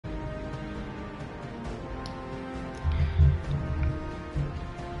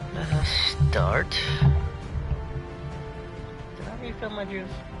start. Did I refill my juice?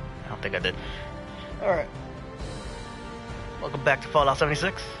 I don't think I did. Alright. Welcome back to Fallout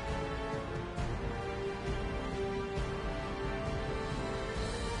 76.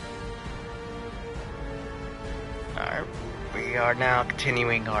 Alright. We are now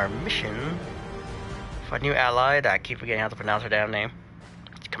continuing our mission for a new ally that I keep forgetting how to pronounce her damn name.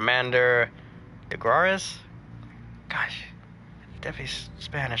 Commander DeGraris? Gosh. Definitely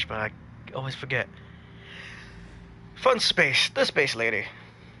Spanish, but I always forget. Fun space, the space lady.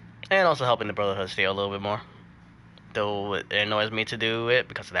 And also helping the Brotherhood of Steel a little bit more. Though it annoys me to do it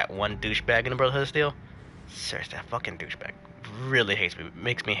because of that one douchebag in the Brotherhood of Steel. Seriously, that fucking douchebag really hates me.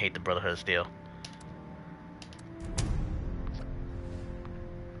 Makes me hate the Brotherhood of Steel.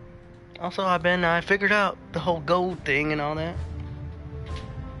 Also, I figured out the whole gold thing and all that.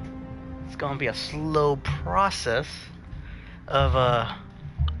 It's gonna be a slow process of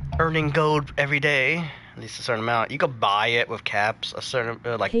earning gold every day, at least a certain amount. You could buy it with caps, a certain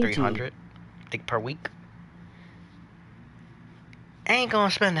like 300, I think, per week. I ain't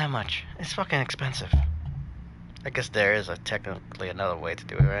gonna spend that much. It's fucking expensive. I guess there is technically another way to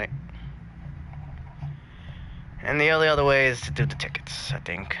do it, right? And the only other way is to do the tickets, I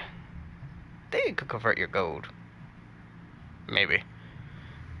think. They could convert your gold. Maybe.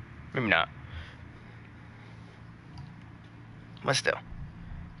 Maybe not. But still.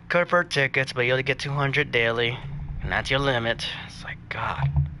 Convert tickets, but you only get 200 daily. And that's your limit. It's like, God.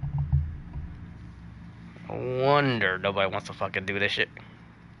 No wonder nobody wants to fucking do this shit.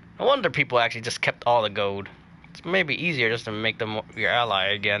 No wonder people actually just kept all the gold. It's maybe easier just to make them your ally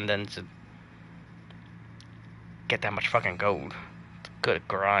again than to get that much fucking gold. It's a good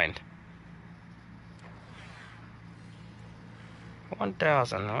grind.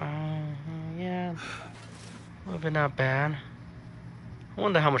 1,000. Yeah. A little bit not bad. I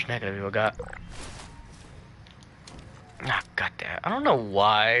wonder how much negative people got. Ah, goddamn. I don't know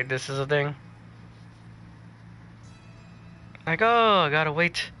why this is a thing. Like, oh, I gotta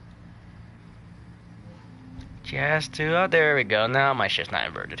wait. Just to. Oh, there we go. Now my shit's not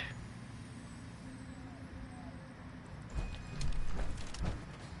inverted.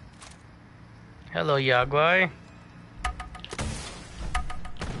 Hello, Yaguai.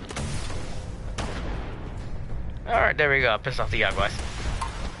 Alright, there we go. Pissed off the Yaguais.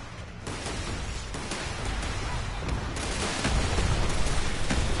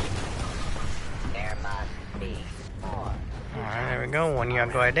 There must be more. Alright, there we go. One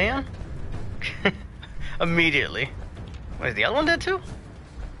Yaguai down. Immediately. Wait, is the other one dead too?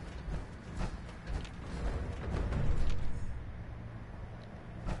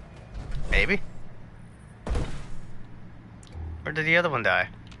 Maybe. Or did the other one die?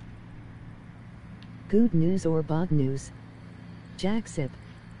 Good news or bad news? Jacksip.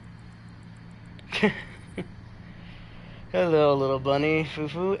 Hello, little bunny,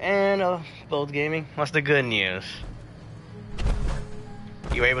 Fufu, and Bold Gaming. What's the good news?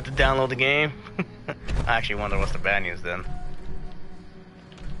 You were able to download the game? I actually wonder what's the bad news then.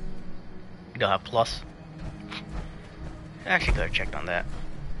 You don't have Plus? I actually could have checked on that.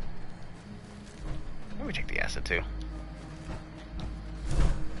 Let me check the acid too.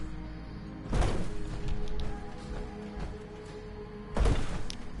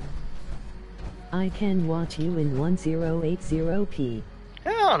 I can watch you in 1080p.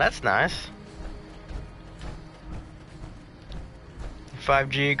 Oh, that's nice.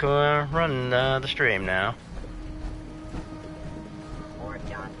 5G core running the stream now. Or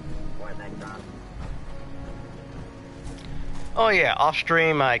John, or the drum. Oh yeah, off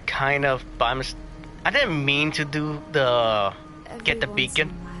stream I kind of I didn't mean to do the get the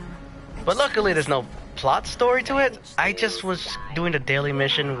beacon, but luckily there's no plot story to it. I just was doing the daily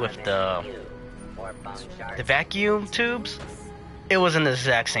mission with the vacuum tubes. It was in the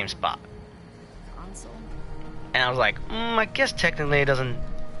exact same spot. And I was like, I guess technically it doesn't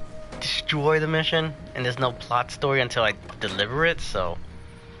destroy the mission, and there's no plot story until I deliver it, so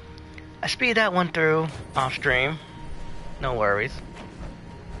I speed that one through off stream. No worries.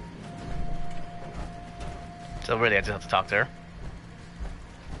 So really I just have to talk to her.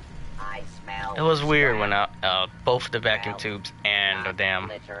 I smell. It was weird when both the vacuum tubes and the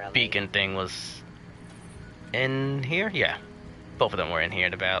damn beacon thing was in here? Yeah. Both of them were in here,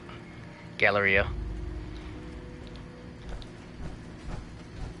 about Galleria.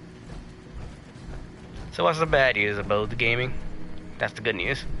 So what's the bad news about the gaming? That's the good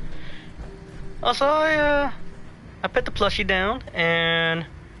news. Also, I put the plushie down, and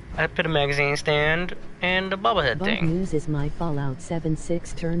I put a magazine stand and a bobblehead Bad thing. news is my Fallout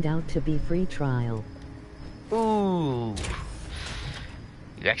 76 turned out to be free trial. Ooh.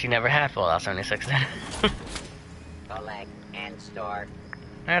 You actually never had Fallout 76 then. Collect and store.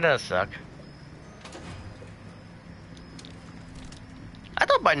 That does suck. I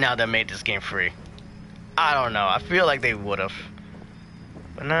thought by now they made this game free. I don't know. I feel like they would have.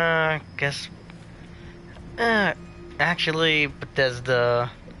 But nah, I guess. Actually,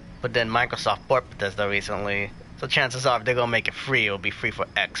 Bethesda. But then Microsoft bought Bethesda recently. So chances are if they're gonna make it free, it'll be free for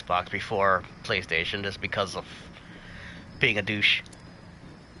Xbox before PlayStation just because of being a douche.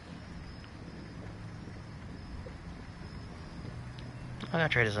 I gotta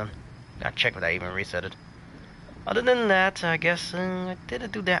trade this in. Gotta check if I even reset it. Other than that, I guess I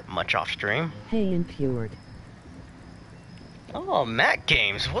didn't do that much off stream. Hey, Impurred. Oh, Mac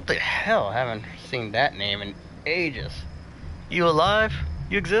Games. What the hell? I haven't seen that name in ages. You alive?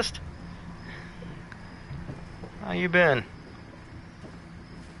 You exist? How you been?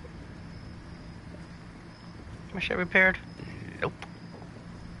 My shit repaired? Nope.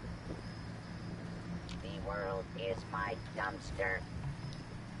 The world is my dumpster.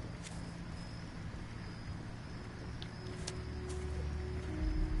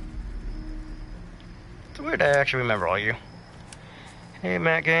 It's weird I actually remember all you. Hey,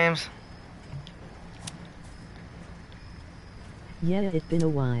 Mac Games. Yeah, it's been a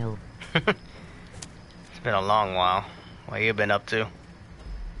while. It's been a long while. What you been up to?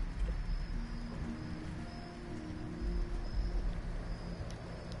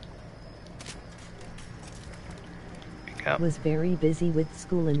 Was very busy with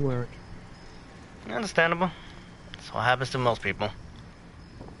school and work. Understandable. That's what happens to most people.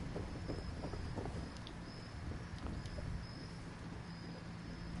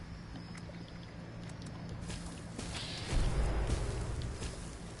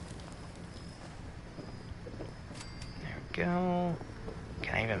 There we go.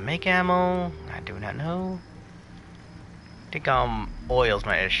 Can I even make ammo? I do not know. I think oil's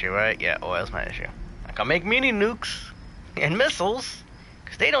my issue, right? Yeah, oil's my issue. I can make mini nukes and missiles,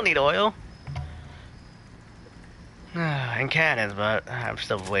 because they don't need oil. And cannons, but I'm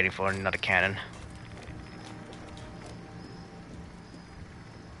still waiting for another cannon.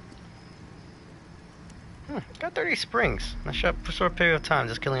 Got 30 springs. A short period of time,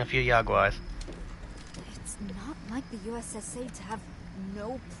 just killing a few Jaguars. It's not like the USSA to have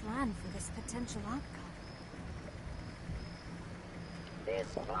no plan for this potential outcome. This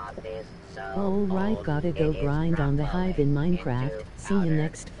cloth is so Alright, old, gotta go it is grind on the Hive in crumbling Minecraft. into See you powder.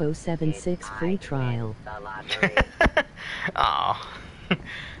 next FO76 free trial. The lottery. Aw.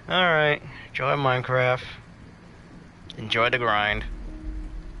 Alright. Enjoy Minecraft. Enjoy the grind.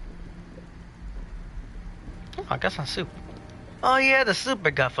 Oh, I got some soup. Oh yeah, the soup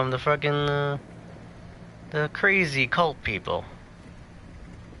I got from the fucking, the crazy cult people.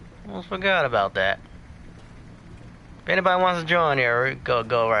 Almost forgot about that. If anybody wants to join here,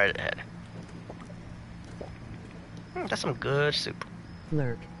 go right ahead. That's some good soup.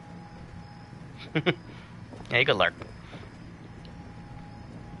 Lurk. Yeah, you can lurk.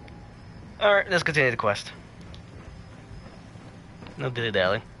 Alright, let's continue the quest. No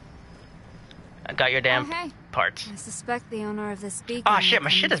dilly-dally. I got your damn hey. parts. I suspect the owner of this beacon. Ah, will shit, my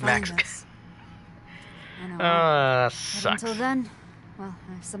come shit and is find maxed. us. I know. But Sucks. until then, well,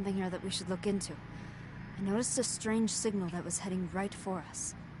 I have something here that we should look into. I noticed a strange signal that was heading right for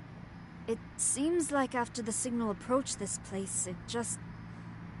us. It seems like after the signal approached this place, it just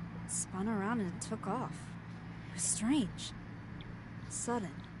spun around and took off. It was strange.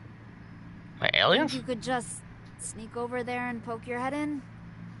 Sudden. My Think aliens? you could just sneak over there and poke your head in?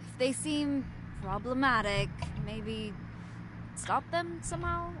 If they seem problematic, maybe stop them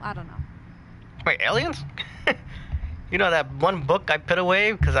somehow? I don't know. Wait, aliens? You know that one book I put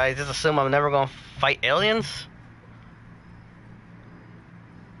away because I just assume I'm never gonna fight aliens?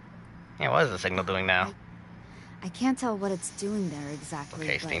 Yeah, what is the signal doing now? I can't tell what it's doing there exactly.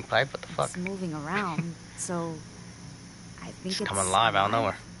 Okay, but steam pipe, what the fuck? It's moving around, so I think It's it's coming live out of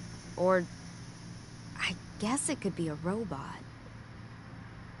nowhere. Or I guess it could be a robot.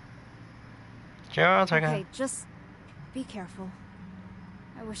 Sure, I'll take Okay, it. just be careful.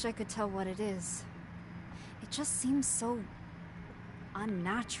 I wish I could tell what it is. It just seems so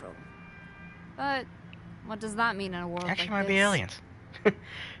unnatural. But what does that mean in a world Actually, like might this? be aliens.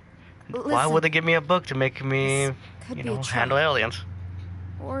 Why Listen, would they give me a book to make me, this could you be a know, trap. handle aliens?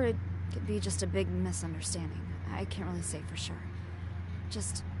 Or it could be just a big misunderstanding. I can't really say for sure.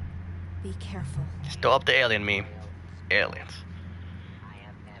 Just be careful. Just throw up the alien meme. Aliens. I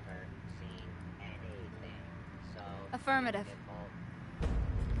have never seen anything so Affirmative. beautiful.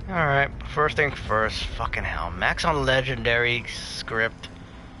 Alright, first thing first. Fucking hell. Max on legendary script.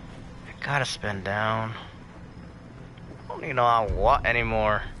 I gotta spin down. Oh, don't even know what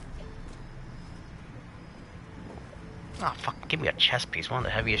anymore. Oh, fuck, give me a chest piece, one of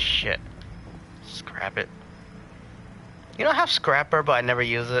the heaviest shit. Scrap it. You know, I have scrapper, but I never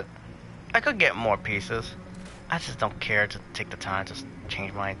use it. I could get more pieces. I just don't care to take the time to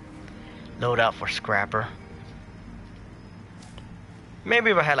change my loadout for scrapper. Maybe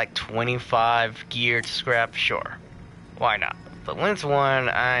if I had like 25 gear to scrap, sure. Why not? But when it's one,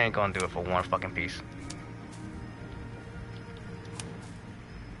 I ain't gonna do it for one fucking piece.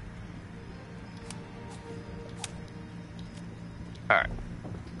 Alright.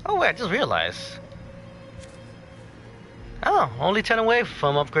 Oh wait, I just realized. Oh, only 10 away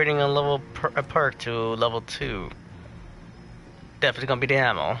from upgrading a perk to level 2. Definitely gonna be the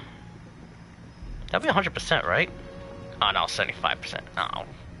ammo. That'll be 100%, right? Oh no, 75%. Oh.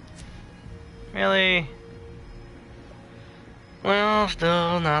 Really? Well,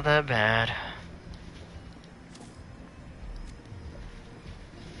 still not that bad.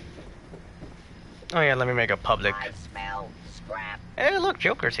 Oh yeah, let me make a public. I smell scrap. Hey, look,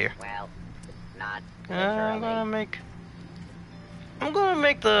 Joker's here. Well, not I'm literally. gonna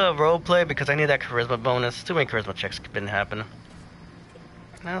make the roleplay because I need that charisma bonus. Too many charisma checks been happening.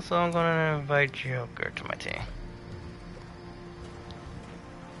 Also, I'm gonna invite Joker to my team.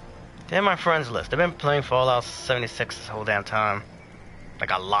 They're my friends list. They've been playing Fallout 76 this whole damn time.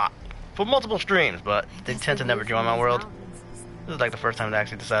 Like a lot. For multiple streams, but they tend to never join my world. This is like the first time they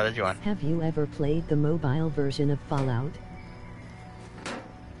actually decided to join. Have you ever played the mobile version of Fallout?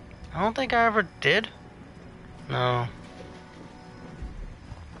 I don't think I ever did. No.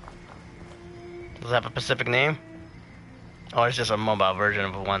 Does it have a specific name? Oh, it's just a mobile version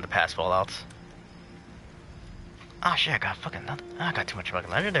of one of the past Fallouts. Ah, shit, I got fucking nothing. I got too much fucking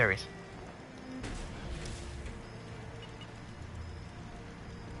legendaries.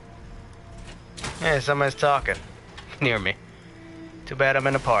 Hey, somebody's talking near me. Too bad I'm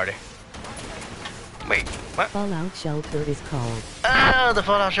in a party. Wait, what? Fallout Shelter is called. Oh, the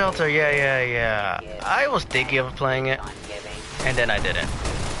Fallout Shelter. Yeah. I was thinking of playing it, and then I didn't.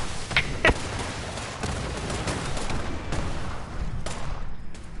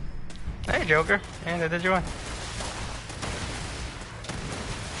 Hey, Joker. And I did join.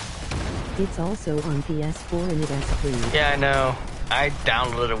 It's also on PS4 and it has free. Yeah, I know. I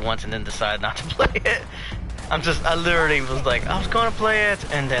downloaded it once and then decided not to play it. I literally was like, I was going to play it,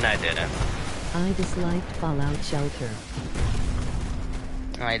 and then I didn't. I disliked Fallout Shelter.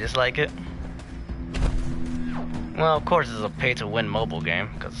 I dislike it. Well, of course, it's a pay-to-win mobile game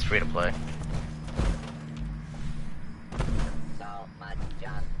because it's free to play. So much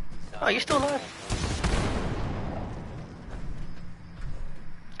junk. Oh, you still alive?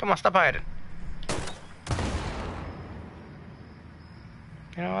 Come on, stop hiding.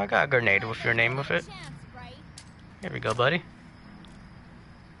 You know, I got a grenade with your name with it. Here we go, buddy.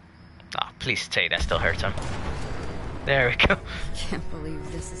 Ah, oh, please say that still hurts him. There we go. Can't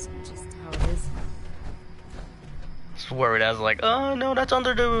believe this is just how it is. I was worried. I was like, oh no, that's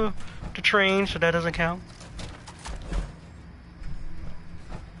under the train, so that doesn't count.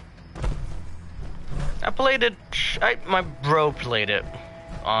 I played it. My bro played it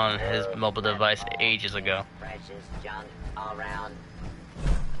on his mobile device ages ago. Precious junk all around.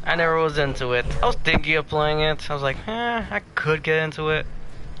 I never was into it. I was thinking of playing it. I was like, I could get into it.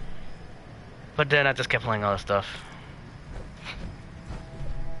 But then I just kept playing other stuff.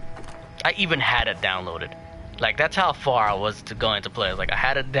 I even had it downloaded. Like, that's how far I was to go into play. I was like, I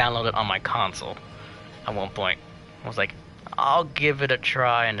had it downloaded on my console at one point. I was like, I'll give it a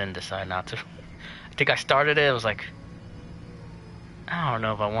try, and then decide not to. I think I started it. I was like, I don't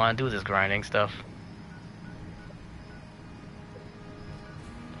know if I want to do this grinding stuff.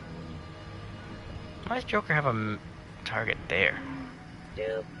 Why does Joker have a target there?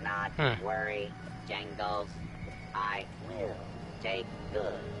 Do not worry, Jangles. I will take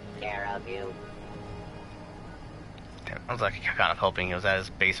good care of you. Damn, I was like kind of hoping he was at his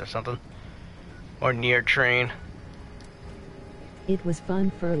base or something. Or near train. It was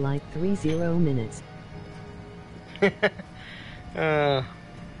fun for like 30 minutes.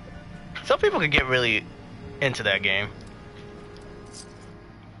 Some people could get really into that game.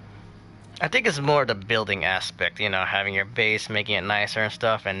 I think it's more the building aspect, you know, having your base, making it nicer and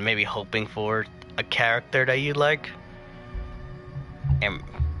stuff, and maybe hoping for a character that you like. And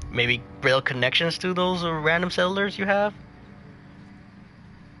maybe real connections to those random settlers you have.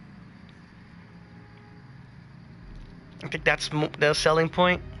 I think that's the selling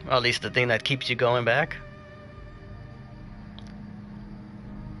point, or at least the thing that keeps you going back.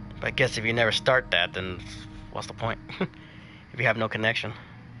 But I guess if you never start that, then what's the point? If you have no connection.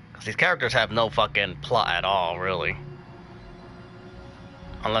 Because these characters have no fucking plot at all, really.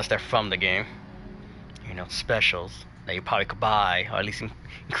 unless they're from the game. You know, specials that you probably could buy, or at least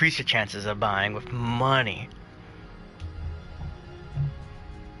increase your chances of buying with money.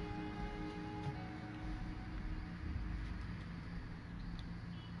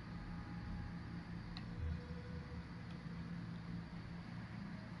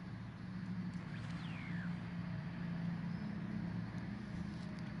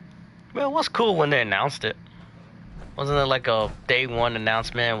 Well, it was cool when they announced it. Wasn't it like a day one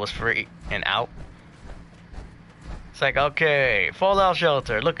announcement? It was free and out. It's like, okay, Fallout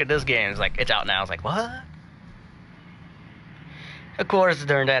Shelter, look at this game. It's like, it's out now. It's like, what? Of course,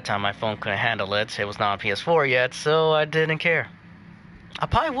 during that time, my phone couldn't handle it. It was not on PS4 yet, so I didn't care. I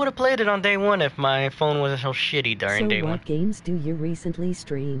probably would have played it on day one if my phone wasn't so shitty during day one. So what games do you recently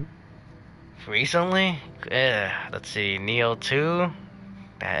stream? Recently? Let's see, Neo 2.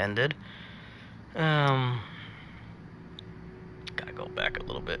 That ended. Gotta go back a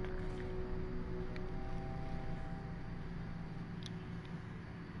little bit.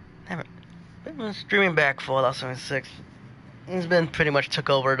 Haven't been streaming back Fallout 76. It's been pretty much took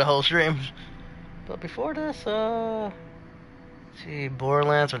over the whole stream. But before this, let's see,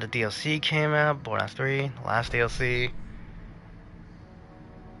 Borderlands when the DLC came out, Borderlands 3, the last DLC.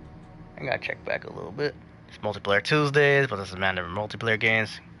 I gotta check back a little bit. It's multiplayer Tuesdays, but this is mandatory multiplayer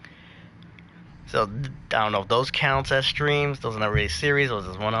games. So I don't know if those counts as streams. Those are not really series, those are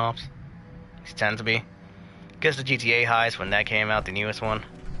just one-offs. These tend to be. Guess the GTA heist when that came out, the newest one.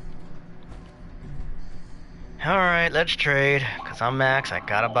 Alright, let's trade. Cause I'm Max, I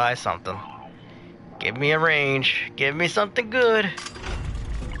gotta buy something. Give me a range. Give me something good.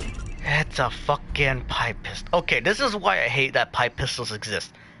 It's a fucking pipe pistol. Okay, this is why I hate that pipe pistols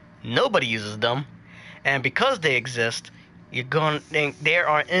exist. Nobody uses them. And because they exist, they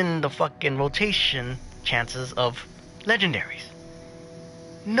are in the fucking rotation chances of legendaries.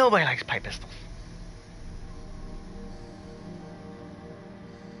 Nobody likes pipe pistols.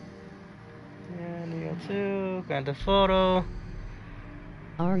 Yeah, Neo 2, Grand Theft Auto.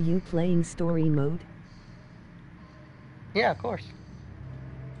 Are you playing story mode? Yeah, of course.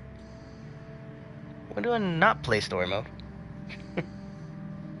 When do I not play story mode?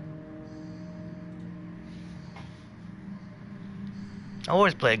 I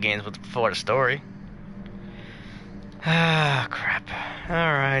always play games for the story. Ah, crap.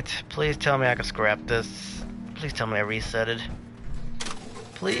 Alright, please tell me I can scrap this. Please tell me I reset it.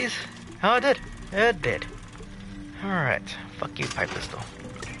 Please? Oh, it did. It did. Alright, fuck you, pipe pistol.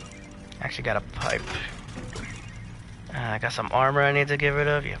 Actually got a pipe. I got some armor I need to get rid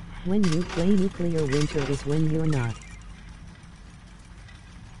of. Yep. When you play Nuclear Winter is when you're not.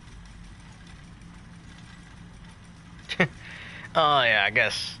 Oh yeah, I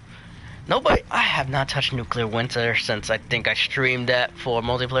guess. Nobody. I have not touched Nuclear Winter since I think I streamed that for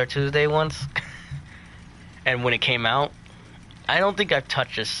Multiplayer Tuesday once. And when it came out, I don't think I've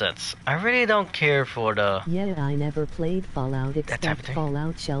touched it since. I really don't care for the. Yeah, I never played Fallout type of except thing.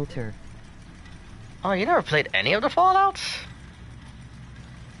 Fallout Shelter. Oh, you never played any of the Fallouts?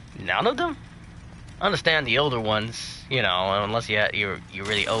 None of them? I understand the older ones, you know, unless you're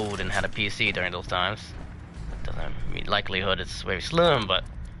really old and had a PC during those times. Doesn't mean likelihood it's very slim, but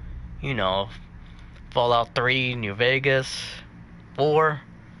you know, Fallout 3, New Vegas, 4,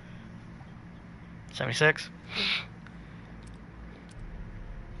 76.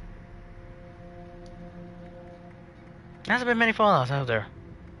 There hasn't been many Fallouts out there.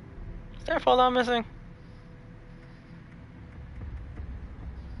 Is there a Fallout missing?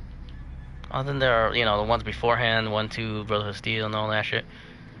 Other than there are, you know, the ones beforehand, 1, 2, Brotherhood of Steel and all that shit.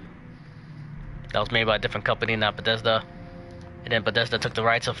 That was made by a different company, not Bethesda. And then Bethesda took the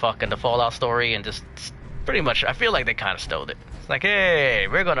rights of fucking the Fallout story and just pretty much, I feel like they kind of stole it. It's like, hey,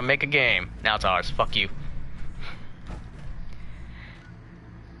 we're gonna make a game. Now it's ours. Fuck you.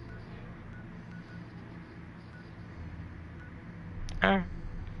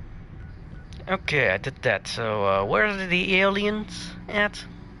 Okay, I did that. So, where's the aliens at?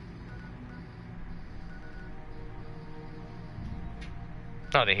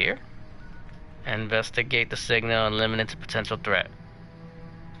 Oh, they're here? Investigate the signal and eliminate the potential threat.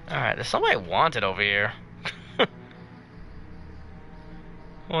 Alright, there's somebody wanted over here.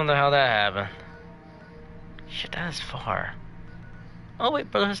 Wonder how that happened. Shit, that is far. Oh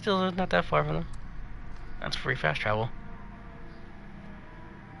wait, Brotherhood still is not that far from them. That's free fast travel.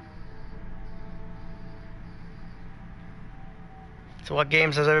 So what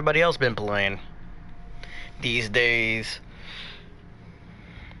games has everybody else been playing these days?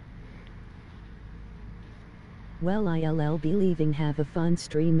 Well, I'll be leaving. Have a fun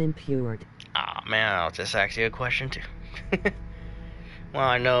stream, Impured. Ah man, I'll just ask you a question too. Well,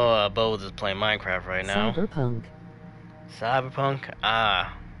 I know BoS is playing Minecraft right now. Cyberpunk. Cyberpunk?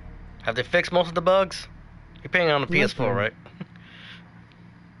 Ah. Have they fixed most of the bugs? You're playing on the PS4, right?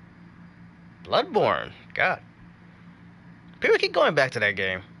 Bloodborne. God. People keep going back to that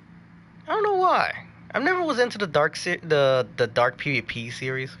game. I don't know why. I never was into the the dark PvP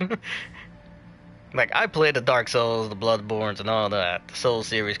series. Like, I played the Dark Souls, the Bloodborns, and all that. The Souls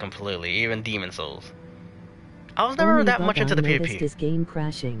series completely, even Demon Souls. I was never Only that bug much into I the noticed PvP. is game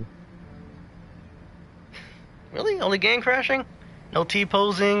crashing. Really? Only game crashing? No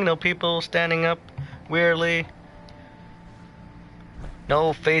T-posing, no people standing up weirdly,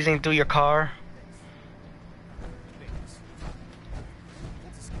 no phasing through your car.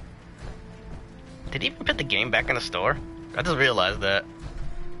 Did he even put the game back in the store? I just realized that.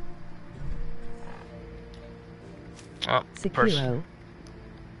 Oh, Sekiro.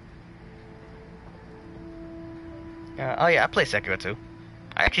 Oh yeah, I play Sekiro too.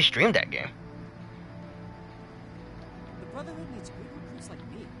 I actually streamed that game. The Brotherhood needs good recruits like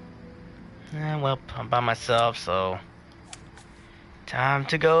me. Well, I'm by myself, so time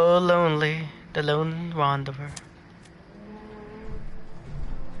to go lonely, the lone wanderer.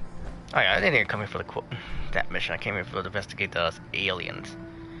 Oh yeah, I didn't even come here for that mission. I came here to investigate those aliens.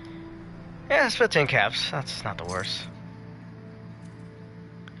 Yeah, it's 15 caps. That's not the worst.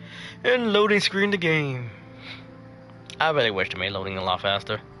 And loading screen the game. I really wish they made loading a lot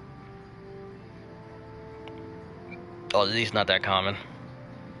faster. Or at least not that common.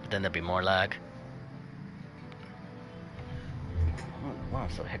 But then there'd be more lag. Oh, wow,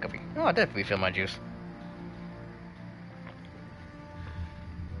 I'm so hiccupy. Oh, I did refill my juice.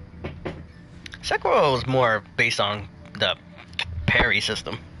 Sekiro was more based on the parry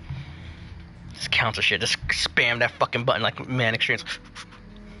system. Just counter shit. Just spam that fucking button like man extremes.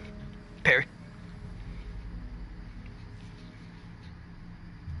 Parry.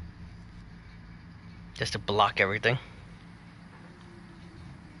 Just to block everything.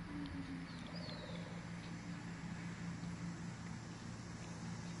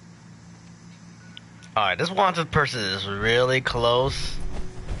 Alright, this wanted person is really close.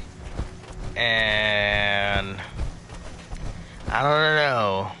 And I don't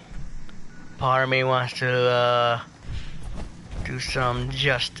know. Part of me wants to do some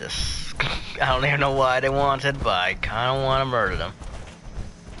justice. I don't even know why they wanted, but I kind of want to murder them.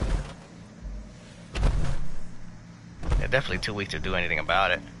 They're definitely too weak to do anything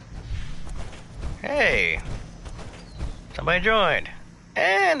about it. Hey, somebody joined,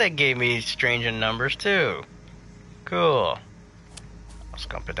 and they gave me stranger numbers too. Cool. I was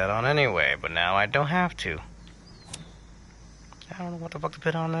gonna put that on anyway, but now I don't have to. I don't know what the fuck to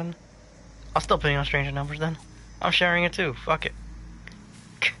put on then. I'll still put on stranger numbers then. I'm sharing it too. Fuck it.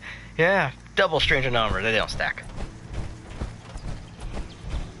 Yeah, double stranger numbers. They don't stack.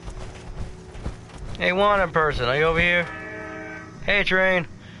 Hey, wanted person, are you over here? Hey, train.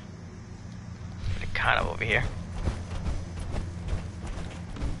 They're kind of over here.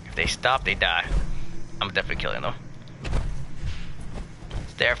 If they stop, they die. I'm definitely killing them.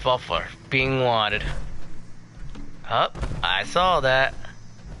 It's their fault for being wanted. Up, I saw that.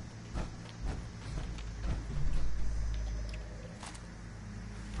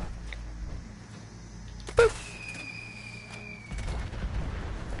 Boop.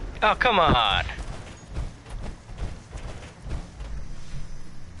 Oh, come on.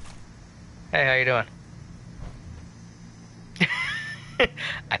 Hey, how you doing?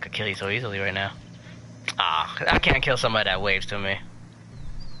 I could kill you so easily right now. Ah, I can't kill somebody that waves to me.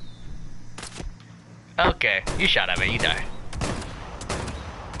 Okay, you shot at me, you died.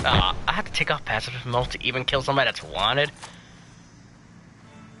 Ah, I have to take off passive mode to even kill somebody that's wanted.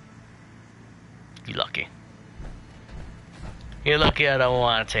 You lucky. You're lucky I don't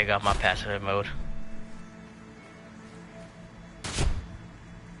want to take off my passive mode.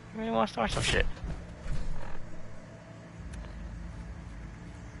 I really want to start some shit.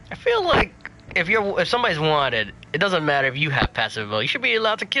 I feel like if somebody's wanted, it doesn't matter if you have passive mode. You should be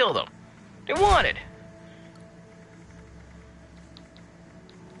allowed to kill them. They're wanted.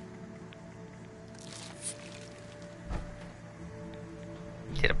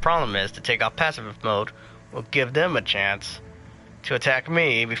 See, the problem is to take off passive mode will give them a chance to attack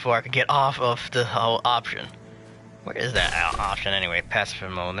me before I can get off of the whole option. Where is that option anyway?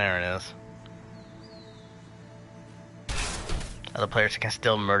 Passive mode, there it is. Other players can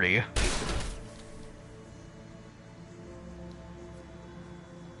still murder you.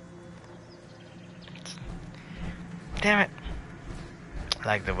 Damn it. I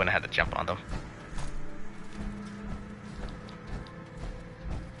like that when I had to jump on them.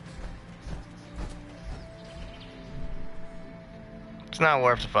 It's not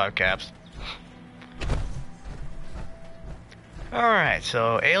worth the 5 caps. Alright,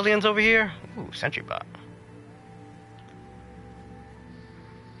 so aliens over here. Ooh, sentry bot.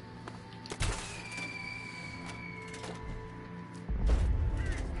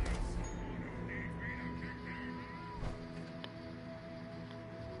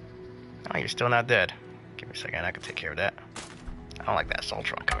 Oh, you're still not dead. Give me a second, I can take care of that. I don't like that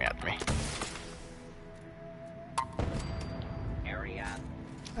Soltron coming after me. Area.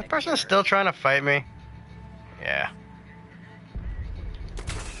 That person's still trying to fight me. Yeah.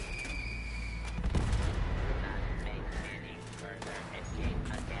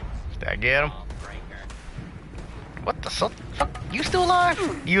 Did I get him? What the fuck? You still alive?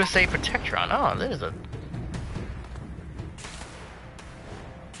 USA Protectron. Oh, there's a...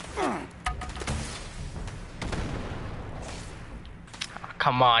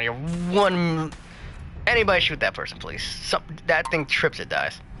 Come on, you're one... Anybody shoot that person, please. That thing trips, it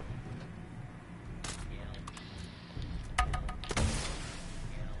dies.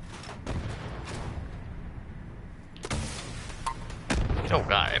 Oh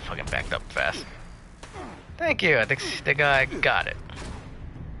god, I fucking backed up fast. Thank you, I think the guy got it.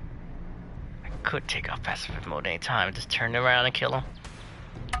 I could take off passive mode any time and just turn around and kill him.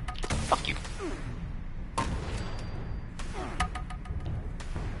 Fuck you.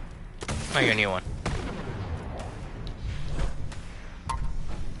 Oh, you're a new one.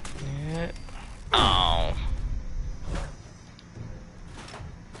 Yeah. Oh.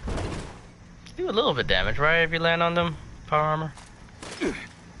 Do a little bit of damage, right? If you land on them, power armor.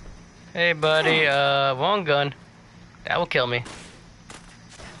 Hey, buddy. One gun. That will kill me.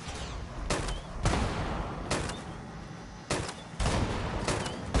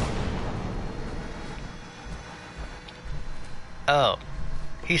 Oh.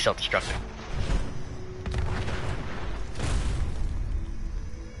 He's self-destructing.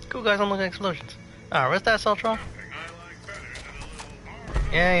 Cool guys don't look like explosions. Alright, where's that Soltron?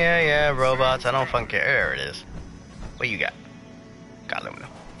 Yeah, robots. I don't fucking care. There it is. What you got? Got aluminum.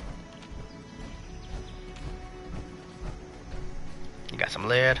 You got some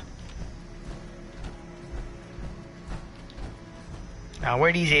lead. Now, where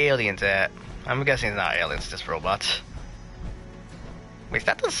are these aliens at? I'm guessing it's not aliens, just robots. Wait, is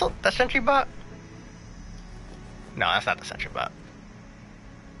that the sentry bot? No, that's not the sentry bot.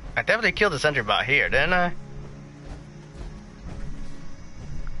 I definitely killed the sentry bot here, didn't I?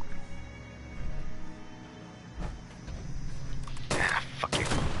 Ah, fuck you.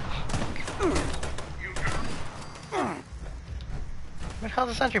 Where the hell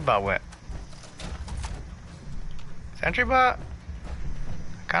the sentry bot went? Sentry bot?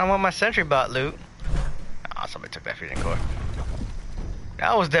 I kinda want my sentry bot loot. Oh, somebody took that fusion core.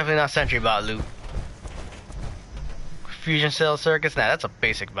 That was definitely not sentry bot loot. Fusion cell circuits? Nah, that's a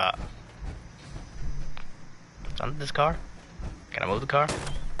basic bot. It's under this car? Can I move the car?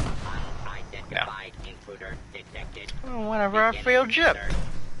 No. Oh, whenever I feel gypped.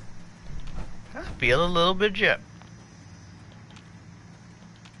 I feel a little bit gypped.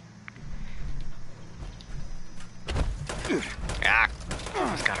 Ah! I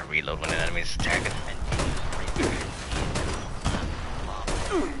just gotta reload when an enemy's attacking.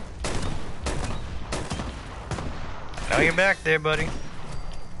 Now you're back there, buddy.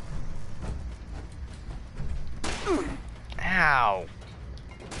 Ow.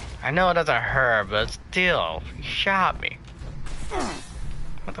 I know it doesn't hurt, but still, you shot me.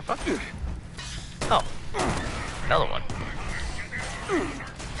 What the fuck? Oh, another one.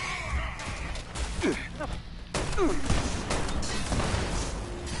 Where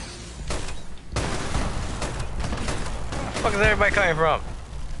the fuck is everybody coming from?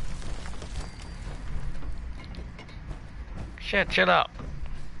 Shit, chill out.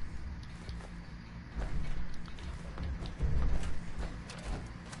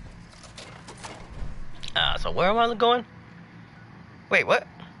 So where am I going? Wait, what?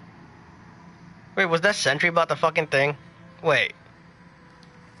 Wait, was that sentry bot the fucking thing? Wait.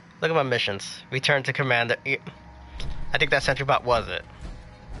 Look at my missions. Return to commander. I think that sentry bot was it.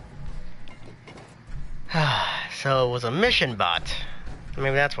 So it was a mission bot.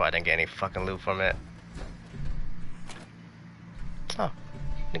 Maybe that's why I didn't get any fucking loot from it. Oh,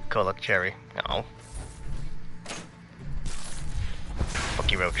 Nicola Cherry. Oh.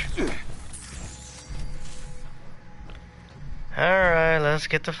 Fuck you, Roach. Alright, let's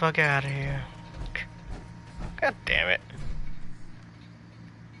get the fuck out of here. God damn it.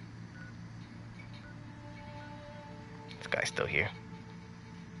 This guy's still here.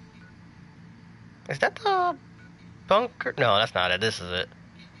 Is that the bunker? No, that's not it. This is it.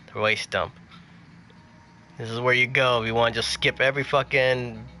 The waste dump. This is where you go if you want to just skip every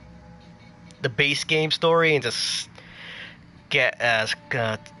fucking the base game story and just get as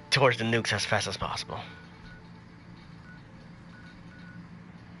towards the nukes as fast as possible.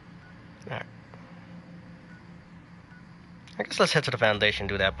 Alright. I guess let's head to the Foundation,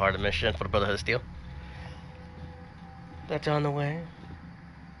 do that part of the mission for the Brotherhood of Steel. That's on the way.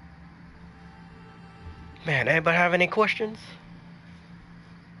 Man, anybody have any questions?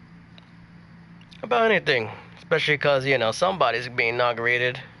 About anything. Especially because, you know, somebody's being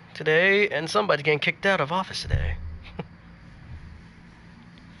inaugurated today and somebody's getting kicked out of office today.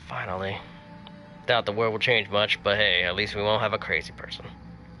 Finally. Doubt the world will change much, but hey, at least we won't have a crazy person.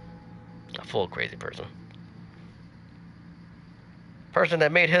 A full crazy person. Person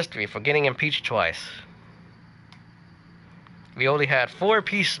that made history for getting impeached twice. We only had 4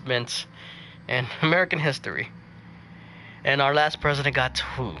 impeachments in American history. And our last president got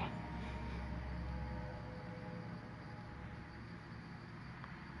 2.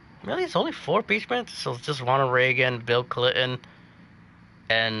 Really? It's only 4 impeachments? So it's just Ronald Reagan, Bill Clinton,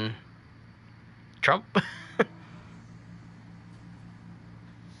 and Trump?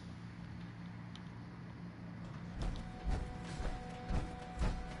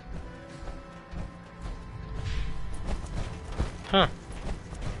 Huh.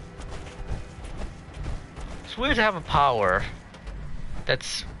 It's weird to have a power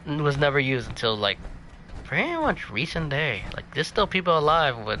was never used until like pretty much recent day. Like there's still people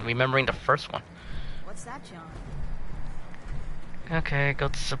alive with remembering the first one. What's that, John? Okay, go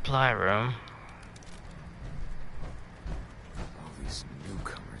to the supply room. All these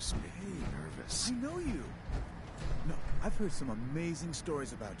newcomers make me nervous. I know you. No, I've heard some amazing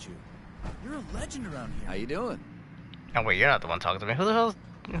stories about you. You're a legend around here. How you doing? Oh wait, you're not the one talking to me. Who the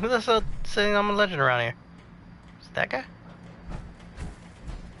hell saying I'm a legend around here? Is it that guy?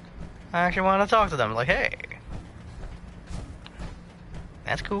 I actually want to talk to them. Like, hey,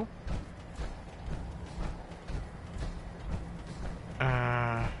 that's cool.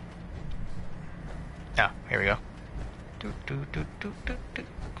 Oh, here we go.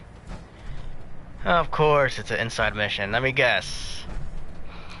 Of course, it's an inside mission. Let me guess.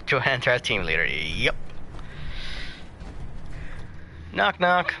 Johan's our team leader. Yep. Knock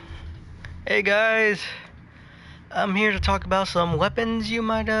knock. Hey guys. I'm here to talk about some weapons you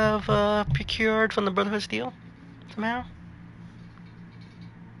might have procured from the Brotherhood of Steel somehow.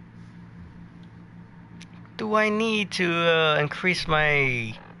 Do I need to increase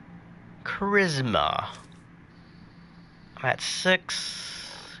my charisma? I'm at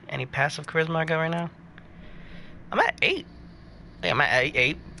 6. Any passive charisma I got right now? I'm at 8. Hey, I'm at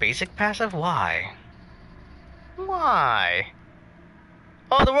 8 basic passive? Why? Why?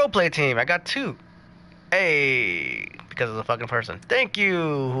 Oh, the roleplay team. I got 2. Hey, because of the fucking person. Thank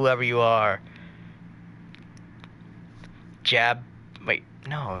you, whoever you are. Wait,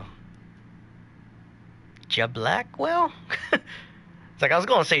 no. Jablackwell? It's like I was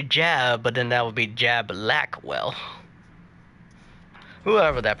gonna say Jab, but then that would be Jablackwell.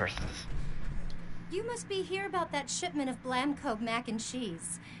 Whoever that person is. You must be here about that shipment of Blamco mac and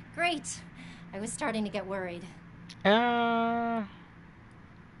cheese. Great. I was starting to get worried.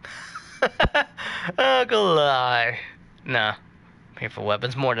 Go lie. Nah. Pay for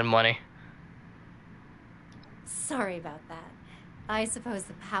weapons more than money. Sorry about that. I suppose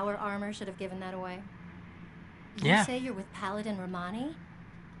the power armor should have given that away. Yeah. You say you're with Paladin Romani?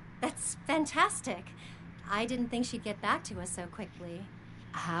 That's fantastic. I didn't think she'd get back to us so quickly.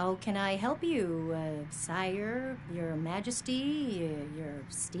 How can I help you, sire, your majesty, your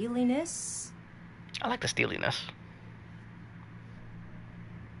steeliness? I like the steeliness.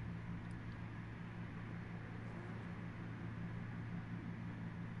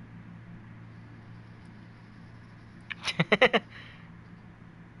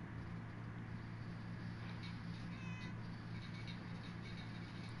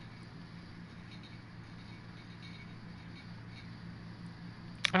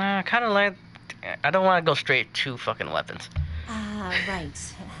 Kind of like, I don't want to go straight to fucking weapons.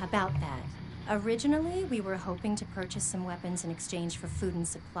 Right. About that. Originally, we were hoping to purchase some weapons in exchange for food and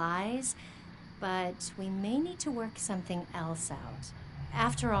supplies, but we may need to work something else out.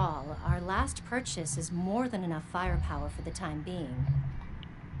 After all, our last purchase is more than enough firepower for the time being.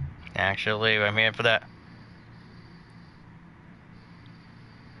 Actually, I'm here for that.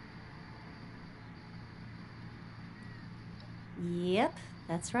 Yep,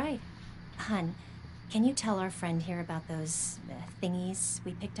 that's right. Hun, can you tell our friend here about those thingies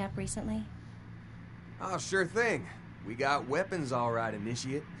we picked up recently? Oh, sure thing. We got weapons all right,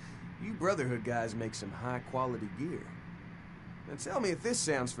 Initiate. You Brotherhood guys make some high-quality gear. Now tell me if this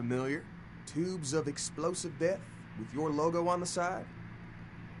sounds familiar. tubes of explosive death with your logo on the side?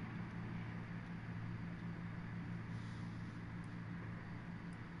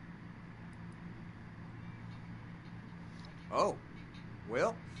 Oh,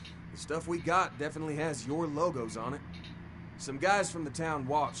 well, the stuff we got definitely has your logos on it. Some guys from the town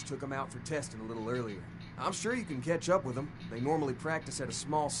watch took them out for testing a little earlier. I'm sure you can catch up with them. They normally practice at a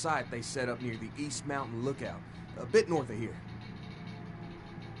small site they set up near the East Mountain Lookout, a bit north of here.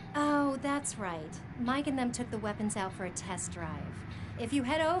 Oh, that's right. Mike and them took the weapons out for a test drive. If you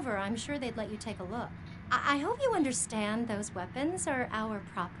head over, I'm sure they'd let you take a look. I hope you understand those weapons are our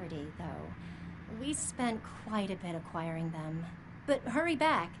property, though. We spent quite a bit acquiring them. But hurry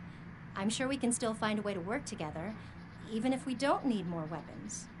back. I'm sure we can still find a way to work together, even if we don't need more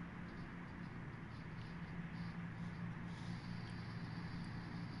weapons.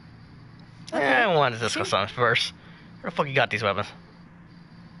 Okay. I wanted to discuss something first. Where the fuck you got these weapons?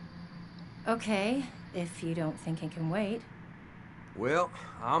 Okay, if you don't think it can wait. Well,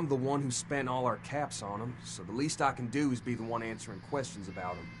 I'm the one who spent all our caps on them, so the least I can do is be the one answering questions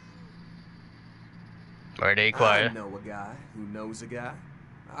about them. Are they quiet? I know a guy who knows a guy.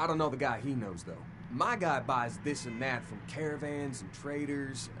 I don't know the guy he knows, though. My guy buys this and that from caravans and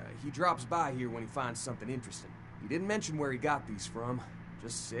traders. He drops by here when he finds something interesting. He didn't mention where he got these from,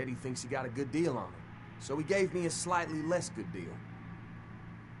 just said he thinks he got a good deal on them. So he gave me a slightly less good deal.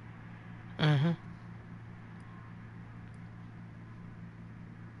 Mm-hmm.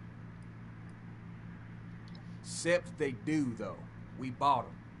 Except they do, though. We bought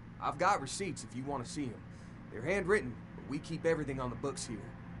them. I've got receipts if you want to see them. They're handwritten, but we keep everything on the books here.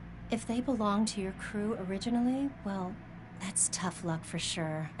 If they belonged to your crew originally, well, that's tough luck for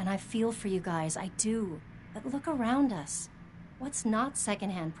sure. And I feel for you guys, I do. But look around us. What's not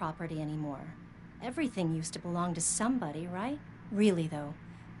secondhand property anymore? Everything used to belong to somebody, right? Really, though,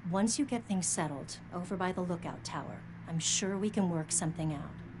 once you get things settled over by the lookout tower, I'm sure we can work something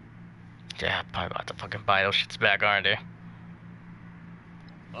out. Yeah, probably about to fucking buy those shits back, aren't they?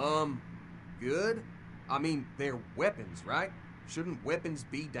 Good? I mean, they're weapons, right? Shouldn't weapons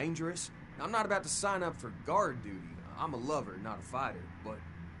be dangerous? I'm not about to sign up for guard duty. I'm a lover, not a fighter, but...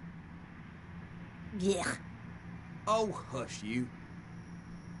 Yeah. Oh, hush you.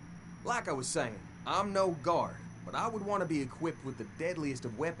 Like I was saying, I'm no guard, but I would want to be equipped with the deadliest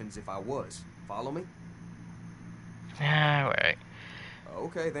of weapons if I was. Follow me? Yeah, right.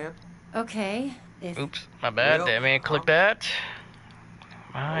 Okay, then. Okay, if... Oops, my bad. Well, Didn't mean to click that.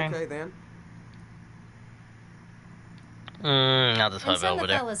 Fine. Okay, then. I'll just And hub send over the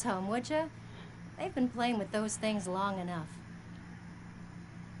there. fellas home, would ya? They've been playing with those things long enough.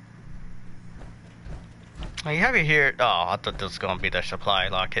 Oh, you have it here. Oh, I thought this was gonna be the supply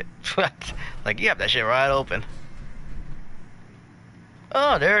locket. Like, you have that shit right open.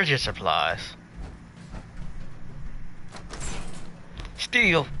 Oh, there's your supplies.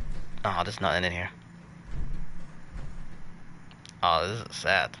 Steel. Oh, there's nothing in here. Oh, this is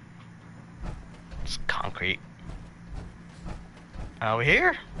sad. It's concrete. Over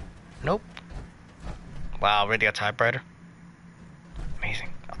here? Nope. Wow, already a typewriter. Amazing.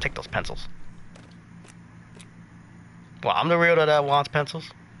 I'll take those pencils. Well, I'm the realtor that wants pencils.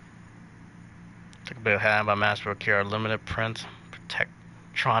 Took a bit of hand by mass procure limited print. Protect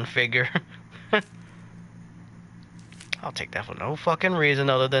Tron figure. I'll take that for no fucking reason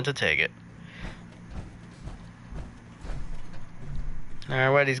other than to take it.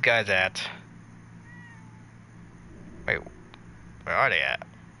 Alright, where are these guys at? Wait, where are they at?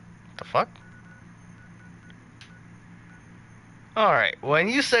 The fuck? Alright, when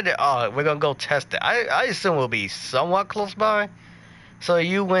you said that, oh, we're gonna go test it, I assume we'll be somewhat close by. So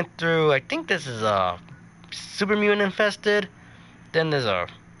you went through, I think this is a super mutant infested, then there's a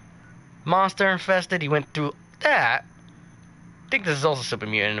monster infested, you went through that. I think this is also super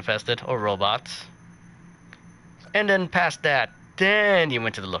mutant infested, or robots. And then past that, then you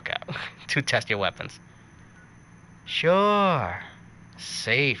went to the lookout to test your weapons. Sure.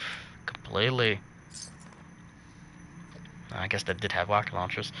 Safe. Completely. I guess they did have rocket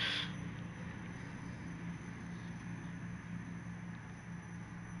launchers.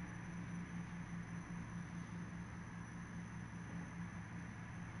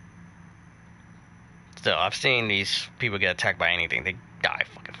 Still, I've seen these people get attacked by anything. They die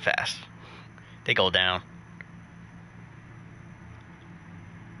fucking fast. They go down.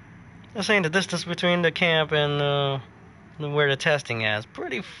 They're saying the distance between the camp and where the testing is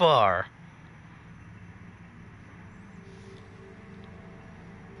pretty far.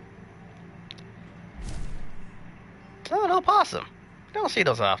 Oh, no possum. You don't see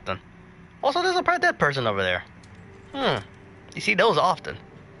those often. Also, there's a dead person over there. You see those often.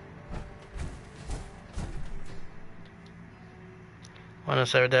 One of the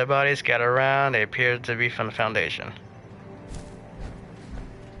several dead bodies scattered around. They appear to be from the Foundation.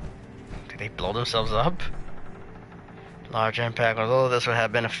 Did they blow themselves up? Large impact. Although this would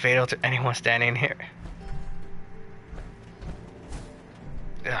have been fatal to anyone standing here.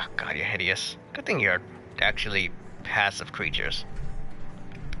 Oh god, you're hideous. Good thing you're actually passive creatures.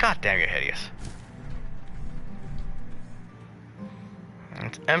 God damn, you're hideous.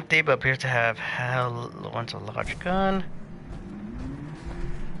 It's empty, but appears to have held once a large gun.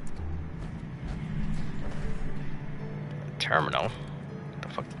 Terminal? What the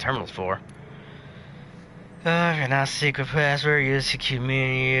fuck the terminal's for? If you're not secret password, use the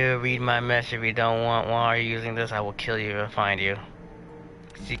community. Read my message if you don't want. While are you using this, I will kill you and find you.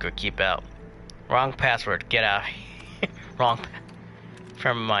 Secret, keep out. Wrong password, get out. Wrong.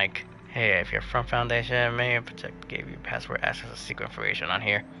 From Mike. Hey, if you're from Foundation, may protect gave you password access to secret information on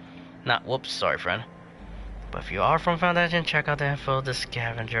here. Not whoops, sorry friend. But if you are from Foundation, check out the info the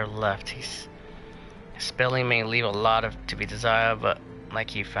scavenger left. His spelling may leave a lot of to be desired, but like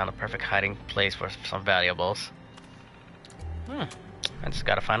he found a perfect hiding place for some valuables. I just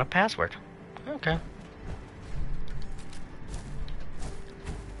gotta find a password. Okay.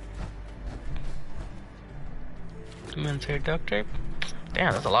 Military duct tape.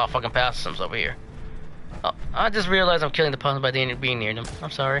 Damn, there's a lot of fucking possums over here. Oh, I just realized I'm killing the possums by being near them.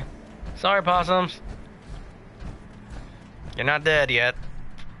 I'm sorry. Sorry, possums. You're not dead yet,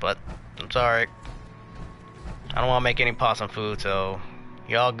 but I'm sorry. I don't want to make any possum food, so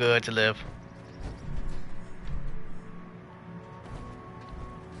you're all good to live.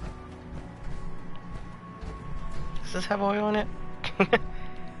 Does this have oil in it? I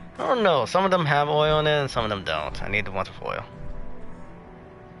don't know. Some of them have oil in it and some of them don't. I need the ones with oil.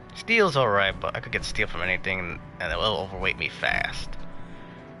 Steel's alright, but I could get steel from anything and it will overweight me fast.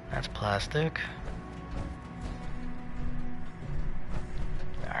 That's plastic.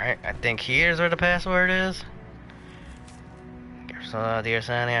 Alright, I think here's where the password is. So, dear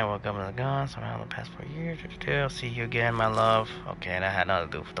Sandy, I woke up in the gun. Somehow the past 4 years. I'll see you again, my love. Okay, that had nothing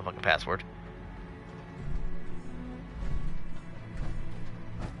to do with the fucking password.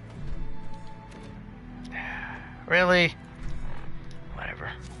 Really?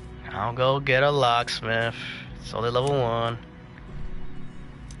 Whatever. I'll go get a locksmith. It's only level 1.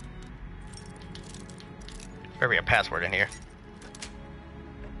 Better be a password in here.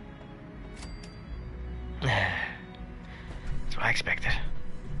 That's what I expected.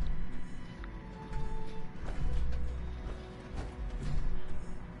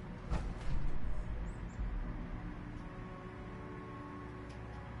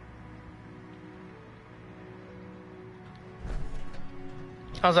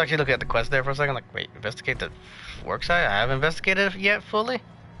 I was actually looking at the quest there for a second, like, wait, investigate the worksite? I haven't investigated it yet fully?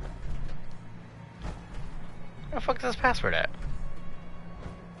 Where the fuck is this password at?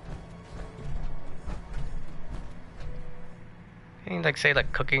 Can you, like, say,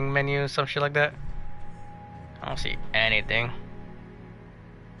 like, cooking menu, some shit like that? I don't see anything.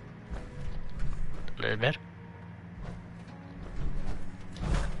 A little bit.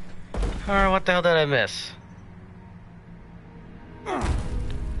 Or what the hell did I miss?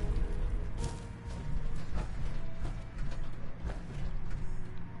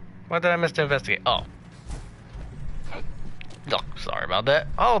 What did I miss to investigate? Oh. Oh, sorry about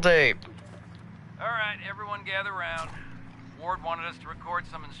that. Holotape! Alright, everyone gather round. Ward wanted us to record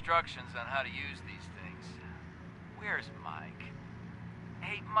some instructions on how to use these things. Where's Mike?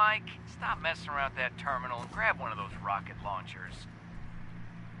 Hey, Mike, stop messing around with that terminal and grab one of those rocket launchers.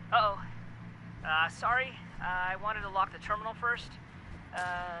 Uh-oh. Sorry. I wanted to lock the terminal first.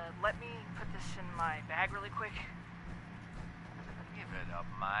 Let me put this in my bag really quick. Give it up,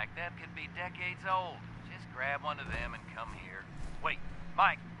 Mike. That could be decades old. Just grab one of them and come here. Wait,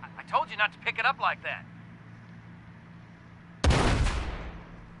 Mike, I told you not to pick it up like that.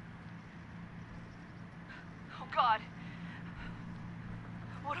 Oh, God.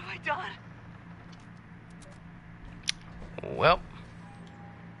 What have I done? Well.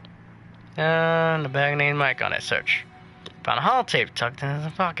 And the bag named Mike on it. Search. Found a holotape tucked in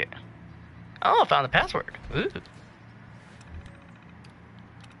his pocket. Oh, I found the password. Ooh.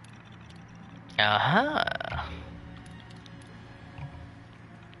 Aha.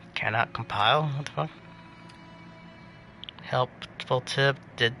 Cannot compile? What the fuck? Helpful tip.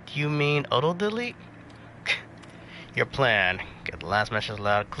 Did you mean auto delete? Your plan. Get the last message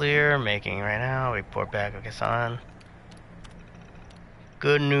loud clear. Making right now. Report back. Okay, son.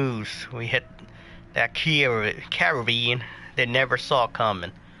 Good news. We hit that caravan they never saw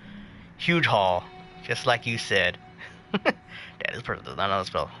coming. Huge haul. Just like you said. That is perfect. Does not know the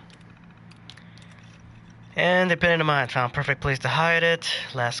spell. And depending on mine, found perfect place to hide it.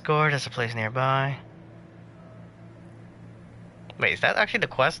 Last score, there's a place nearby. Wait, is that actually the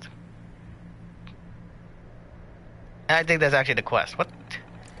quest? I think that's actually the quest. What?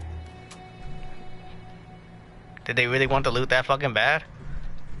 Did they really want to loot that fucking bad?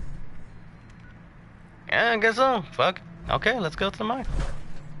 Yeah, I guess so. Fuck. Okay, let's go to the mine.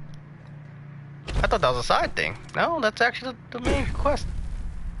 I thought that was a side thing. No, that's actually the main quest.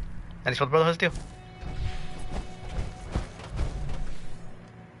 And it's what Brotherhood's do.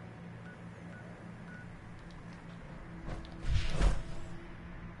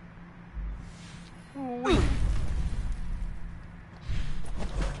 Wee.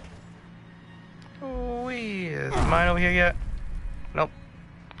 Wee. Is mine over here yet? Nope.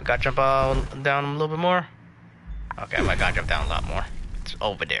 Gotta jump down a little bit more. Okay, I might gotta jump down a lot more. It's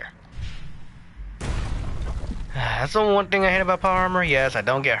over there. That's the one thing I hate about power armor. Yes, I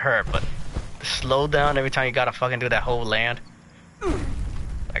don't get hurt, but the slow down every time you gotta fucking do that whole land.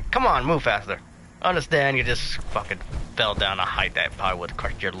 Like, come on, move faster. Understand you just fucking fell down a height that probably would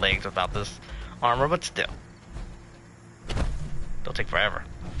crush your legs without this armor, but still. Don't take forever.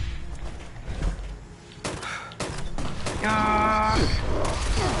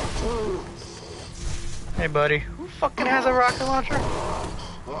 Hey buddy, who fucking has a rocket launcher?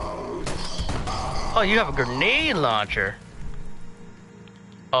 Oh, you have a grenade launcher.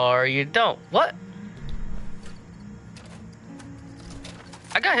 Or you don't. What?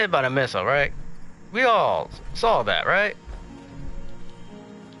 I got hit by the missile, right? We all saw that, right?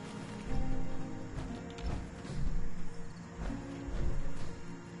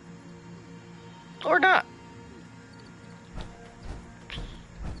 Or not.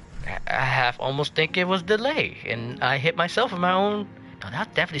 I half almost think it was delay, and I hit myself with my own. No,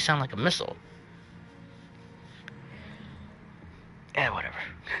 that definitely sounded like a missile. Yeah, whatever.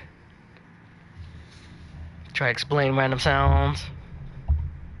 Try to explain random sounds.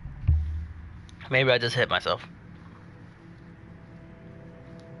 Maybe I just hit myself.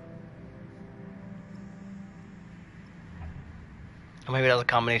 Or maybe that was a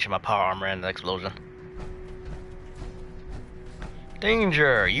combination of my power armor and the explosion.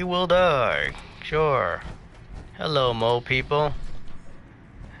 Danger, you will die. Sure. Hello, Mo people.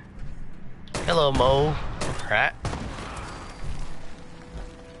 Hello, Mo. Rat.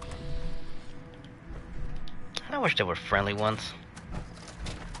 I wish there were friendly ones.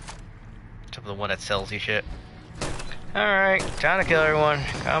 Except the one that sells you shit. Alright, time to kill everyone.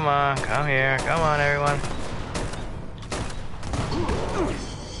 Come on, come here. Come on, everyone.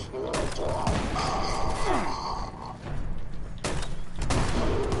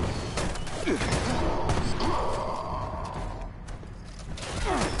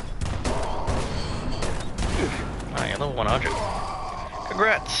 Oh, you're level 100.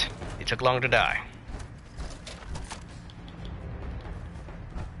 Congrats. You took long to die.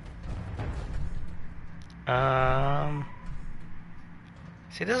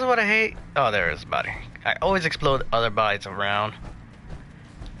 See, this is what I hate. Oh, there is a body. I always explode other bodies around.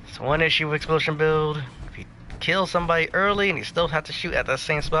 It's one issue with explosion build. If you kill somebody early and you still have to shoot at the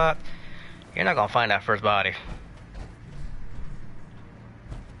same spot, you're not gonna find that first body.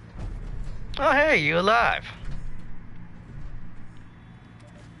 Oh, hey, you alive?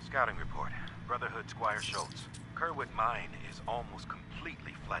 Scouting report. Brotherhood Squire Schultz. Kerwood Mine is almost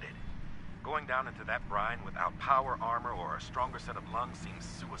completely flooded. Going down into that brine without power armor or a stronger set of lungs seems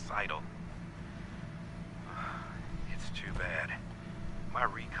suicidal. It's too bad. My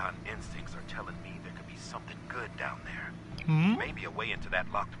recon instincts are telling me there could be something good down there. Maybe a way into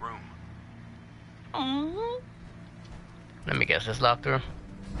that locked room. Let me guess, this locked room.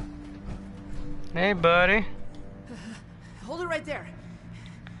 Hey, buddy. Hold it right there.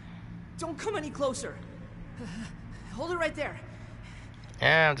 Don't come any closer. Hold it right there.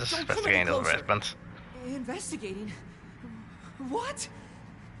 Yeah, I'm just investigating those residents. Investigating? What?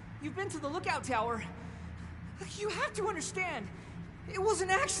 You've been to the lookout tower. You have to understand. It was an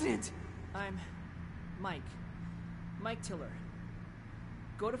accident. I'm Mike. Mike Tiller.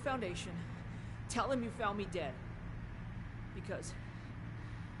 Go to Foundation. Tell him you found me dead. Because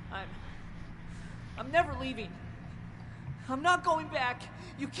I'm never leaving. I'm not going back.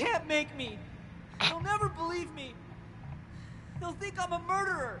 You can't make me. They'll never believe me. They'll think I'm a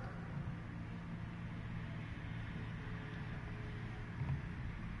murderer.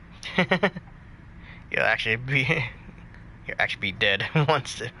 You'll actually be dead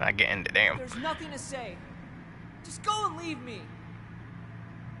once I get into damn. There's nothing to say. Just go and leave me.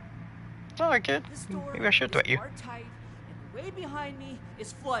 Alright, kid. Maybe I should threat you. Tight, and the way behind me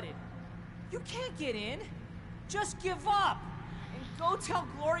is flooded. You can't get in. Just give up and go tell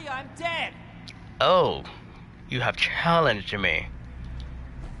Gloria I'm dead. Oh, You have challenged me.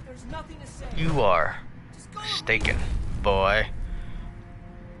 There's nothing to say. You are Just go. mistaken, boy.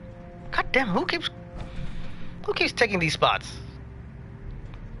 God damn, who keeps taking these spots?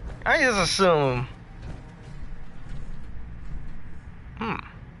 I just assume.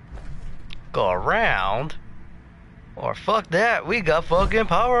 Go around. Or fuck that, we got fucking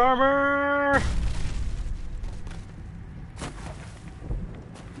power armor.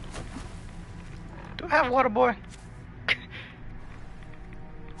 Do I have water boy?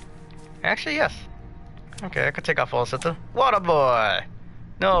 Actually, yes. Okay, I could take off all something. Water boy!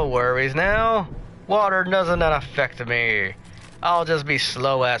 No worries now. Water doesn't affect me. I'll just be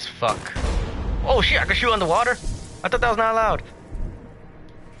slow as fuck. Oh shit, I can shoot underwater? I thought that was not allowed.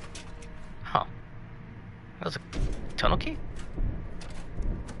 Huh. That was a tunnel key?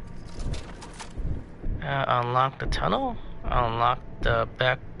 Unlock the tunnel? Unlock the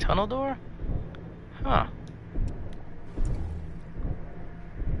back tunnel door? Huh.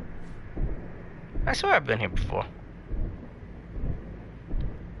 I swear I've been here before.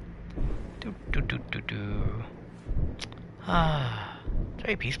 Ah,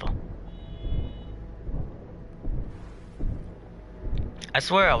 very peaceful. I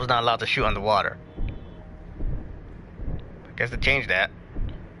swear I was not allowed to shoot underwater. I guess they changed that.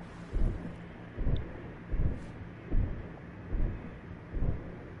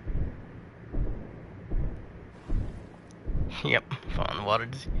 Yep, from the water.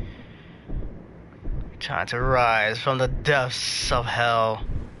 Trying to rise from the depths of hell.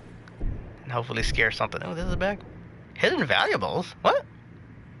 And hopefully scare something. Oh, this is a bag. Hidden valuables? What?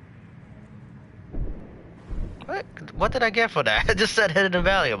 What did I get for that? I just said hidden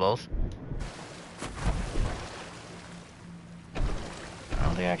valuables. I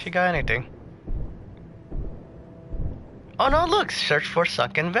don't think I actually got anything. Oh no, look! Search for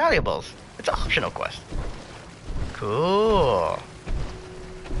sunken valuables. It's an optional quest. Cool.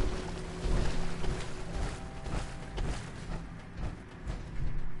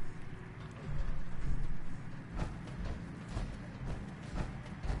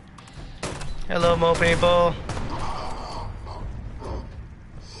 Hello, mo people.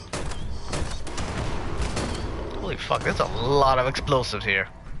 Holy fuck, there's a lot of explosives here.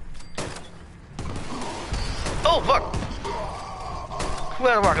 Oh, fuck! Who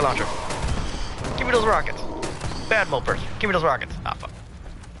had a rocket launcher? Give me those rockets. Bad mo person. Give me those rockets. Ah, fuck.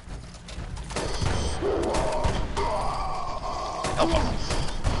 Oh, fuck.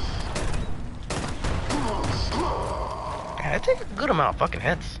 Man, I take a good amount of fucking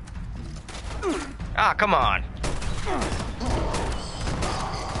hits. Ah, come on.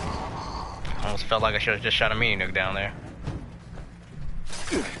 Almost felt like I should have just shot a mini nuke down there.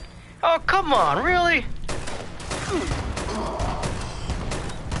 Oh, come on, really?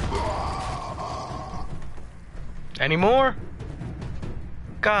 Any more?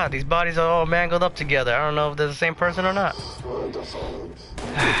 God, these bodies are all mangled up together. I don't know if they're the same person or not.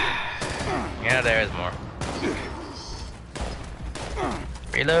 Yeah, there is more.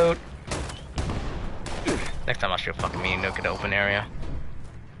 Reload. Next time I'll shoot a fucking mini nuke in the open area.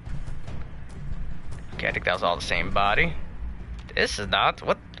 Okay, I think that was all the same body. This is not.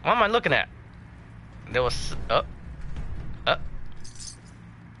 What am I looking at? There was. I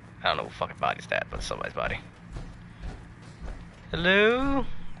don't know what fucking body's that, but it's somebody's body. Hello?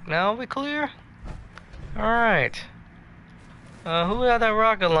 Now we clear? Alright. Who had that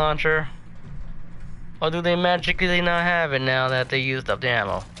rocket launcher? Or do they magically not have it now that they used up the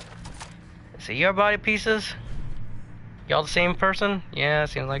ammo? See your body pieces? Y'all the same person? Yeah,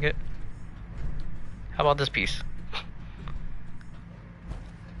 seems like it. How about this piece?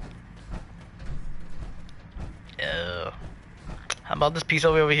 How about this piece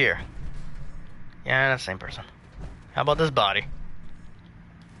over here? Yeah, that's the same person. How about this body?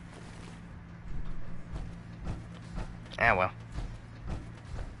 Ah, well.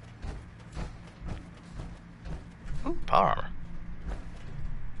 Ooh, power armor.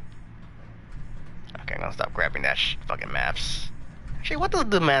 Okay, I'm gonna stop grabbing that fucking maps. Actually, what does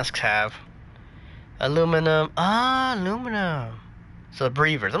the masks have? Aluminum. Ah, aluminum. So the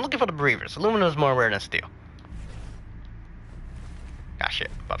breathers. I'm looking for the breathers. Aluminum is more rare than steel. Ah,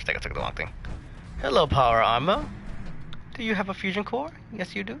 shit. About to take the wrong thing. Hello, power armor. Do you have a fusion core?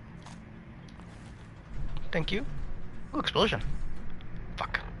 Yes, you do. Thank you. Ooh, explosion.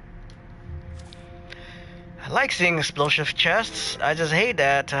 Fuck. I like seeing explosive chests. I just hate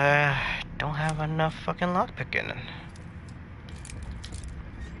that I don't have enough fucking lockpicking.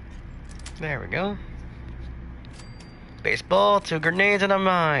 There we go. Baseball, 2 grenades, and a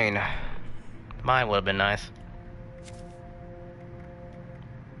mine. Mine would have been nice.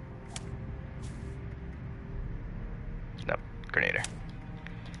 Grenader.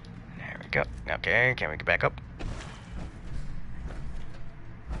 There we go. Okay, can we get back up?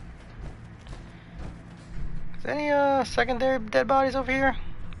 Is there any secondary dead bodies over here?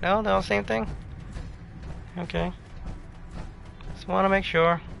 No, they're all the same thing? Okay. Just want to make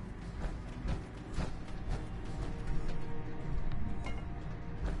sure.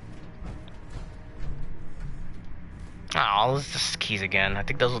 Oh, it's just keys again. I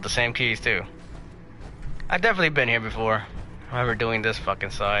think those were the same keys too. I've definitely been here before. I remember doing this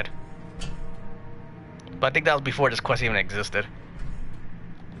fucking side. But I think that was before this quest even existed.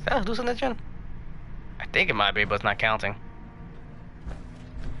 Is that hallucinogen? I think it might be, but it's not counting.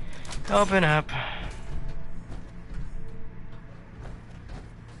 Open up.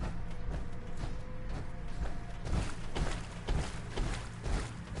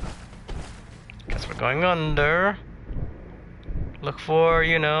 Guess we're going under. Look for,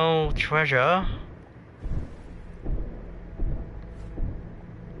 you know, treasure.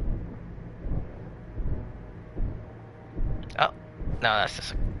 Oh, no, that's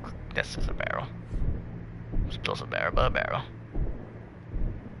just a barrel. Explosive barrel, but a barrel.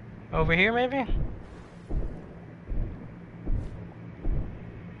 Over here, maybe?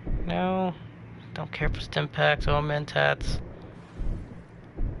 No, don't care for stim packs or mentats.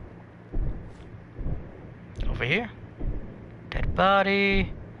 Over here. Dead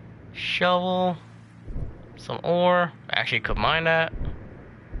body, shovel, some ore. Actually, could mine that.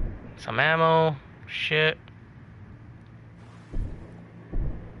 Some ammo, shit.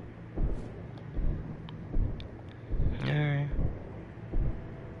 Alright.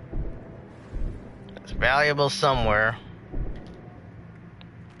 It's valuable somewhere.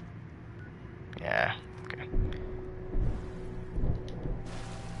 Yeah, okay.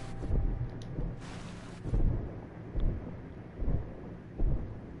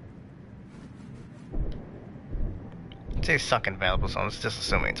 It says sunken valuable, so I'm just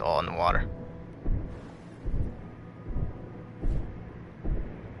assuming it's all in the water.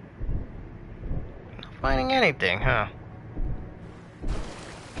 Not finding anything, huh?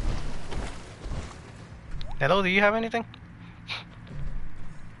 Hello, do you have anything?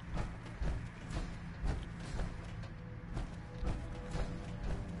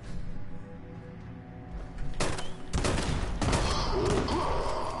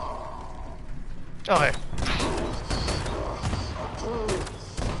 Oh, hey.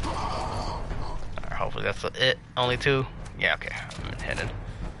 Alright, hopefully that's it. Only two? Yeah, okay. I'm headed.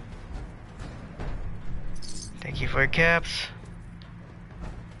 Thank you for your caps.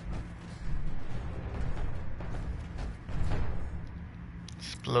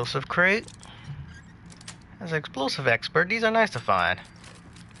 Explosive crate. As an explosive expert, these are nice to find.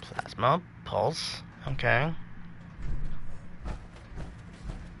 Plasma, pulse, okay.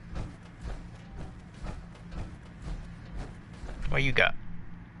 What you got?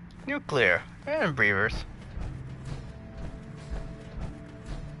 Nuclear and breathers.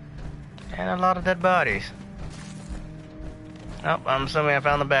 And a lot of dead bodies. Oh, I'm assuming I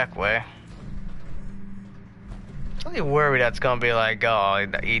found the back way. I'm really worried that's gonna be like, oh,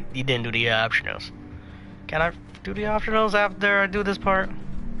 you didn't do the optionals. Can I do the optionals after I do this part?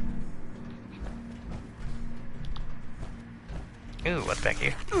 Ooh, what's back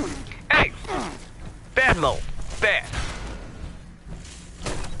here? Hey! Bad Mo! Bad!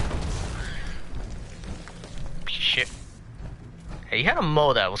 Shit. Hey, you had a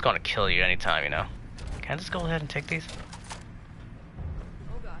Mo that was gonna kill you anytime, you know. Can I just go ahead and take these?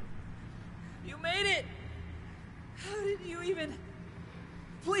 Oh god. You made it! How did you even...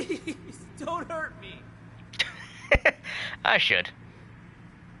 Please, don't hurt me. I should.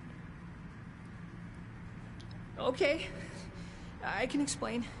 Okay. I can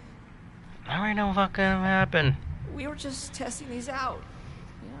explain. I already know what gonna happen. We were just testing these out.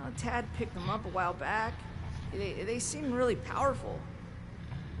 You know, Tad picked them up a while back. They seem really powerful.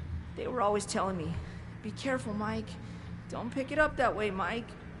 They were always telling me, be careful, Mike. Don't pick it up that way, Mike.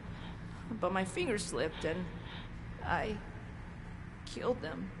 But my finger slipped and I killed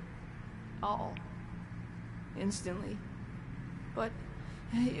them. All. Instantly. But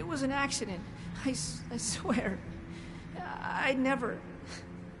it was an accident. I swear. I never...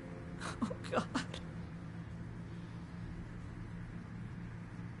 Oh, God.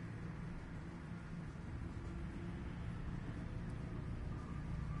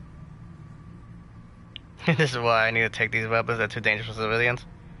 This is why I need to take these weapons. They're too dangerous for civilians.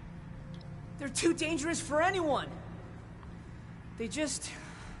 They're too dangerous for anyone. They just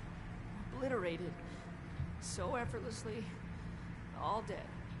obliterated so effortlessly, all dead.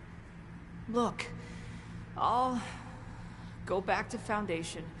 Look, I'll go back to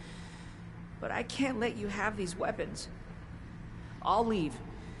Foundation, but I can't let you have these weapons. I'll leave.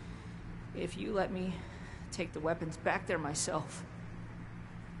 If you let me take the weapons back there myself.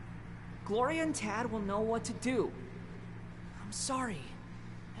 Gloria and Tad will know what to do. I'm sorry.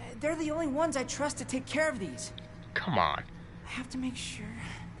 They're the only ones I trust to take care of these. Come on. I have to make sure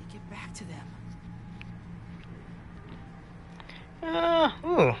they get back to them.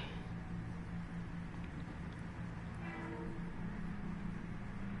 Ooh.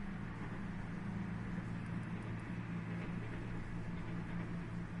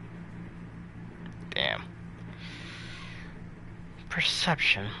 Damn.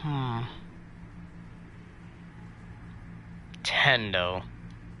 Perception, 10 though.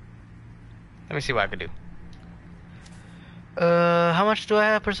 Let me see what I can do. How much do I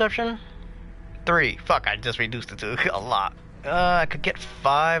have perception? 3. Fuck, I just reduced it to a lot. I could get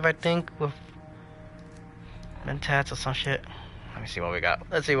 5, I think, with mentats or some shit. Let me see what we got.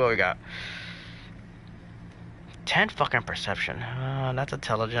 Let's see what we got. 10 fucking perception. That's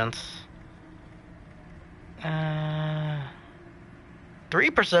intelligence. 3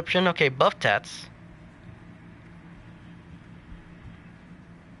 perception. Okay, buff tats.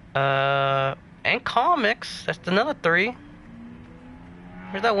 And comics. That's another 3.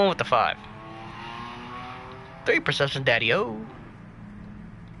 Where's that one with the 5? 3 perception, daddy-o.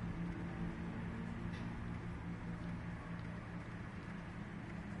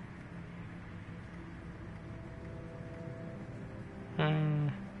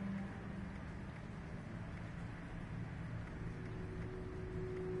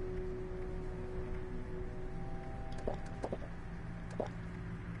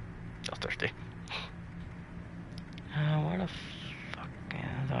 So thirsty. Where the fuck do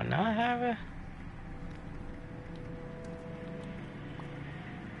I not have it?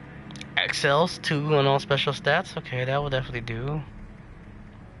 Excels 2 on all special stats. Okay, that will definitely do.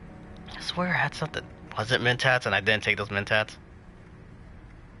 I swear I had something. Was it mentats and I didn't take those mentats?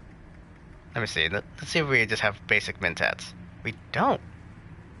 Let me see. Let's see if we just have basic mentats. We don't.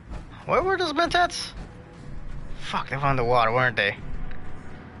 Where were those mentats? Fuck, they were underwater, weren't they?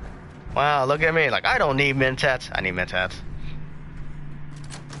 Wow, look at me. Like, I don't need mentats. I need mentats.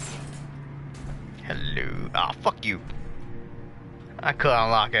 Hello. Ah, fuck you. I could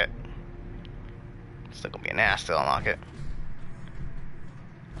unlock it. Still gonna be an ass to unlock it.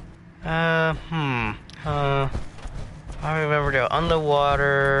 I remember they're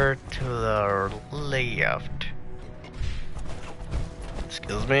underwater to the left.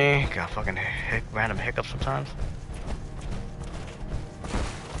 Excuse me. Got fucking random hiccups sometimes.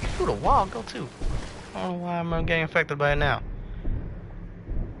 Through the wall, go too. I don't know why I'm getting affected by it now.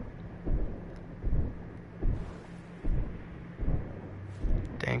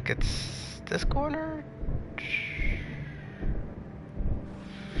 Think it's this corner?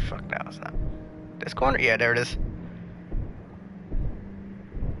 Fuck no, it's not. This corner? Yeah, there it is.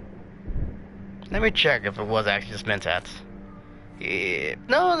 Let me check if it was actually just mentats. Yeah,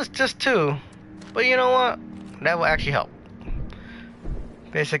 no, it's just 2. But you know what? That will actually help.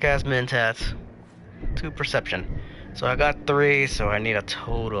 Basic ass mentats. 2 perception. So I got 3, so I need a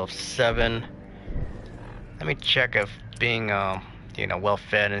total of 7. Let me check if being, you know, well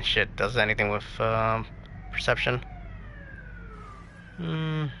fed and shit does anything with, perception.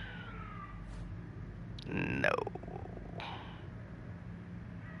 No.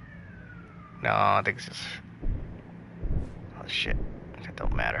 No, I think it's just... Oh shit. That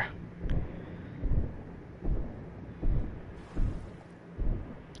don't matter.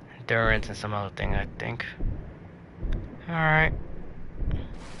 Endurance and some other thing, I think. Alright.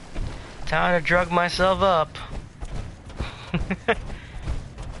 Time to drug myself up.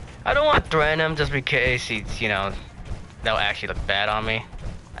 I don't want to threaten him just in case he's, you know, that'll actually look bad on me.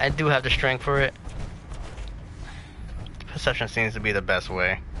 I do have the strength for it. Perception seems to be the best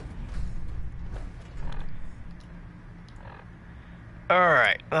way.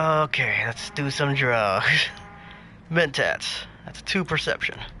 Alright, okay, let's do some drugs. Mentats, that's 2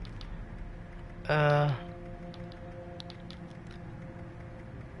 perception.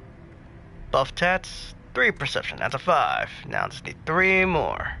 Buff tats, 3 perception, that's a 5. Now I just need 3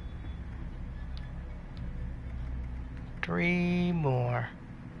 more. 3 more.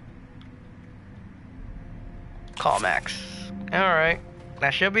 Call max. Alright,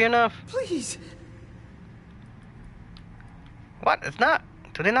 that should be enough. Please. What? It's not.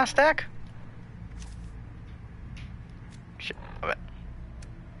 Do they not stack? Shit.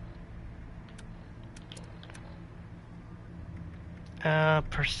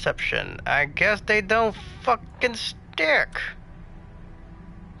 Perception. I guess they don't fucking stack.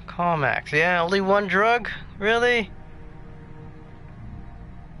 Call max. Yeah, only 1 drug? Really?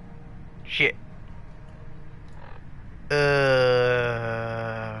 Shit.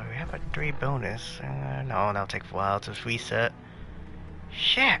 3 bonus. No, that'll take a while to reset.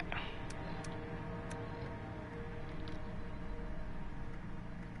 Shit.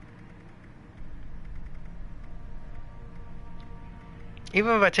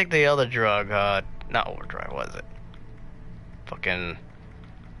 Even if I take the other drug, not overdrive, was it? Fucking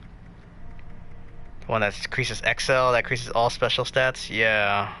one that increases XL, that increases all special stats.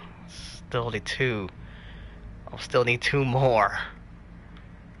 Yeah, still need 2. I'll still need 2 more.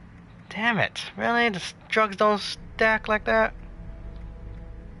 Damn it! Really? The drugs don't stack like that?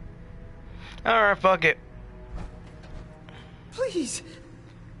 All right, fuck it. Please.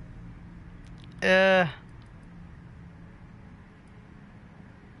 It's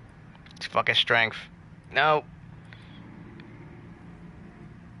fucking strength. No.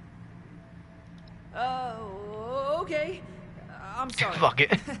 Okay. I'm sorry. Fuck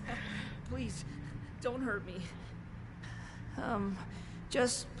it. Please, don't hurt me.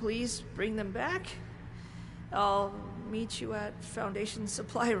 Just please bring them back. I'll meet you at Foundation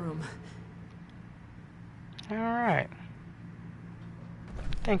Supply Room. Alright.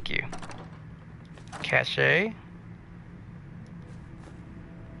 Thank you. Cache.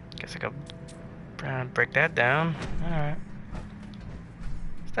 Guess I gotta break that down. Alright.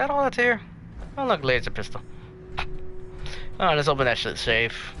 Is that all that's here? Oh look, laser pistol. Oh, let's open that shit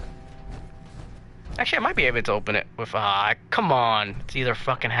safe. Actually, I might be able to open it with, come on. It's either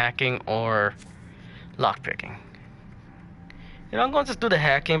fucking hacking or lockpicking. You know, I'm going to just do the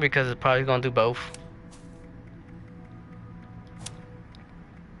hacking because it's probably going to do both.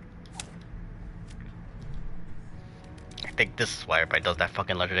 I think this is why everybody does that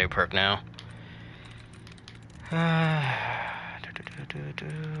fucking legendary perk now.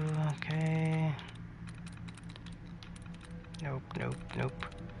 Okay. Nope, nope, nope.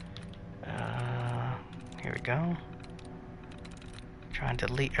 Here we go. Trying to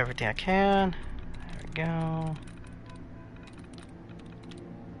delete everything I can. There we go.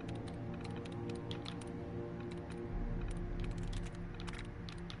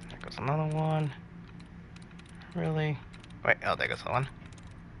 There goes another one. Really? Wait, oh, there goes one.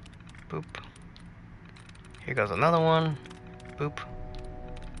 Boop. Here goes another one. Boop.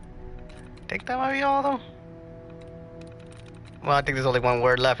 Think that might be all of them? Well, I think there's only one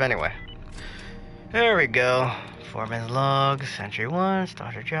word left anyway. There we go. Foreman's log, Century 1,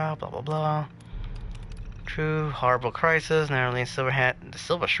 start your job, blah blah blah. True, horrible crisis, narrowly silver hat. The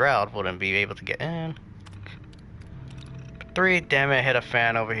silver shroud wouldn't be able to get in. 3, damn it, hit a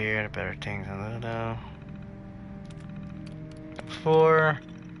fan over here. Better things. 4,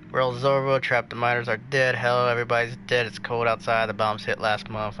 world Zorro, trapped the miners are dead. Hell, everybody's dead. It's cold outside. The bombs hit last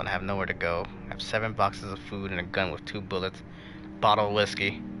month and I have nowhere to go. I have 7 boxes of food and a gun with 2 bullets. Bottle of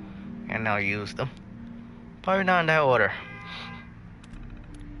whiskey. And I'll use them. Probably not in that order.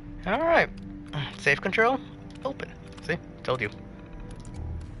 Alright. Safe control. Open. See? Told you.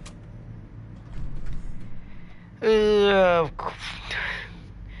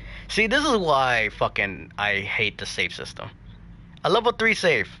 See, this is why fucking I hate the safe system. A level 3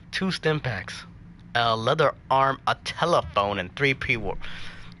 safe, 2 stim packs, a leather arm, a telephone, and 3 P-ward.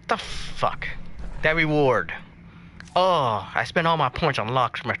 What the fuck? That reward. Oh, I spent all my points on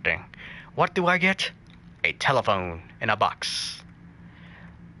locksmithing. What do I get? A telephone in a box.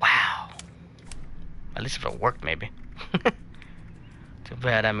 Wow. At least if it worked, maybe. Too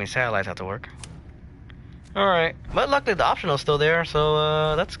bad, that means satellites have to work. Alright, but luckily the optional's still there,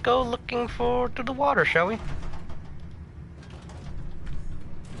 so let's go looking for to the water, shall we?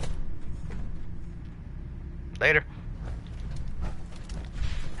 Later.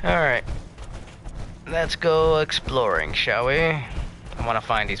 Alright. Let's go exploring, shall we? I want to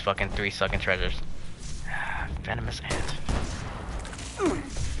find these fucking 3 sucking treasures. Venomous ant.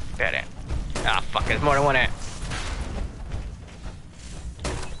 Bad ant. Ah, fuck, there's more than one ant.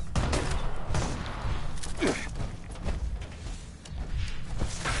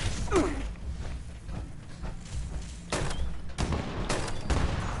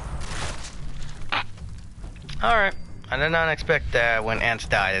 Alright. I did not expect that when ants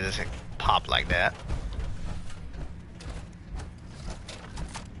die, they just pop like that.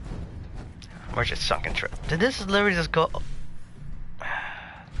 Where's your sunken trip? Did this literally just go?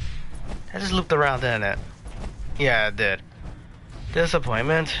 I just looped around, didn't it? Yeah, it did.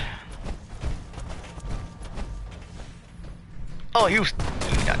 Disappointment. Oh, you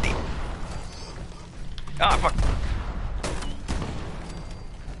got deep. Ah, fuck.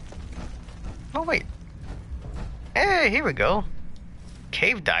 Oh, wait. Hey, here we go.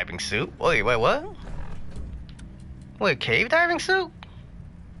 Cave diving suit. Wait, what? Wait, cave diving suit?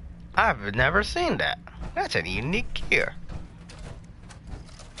 I've never seen that. That's a unique gear.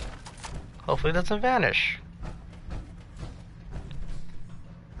 Hopefully it doesn't vanish.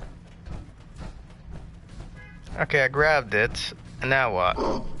 Okay, I grabbed it. And now what?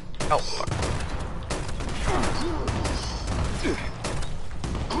 Oh, fuck.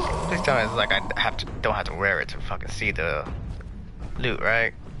 Please tell me it's like I don't have to wear it to fucking see the loot,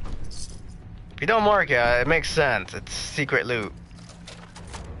 right? If you don't mark it, it makes sense. It's secret loot.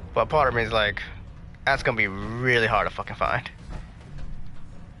 But part of me is like, that's gonna be really hard to fucking find.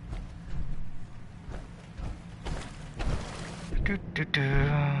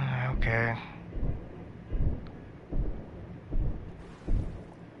 Okay.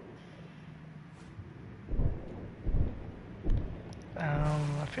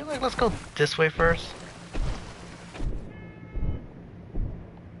 I feel like let's go this way first.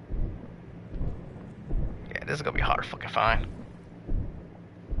 Yeah, this is gonna be hard to fucking find.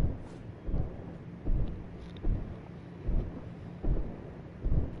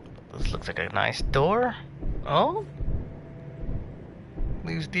 This looks like a nice door. Oh?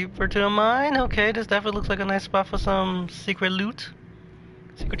 Leads deeper to a mine. Okay, this definitely looks like a nice spot for some secret loot.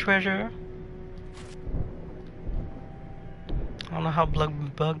 Secret treasure. I don't know how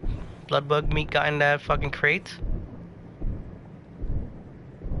blood bug meat got in that fucking crate.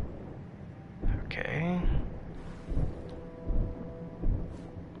 Okay.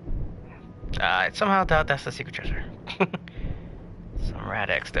 I somehow doubt that's the secret treasure. Some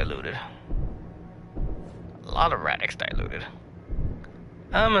Rad-X diluted. A lot of Rad-X diluted.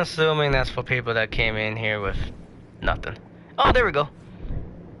 I'm assuming that's for people that came in here with nothing. Oh, there we go.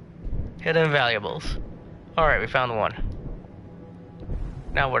 Hidden valuables. Alright, we found one.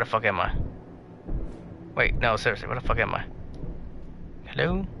 Now where the fuck am I? Wait, no, seriously, where the fuck am I?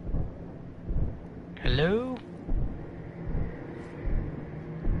 Hello? Hello?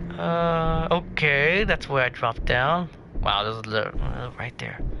 Okay, that's where I dropped down. Wow, there's a little right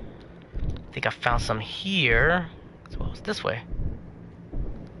there. I think I found some here. So what was this way?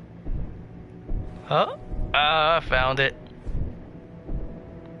 Huh? I found it.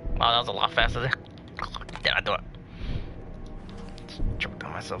 Wow, that was a lot faster than I thought. Choked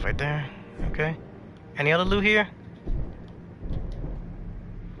on myself right there. Okay. Any other loot here?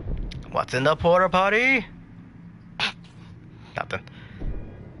 What's in the porta potty? Nothing.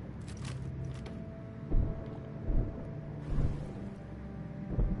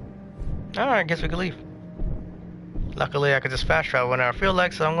 Alright, I guess we can leave. Luckily, I could just fast travel whenever I feel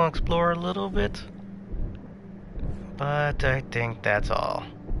like, so I'm gonna explore a little bit. But I think that's all.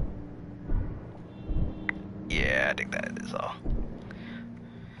 Yeah, I think that is all.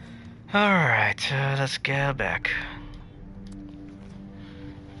 Alright, let's go back.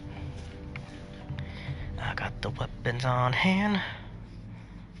 I got the weapons on hand.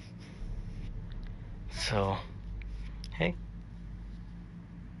 So, hey.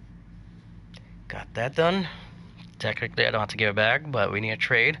 Got that done. Technically, I don't have to give it back, but we need a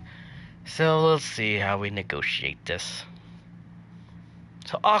trade. So, let's see how we negotiate this.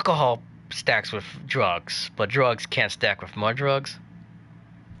 So, alcohol stacks with drugs, but drugs can't stack with more drugs.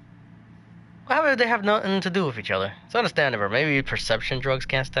 How would they have nothing to do with each other? It's understandable. Maybe perception drugs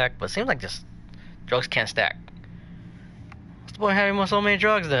can't stack, but it seems like just drugs can't stack. What's the point of having so many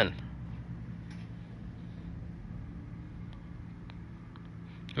drugs then?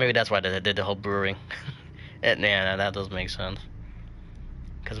 Maybe that's why they did the whole brewing. Yeah, that does make sense.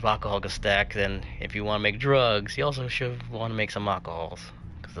 Because if alcohol can stack, then if you want to make drugs, you also should want to make some alcohols.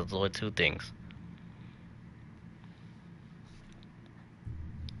 Because those are only two things.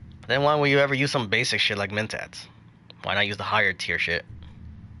 But then why would you ever use some basic shit like Mentats? Why not use the higher tier shit?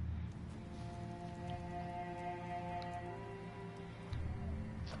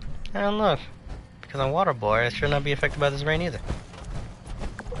 And look, because I'm water boy, I should not be affected by this rain either.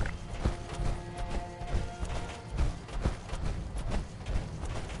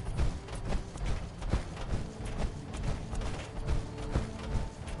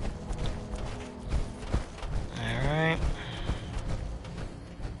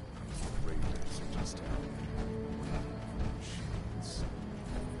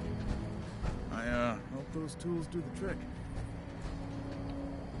 Tools do the trick.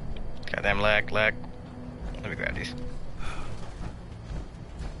 Goddamn lag. Let me grab these.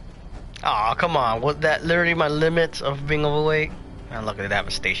 Aw, come on. Was that literally my limit of being overweight? And luckily they have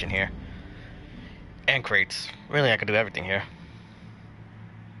a station here. And crates. Really, I could do everything here.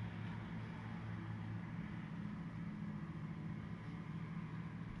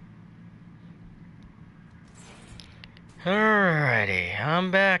 Alrighty,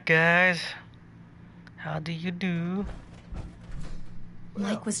 I'm back, guys. How do you do?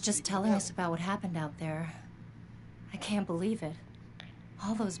 Mike was just telling us about what happened out there. I can't believe it.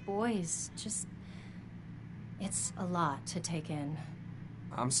 All those boys, just... It's a lot to take in.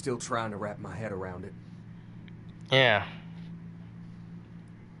 I'm still trying to wrap my head around it. Yeah.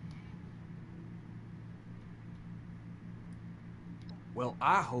 Well,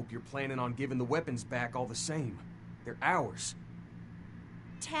 I hope you're planning on giving the weapons back all the same. They're ours.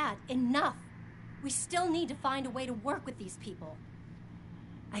 Tad, enough! We still need to find a way to work with these people.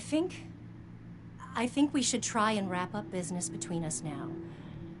 I think we should try and wrap up business between us now.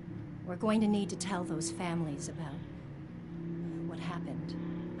 We're going to need to tell those families about what happened.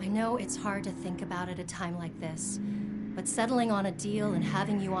 I know it's hard to think about at a time like this, but settling on a deal and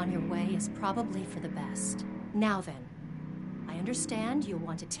having you on your way is probably for the best. Now then, I understand you'll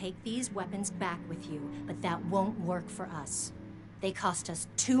want to take these weapons back with you, but that won't work for us. They cost us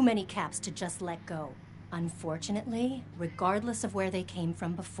too many caps to just let go. Unfortunately, regardless of where they came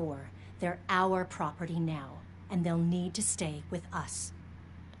from before, they're our property now, and they'll need to stay with us.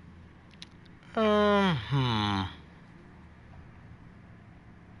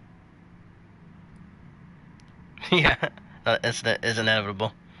 Yeah, that is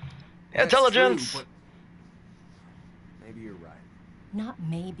inevitable. That's Intelligence! true, but maybe you're right. Not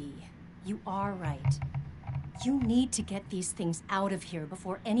maybe. You are right. You need to get these things out of here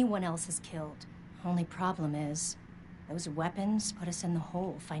before anyone else is killed. Only problem is, those weapons put us in the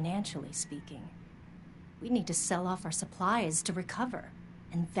hole, financially speaking. We need to sell off our supplies to recover,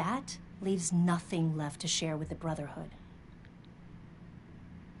 and that leaves nothing left to share with the Brotherhood.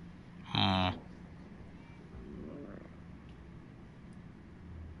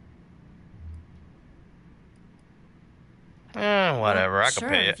 Whatever, I Sure,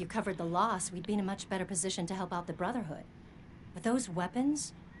 could pay if it. you covered the loss, we'd be in a much better position to help out the Brotherhood. But those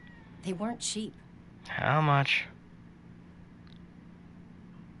weapons, they weren't cheap. How much?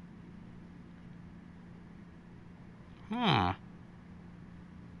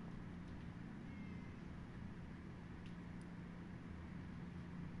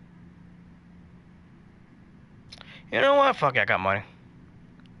 You know what? Fuck it, I got money.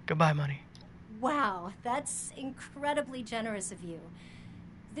 Goodbye, money. Wow, that's incredibly generous of you.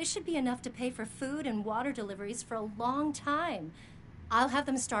 This should be enough to pay for food and water deliveries for a long time. I'll have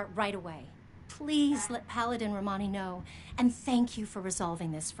them start right away. Please let Paladin Romani know, and thank you for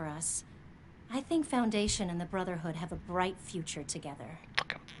resolving this for us. I think Foundation and the Brotherhood have a bright future together.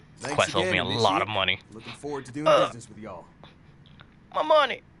 Thanks Quest owes me a again, lot Initiate. of money. Looking forward to doing business with y'all. My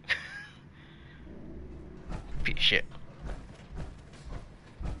money! Piece of shit.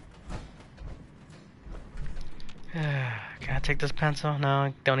 Can I take this pencil?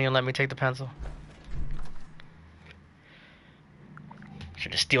 No, don't even let me take the pencil.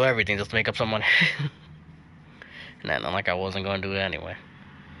 Should just steal everything just to make up some money. Not like I wasn't going to do it anyway.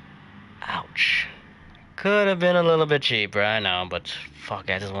 Ouch. Could have been a little bit cheaper, I know, but fuck,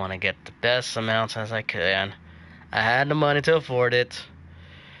 I just want to get the best amounts as I can. I had the money to afford it.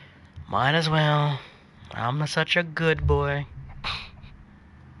 Might as well. I'm such a good boy.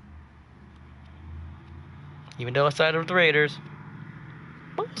 Even though I sided with the Raiders.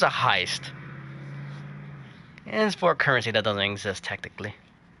 What was a heist? And it's for a currency that doesn't exist technically.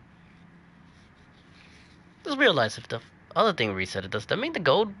 Just realize if the other thing reset it, does that mean the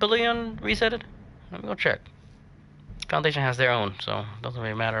gold bullion reset it? Let me go check. Foundation has their own, so it doesn't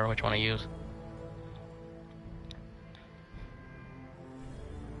really matter which one I use.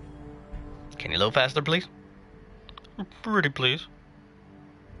 Can you load faster, please? Pretty please.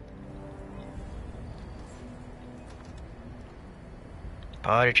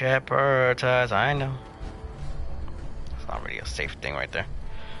 Party chat prioritize, I know. It's not really a safe thing right there.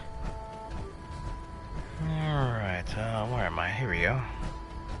 Alright, where am I? Here we go.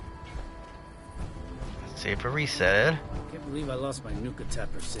 Let's see if it reset. Can't believe I lost my Nuka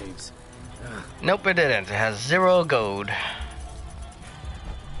Tapper saves. Nope, it didn't. It has 0 gold.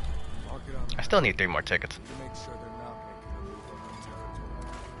 I still need 3 more tickets.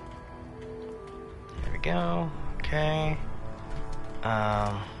 There we go. Okay.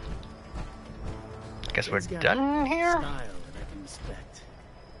 Guess we're done here? Style that I can respect.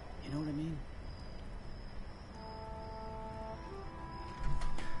 You know what I mean?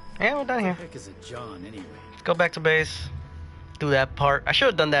 Yeah, we're done here. What the heck is a John anyway? Let's go back to base. Do that part. I should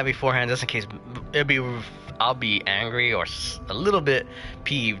have done that beforehand just in case I'll be angry or a little bit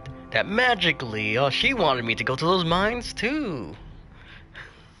peeved that magically, oh, she wanted me to go to those mines too.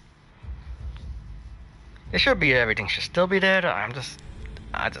 It should be, everything should still be there. I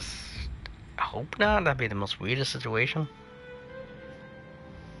hope not. That'd be the most weirdest situation.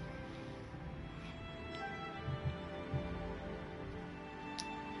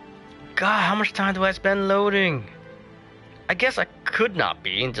 God, how much time do I spend loading? I guess I could not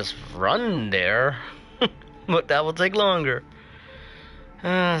be and just run there, but that will take longer.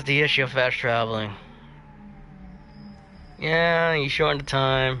 That's the issue of fast traveling. Yeah, you shorten the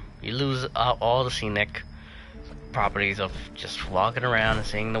time, you lose out all the scenic properties of just walking around and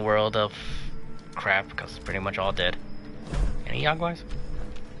seeing the world of crap, because it's pretty much all dead. Any Yaguais?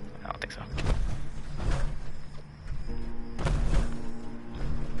 I don't think so.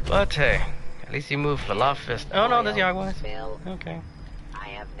 But hey, at least you move a lot fast. Oh no, there's Yaguais. Okay.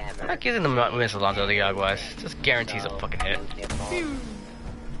 I'm not using the missiles onto the Yaguais. Just guarantees a fucking hit. Phew.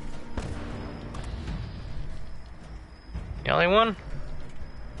 The only one?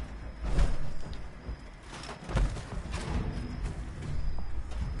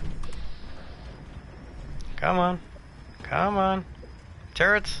 Come on. Come on.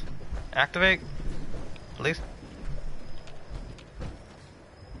 Turrets, activate. Please.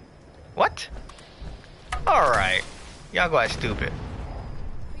 What? Alright. Yaguai stupid.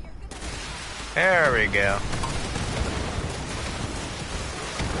 There we go.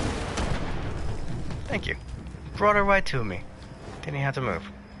 Thank you. Brought her right to me. Didn't have to move.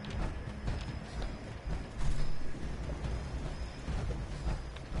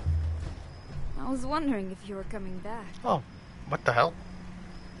 I was wondering if you were coming back. Oh, what the hell?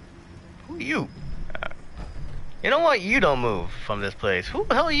 Who are you? You know what? You don't move from this place. Who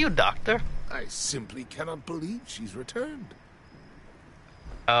the hell are you, Doctor? I simply cannot believe she's returned.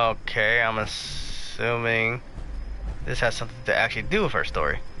 Okay, I'm assuming this has something to actually do with her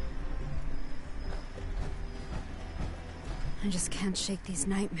story. I just can't shake these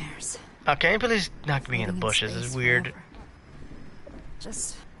nightmares. Okay, please not be in the bushes. It's weird. Forever.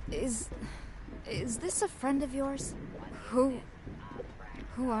 Just is this a friend of yours? Who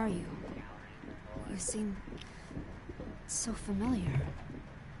are you? You seem so familiar.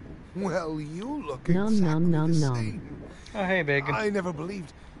 Well, you look Nom, exactly nom, nom, the nom. same. Oh, hey, Bacon. I never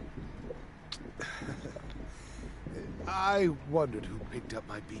believed. I wondered who picked up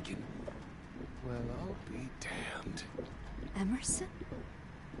my beacon. Well, I'll be damned. Emerson?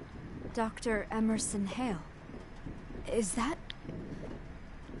 Dr. Emerson Hale. Is that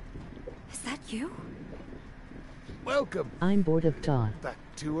you? Welcome. I'm bored of Todd. Back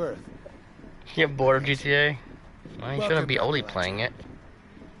to Earth. You're bored of GTA? Well, you Welcome shouldn't be back, only Alexa. playing it.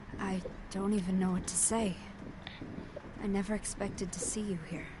 I don't even know what to say. I never expected to see you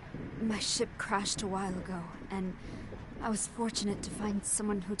here. My ship crashed a while ago, and I was fortunate to find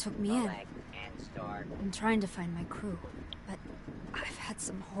someone who took me in. I'm trying to find my crew, but I've had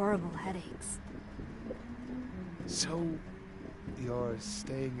some horrible headaches. So, you're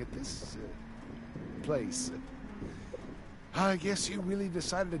staying at this place? I guess you really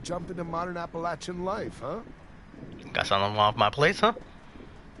decided to jump into modern Appalachian life, huh? Got something off my place, huh?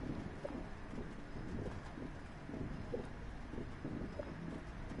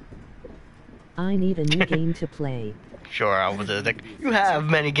 I need a new game to play. Sure, I was like, you have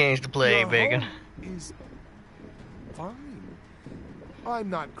many games to play, Your Bacon. home is fine. I'm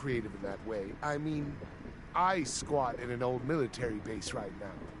not creative in that way. I mean, I squat in an old military base right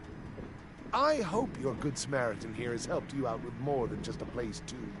now. I hope your Good Samaritan here has helped you out with more than just a place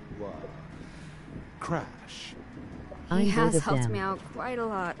to, crash. He I'm bored has of helped them. me out quite a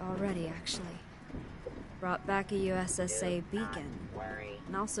lot already, actually. Brought back a USSA beacon,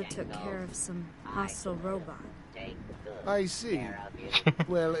 and also took care of some hostile robot. I see.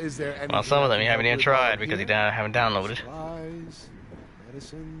 Well, is there any? Well, some of them you haven't even tried because you haven't downloaded. Supplies,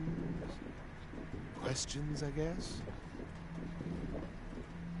 medicines, questions, I guess.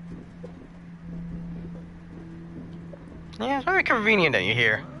 Yeah, it's very convenient that you're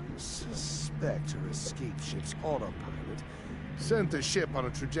here. Suspect her escape ship's autopilot sent the ship on a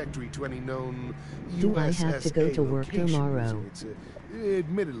trajectory to any known Do I have to go USSA to work locations. tomorrow? It's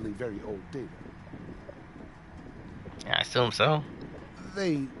admittedly very old data. Yeah, I assume so.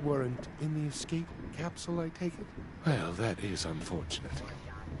 They weren't in the escape capsule, I take it? Well, that is unfortunate.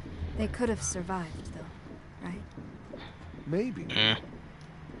 They could have survived, though, right? Maybe.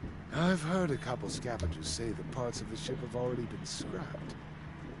 I've heard a couple scavengers say that parts of the ship have already been scrapped.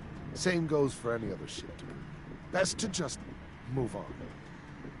 Same goes for any other ship. Best to just move on.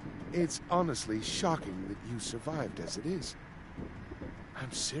 It's honestly shocking that you survived as it is.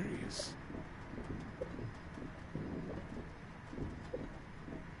 I'm serious.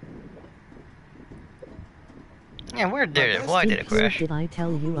 Yeah, where did it? Why did it crash? Did I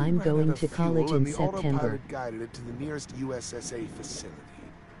tell you I'm Ran going out to of fuel college in and the September? autopilot guided it to the nearest USSA facility.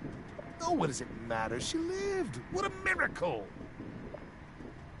 Oh, what does it matter? She lived. What a miracle!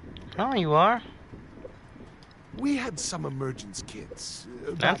 Oh, you are? We had some emergence kits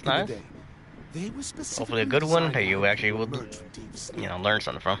That's back in nice. the day. They were specifically Hopefully a good one designed that to you help actually will, emerge from deep sleep. you know, learn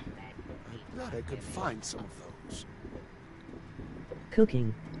something from. I bet I could find some of those.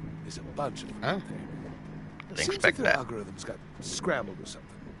 Cooking. There's a bunch of them Huh? out there. Didn't Seems expect like their that. algorithms got scrambled or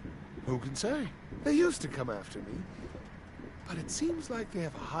something. Who can say? They used to come after me, but it seems like they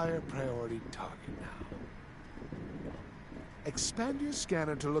have a higher priority target now. Expand your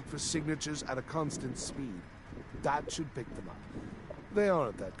scanner to look for signatures at a constant speed. That should pick them up. They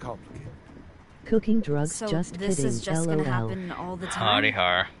aren't that complicated. Cooking drugs So just this kidding. is just LOL. gonna happen all the time? Howdy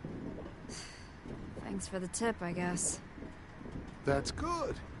har. Thanks for the tip, I guess. That's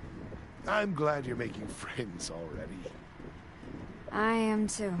good. I'm glad you're making friends already. I am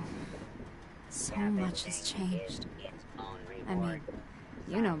too. So much has changed. I mean,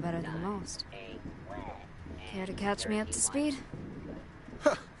 you know better than most. Care to catch me up to speed?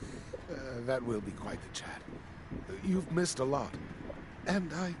 That will be quite the chat. You've missed a lot.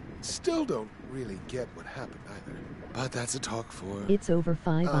 And I still don't really get what happened either. But that's a talk for It's over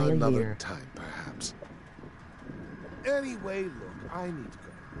 5 a another year. time, perhaps. Anyway, look, I need to go.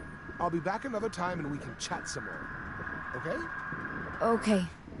 I'll be back another time and we can chat some more. Okay? Okay,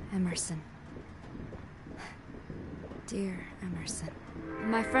 Emerson. Dear Emerson.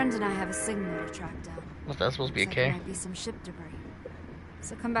 My friend and I have a signal to track down. Was that supposed to be Looks like okay? there might be some ship debris.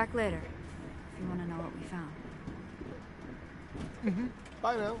 So come back later if you want to know what we found.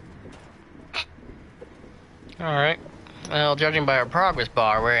 Bye now. Alright. Well, judging by our progress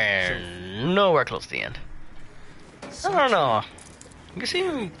bar, we're nowhere close to the end. I don't know. You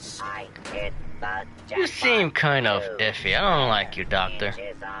seem kind of iffy. I don't like you, Doctor.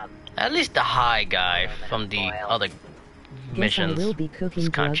 At least the high guy from the other Guess missions. I will be cooking is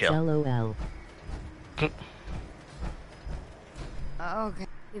kinda drugs. chill. LOL. Okay.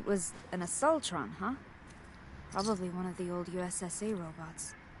 It was an Assaultron, huh? Probably one of the old USSA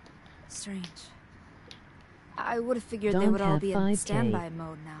robots. Strange. I would have figured they Don't would all have be in 5K. standby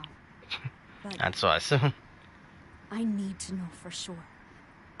mode now. But That's what I assume. I need to know for sure.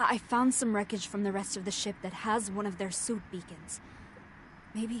 I found some wreckage from the rest of the ship that has one of their suit beacons.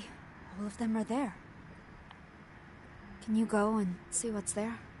 Maybe all of them are there. Can you go and see what's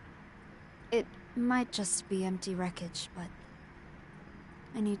there? It might just be empty wreckage, but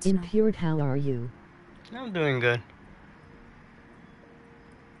I need to know. Impurred, how are you? I'm doing good.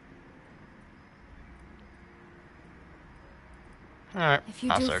 Alright, If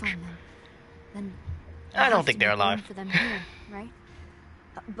you I'll do search. find them, then I you'll don't have think to they're make room alive. for them here, right?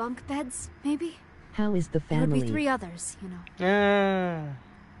 Bunk beds, maybe? How is the There would family? be 3 others, you know. Yeah.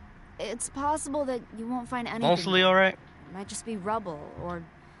 It's possible that you won't find anything. Mostly alright. It might just be rubble, or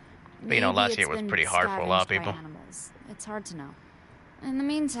But you know, maybe last it's year was been pretty hard for a lot of scavenged by people. Animals. It's hard to know. In the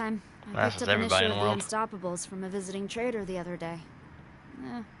meantime, I That's picked just up an everybody issue in of the the world. Unstoppables from a visiting trader the other day.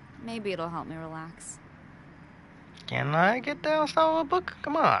 Maybe it'll help me relax. Can I get the Unstoppable book?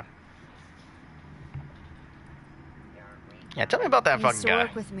 Come on. Yeah, tell me about that He fucking used to guy.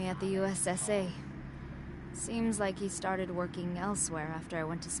 work with me at the USSA. Seems like he started working elsewhere after I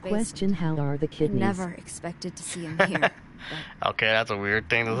went to space. Question, how are the I kidneys? never expected to see him here. Okay, that's a weird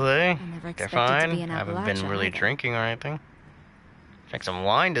thing to say. never They're expected to fine. be in I haven't been Appalachia really either. drinking or anything. Drink some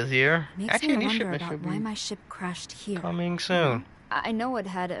wine this year. Makes Actually, a me new wonder shipment about should why be my ship crashed here. coming soon. I know it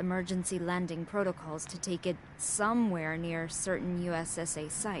had emergency landing protocols to take it somewhere near certain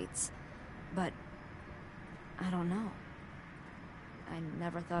USSA sites, but I don't know. I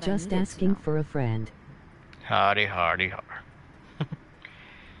never thought Just I needed asking to know. for a friend. Hardy, hardy, har.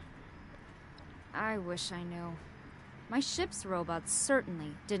 I wish I knew. My ship's robots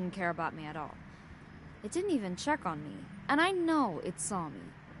certainly didn't care about me at all. It didn't even check on me, and I know it saw me.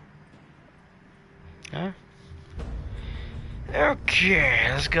 Huh? Okay,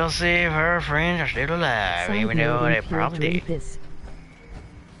 let's go see if her friends are still alive, Side even though note, they impure probably did. rapist.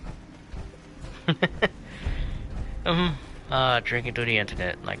 Drinking through the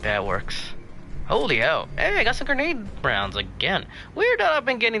internet, like that works. Holy hell. Hey, I got some grenade rounds again. Weird that I've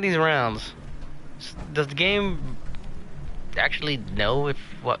been getting these rounds. Does the game actually know if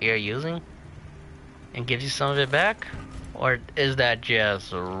what you're using? And gives you some of it back? Or is that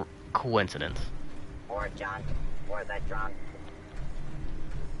just a coincidence? Or John, or the drunk.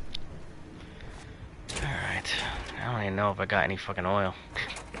 Alright. I don't even know if I got any fucking oil.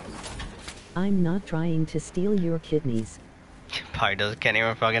 I'm not trying to steal your kidneys. Probably can't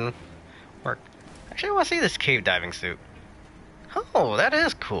even fucking work. Actually, I want to see this cave diving suit. Oh, that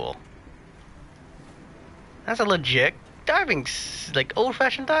is cool. That's a legit diving, like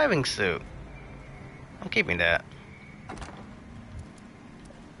old-fashioned diving suit. I'm keeping that.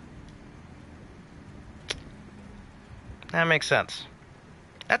 That makes sense.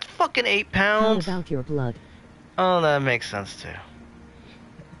 That's fucking 8 How pounds. about your blood? Oh, that makes sense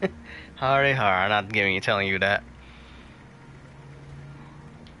too. Hardy har, I'm not telling you that.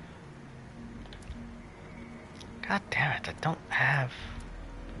 God damn it, I don't have...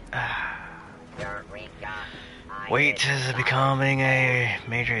 Weight is becoming a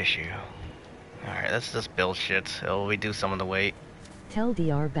major issue. Alright, let's just build shit till we do some of the weight. Tell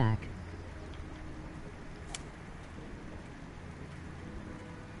DR back.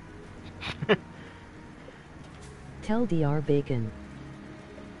 Tell DR bacon.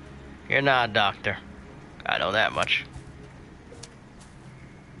 You're not a doctor. I know that much.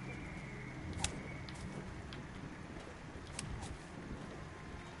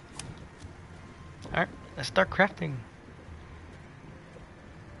 Alright, let's start crafting.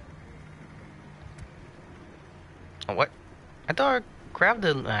 Oh, what? I thought I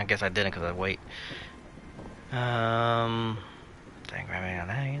crafted. I guess I didn't because I wait. Didn't grab any of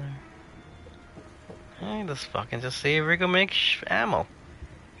that either. Hey, let's fucking just see if we can make ammo.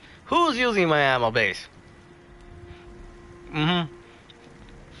 Who's using my ammo base?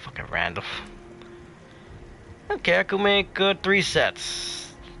 Fucking random. Okay, I could make 3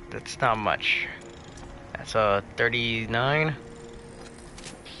 sets. That's not much. That's 39.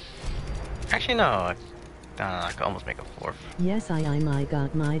 Actually, no. I could almost make a 4th. Yes, I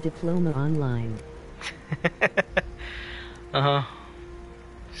got my diploma online.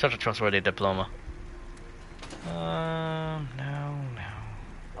 Such a trustworthy diploma. No.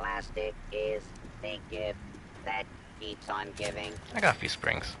 Plastic is the gift that keeps on giving. I got a few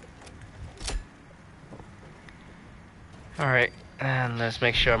springs. Alright, and let's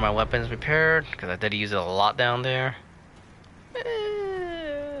make sure my weapon's repaired, because I did use it a lot down there.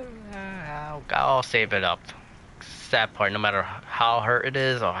 I'll save it up. Sad part, no matter how hurt it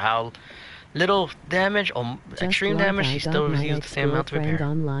is, or how little damage, or Just extreme like damage, I she got still my used the same amount to ex-girlfriend repair.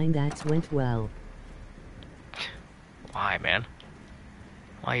 online, that went well. Why, man?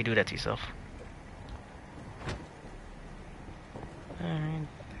 Why you do that to yourself? Alright,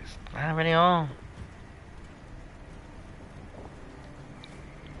 that's not really all.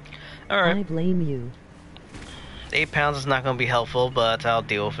 Alright. I blame you. 8 pounds is not gonna be helpful, but I'll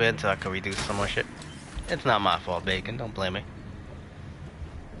deal with it until I can reduce some more shit. It's not my fault, Bacon. Don't blame me.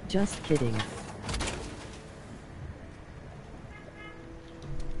 Just kidding.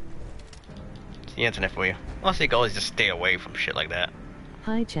 It's the internet for you. Also, you can always just stay away from shit like that.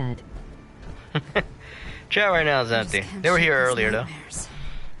 Hi, Chad. Chat right now is empty. They were here earlier, though.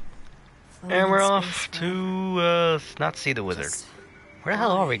 And we're off to, not see the wizard. Where the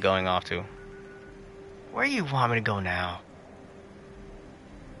hell are we going off to? Where do you want me to go now?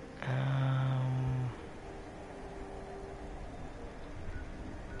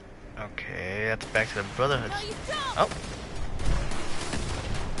 Okay, that's back to the Brotherhood. Oh.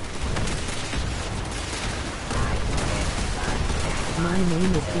 My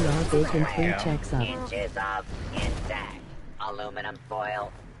name is DR Bacon 3 checks up. Inches of intact aluminum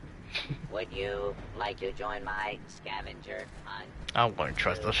foil. Would you like to join my scavenger hunt? I wouldn't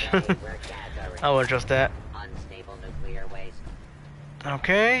trust this. I wouldn't trust that. Unstable nuclear waste.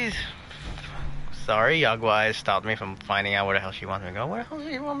 Okay. Sorry, Yagwai stopped me from finding out where the hell she wants me to go. Where the hell does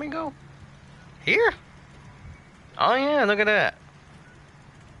she want me to go? Here? Oh yeah, look at that.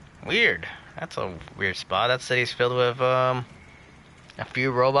 Weird. That's a weird spot. That city's filled with a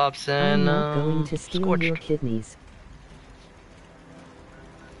few robots and I'm not going to steal scorched. your kidneys.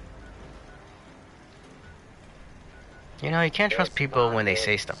 You know, you can't trust people when they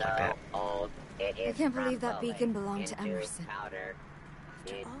say stuff like that. I can't believe that beacon belonged to Emerson. After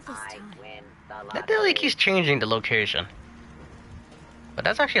all this time. That really keeps changing the location. But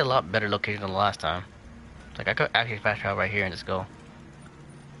that's actually a lot better location than the last time. Like, I could actually fast travel right here and just go.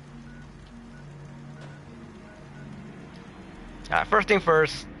 Alright, first thing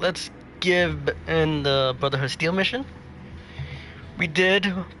first, let's give in the Brotherhood Steel mission. We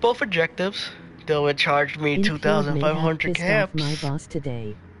did both objectives, though it charged me Infield 2,500 may have caps. pissed off my boss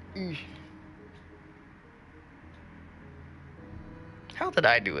today. How did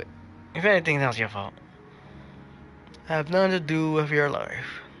I do it? If anything, that's your fault. I have nothing to do with your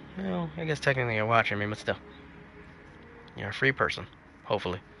life. Well, I guess technically you're watching me, but still. You're a free person.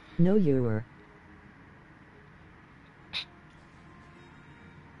 Hopefully. No, you were.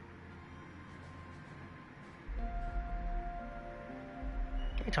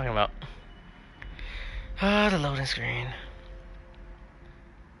 What are you talking about? The loading screen.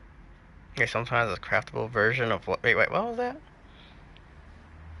 Okay, sometimes a craftable version of what? Wait, what was that?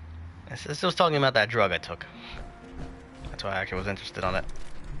 This was talking about that drug I took. That's why I actually was interested on it.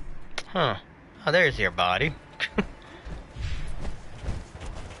 Huh. Oh, there's your body.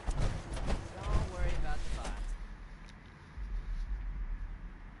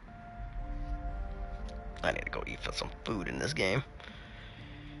 I need to go eat for some food in this game.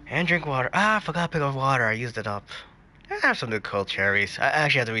 And drink water. Ah, I forgot to pick up water. I used it up. I have some new cold cherries. I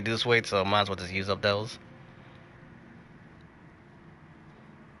actually have to reduce weight, so I might as well just use up those.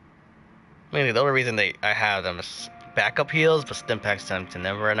 Mainly, the only reason I have them is backup heals, but stim packs tend to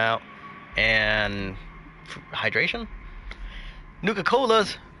never run out. And hydration.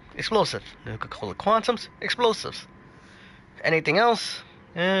 Nuka-Cola's explosive. Nuka-Cola Quantum's explosives. Anything else?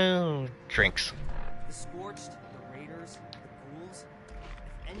 Drinks. The Scorched, the Raiders, the Ghouls.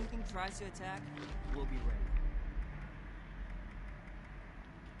 If anything tries to attack, we'll be ready.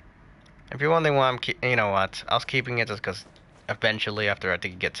 If you're wondering why you know what? I was keeping it just because eventually, after I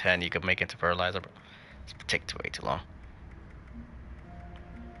think you get 10, you could make it to fertilizer. But it's take way too long.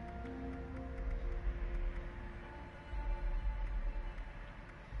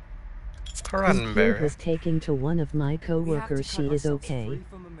 This kid was taking to one of my co-workers. She is okay. Free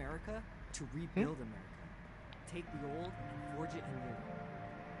from America to rebuild America. Take the old and forge it anew.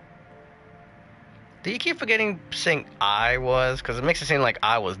 Do you keep forgetting saying I was? Because it makes it seem like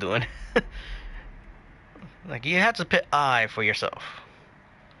I was doing. Like you have to pick I for yourself.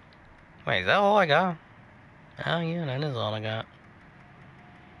 Wait, is that all I got? Oh yeah, that is all I got.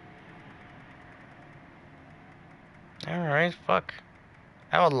 Alright, fuck.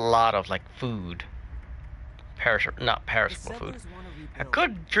 I have a lot of like food. Not perishable food. I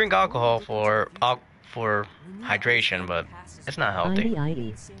could drink alcohol for hydration, but it's not healthy.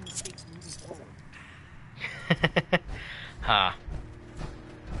 Ha.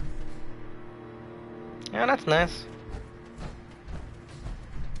 Yeah, that's nice.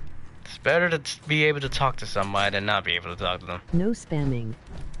 It's better to be able to talk to somebody than not be able to talk to them. No spamming.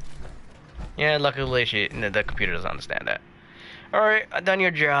 Yeah, luckily the computer doesn't understand that. Alright, I've done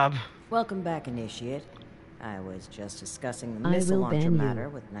your job. Welcome back, Initiate. I was just discussing the I missile will launcher ban you. matter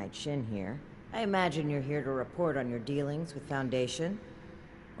with Knight Shin here. I imagine you're here to report on your dealings with Foundation.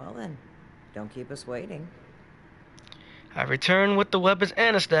 Well then, don't keep us waiting. I returned with the weapons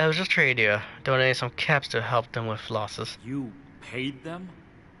and established a trade deal. Donated some caps to help them with losses. You paid them?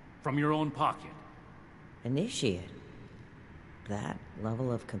 From your own pocket? Initiate. That level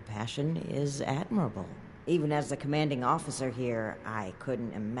of compassion is admirable. Even as the commanding officer here, I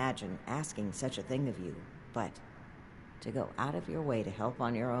couldn't imagine asking such a thing of you. But to go out of your way to help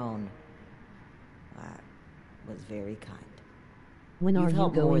on your own, was very kind. When You've are you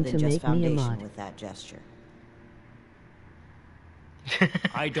helped more going than to just make me a Foundation mod? with that gesture.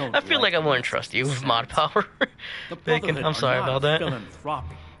 I don't. I feel like I wouldn't trust you with mod power. Bacon, I'm sorry about that.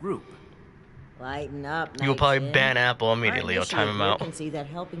 Philanthropic group. Lighten up, You will probably Nightshade. ban Apple immediately Our or time him initiative out. can see that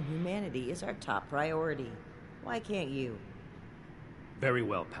helping humanity is our top priority. Why can't you? Very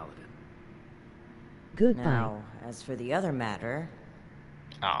well, Paladin. Goodbye. Now, as for the other matter,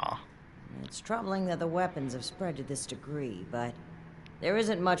 Aw. it's troubling that the weapons have spread to this degree, but there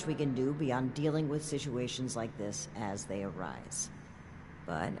isn't much we can do beyond dealing with situations like this as they arise.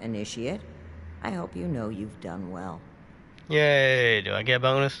 But, Initiate, I hope you know you've done well. Yay, do I get a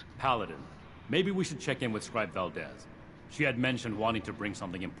bonus? Paladin, maybe we should check in with Scribe Valdez. She had mentioned wanting to bring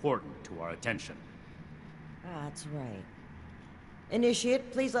something important to our attention. That's right.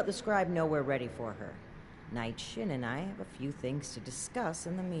 Initiate, please let the scribe know we're ready for her. Knight Shin and I have a few things to discuss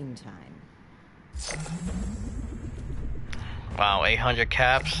in the meantime. Wow, 800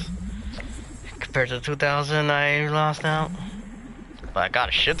 caps. Compared to the 2,000 I lost out. But I got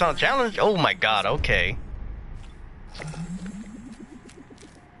a shit ton of challenge. Oh my god, okay.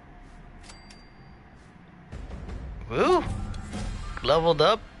 Woo! Leveled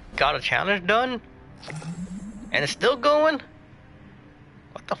up, got a challenge done, and it's still going?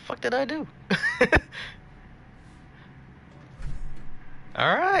 What the fuck did I do?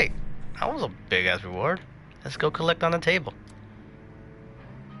 Alright, that was a big ass reward. Let's go collect on the table.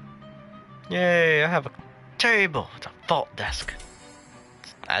 Yay, I have a table. It's a vault desk.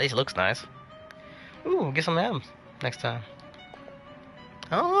 At least it looks nice. Ooh, get some items next time.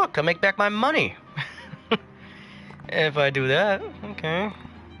 Oh look, I make back my money. If I do that, okay.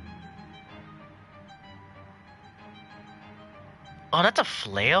 Oh, that's a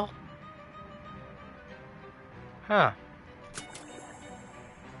flail? Huh.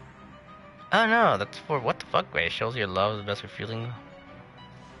 Oh no, that's for what the fuck? Wait, it shows your love is the best refueling.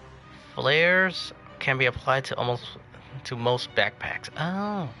 Flares can be applied to most backpacks.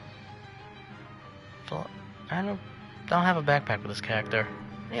 Oh. I don't have a backpack with this character.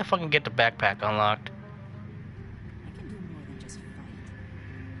 I need to fucking get the backpack unlocked.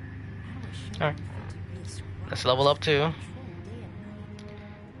 Alright. Let's level up too.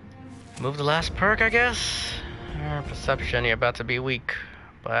 Move the last perk, I guess. Perception, you're about to be weak.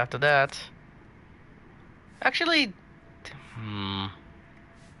 But after that, Actually,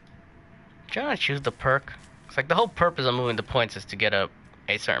 trying to choose the perk. It's like the whole purpose of moving the points is to get a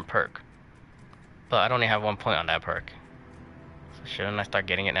certain perk. But I only have 1 point on that perk. So shouldn't I start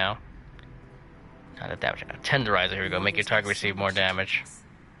getting it now? Not a damage. Tenderizer, here we go. Make your target receive more damage.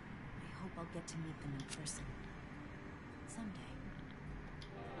 I hope I'll get to meet them in person. Someday.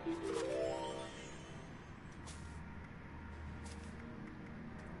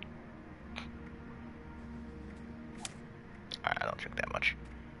 Alright, I don't drink that much.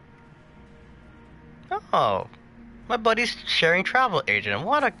 Oh, my buddy's sharing travel agent.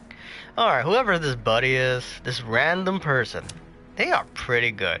 What a... Alright, whoever this buddy is, this random person, they are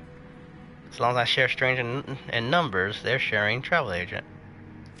pretty good. As long as I share strange in numbers, they're sharing travel agent.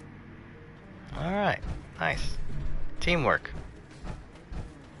 Alright, nice. Teamwork.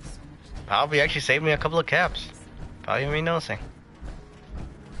 Probably actually saved me a couple of caps. Probably me noticing.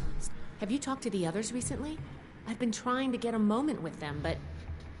 Have you talked to the others recently? I've been trying to get a moment with them, but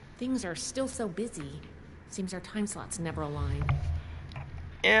things are still so busy. Seems our time slots never align.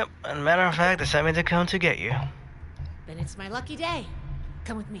 Yep, as a matter of fact, they sent me to come to get you. Then it's my lucky day.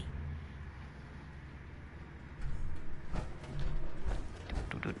 Come with me.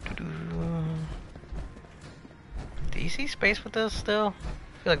 Do you see space with this still?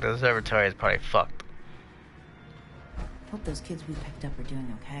 I feel like the observatory is probably fucked. Hope those kids we picked up are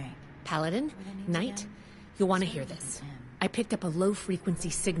doing okay. Paladin, Knight, you'll want to hear this. I picked up a low-frequency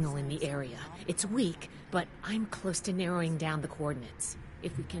signal in the area. It's weak, but I'm close to narrowing down the coordinates.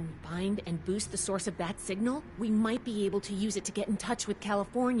 If we can find and boost the source of that signal, we might be able to use it to get in touch with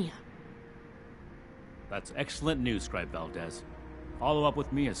California. That's excellent news, Scribe Valdez. Follow up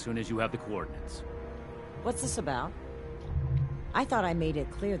with me as soon as you have the coordinates. What's this about? I thought I made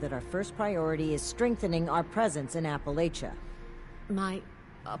it clear that our first priority is strengthening our presence in Appalachia. My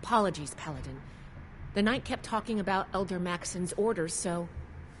apologies, Paladin. The Knight kept talking about Elder Maxon's orders, so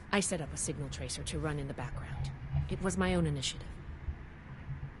I set up a signal tracer to run in the background. It was my own initiative.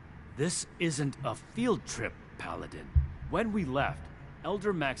 This isn't a field trip, Paladin. When we left,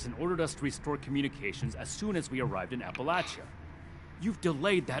 Elder Maxon ordered us to restore communications as soon as we arrived in Appalachia. You've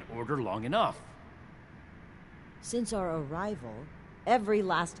delayed that order long enough. Since our arrival, every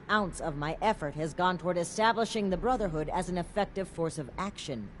last ounce of my effort has gone toward establishing the Brotherhood as an effective force of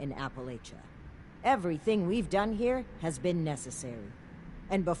action in Appalachia. Everything we've done here has been necessary.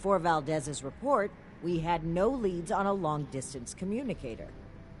 And before Valdez's report, we had no leads on a long-distance communicator.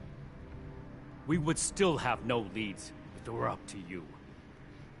 We would still have no leads if it were up to you.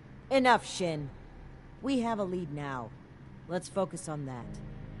 Enough, Shin. We have a lead now. Let's focus on that.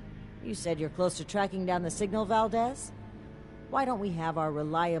 You said you're close to tracking down the signal, Valdez? Why don't we have our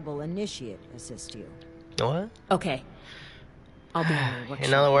reliable initiate assist you? What? Okay. I'll be on my work.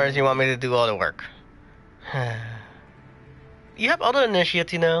 In other words, you want me to do all the work. You have other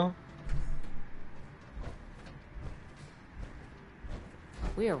initiates, you know.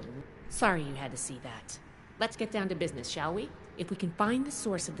 We're sorry you had to see that. Let's get down to business, shall we? If we can find the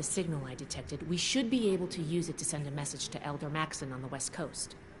source of the signal I detected, we should be able to use it to send a message to Elder Maxon on the west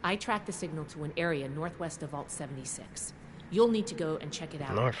coast. I tracked the signal to an area northwest of Vault 76. You'll need to go and check it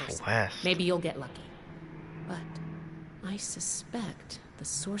out. Northwest. Maybe you'll get lucky. But I suspect the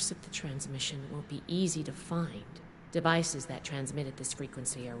source of the transmission won't be easy to find. Devices that transmit at this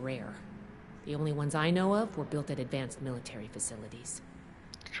frequency are rare. The only ones I know of were built at advanced military facilities.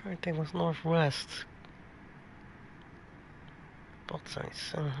 I'm trying to think what's northwest. Vault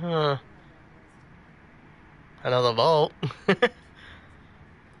 77, huh? Another vault.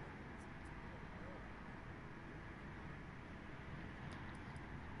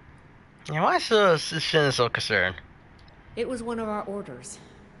 Yeah, why is Shin so concerned? It was one of our orders.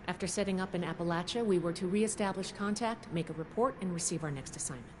 After setting up in Appalachia, we were to re-establish contact, make a report, and receive our next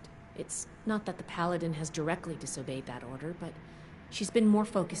assignment. It's not that the Paladin has directly disobeyed that order, but she's been more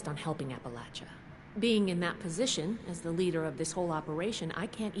focused on helping Appalachia. Being in that position, as the leader of this whole operation, I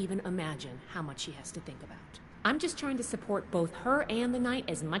can't even imagine how much she has to think about. I'm just trying to support both her and the Knight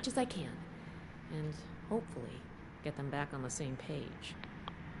as much as I can. And hopefully, get them back on the same page.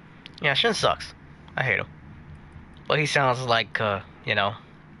 Yeah, Shin sucks. I hate him. But he sounds like, you know,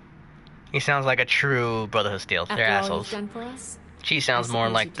 he sounds like a true Brotherhood steel. They're After all assholes. he's done for us, She sounds more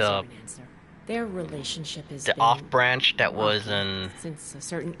like the their relationship is off branch that was in since a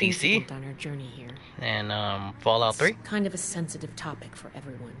certain DC incident on our journey here. and Fallout 3. Kind of a sensitive topic for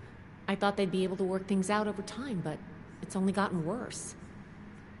everyone. I thought they'd be able to work things out over time, but it's only gotten worse.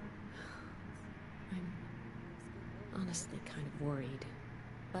 I'm honestly kind of worried.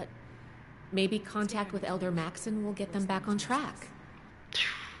 But maybe contact with Elder Maxon will get them back on track.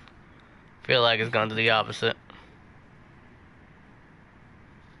 feel like it's gonna do the opposite.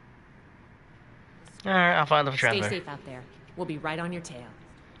 Alright, I'll find the Stay transmitter. safe out there. We'll be right on your tail.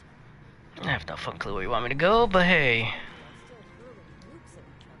 I have no fucking clue where you want me to go, but hey.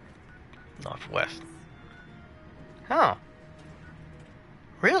 Northwest. Oh.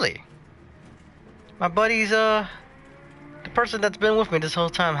 Really? My buddy's, the person that's been with me this whole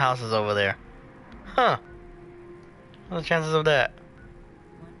time house is over there. Huh. What are the chances of that?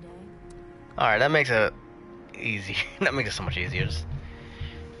 Alright, that makes it easy. That makes it so much easier.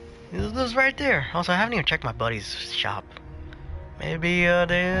 He lives right there. Also, I haven't even checked my buddy's shop. Maybe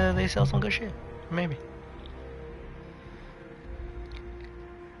they sell some good shit. Maybe.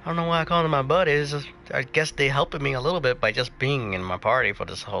 I don't know why I call them my buddies. I guess they helping me a little bit by just being in my party for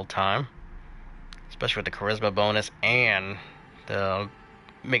this whole time. Especially with the charisma bonus and the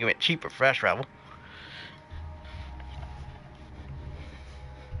making it cheaper for fast travel.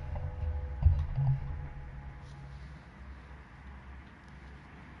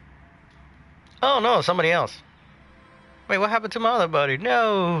 Oh no, somebody else. Wait, what happened to my other buddy?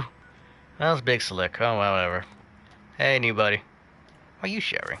 No! That was Big Slick. Oh, well, whatever. Hey, new buddy. What are you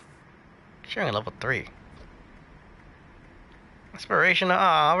sharing? Sharing a level 3. Inspirational? Oh,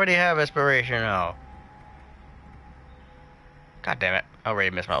 I already have inspirational. God damn it. I already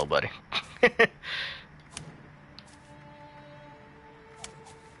missed my old buddy.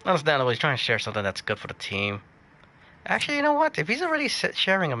 Understandable, he's trying to share something that's good for the team. Actually, you know what? If he's already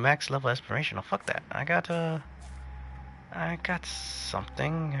sharing a max level inspirational, fuck that. I got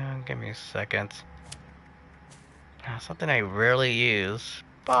something. Give me a second. Something I rarely use.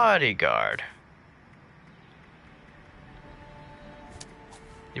 Bodyguard.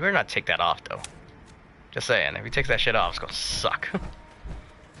 You better not take that off, though. Just saying, if he takes that shit off, it's gonna suck.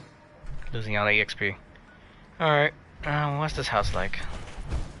 Losing out on EXP. Alright, what's this house like?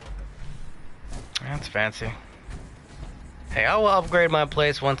 That's fancy. Hey, I will upgrade my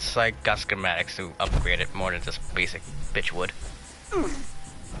place once I got schematics to upgrade it more than just basic bitch wood.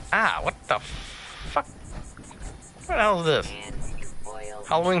 Ah, what the fuck? What the hell is this?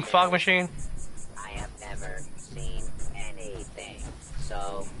 Halloween fog machine? I have never seen anything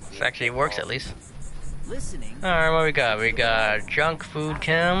so. This actually works at least. Listening. Alright, what we got? We got junk food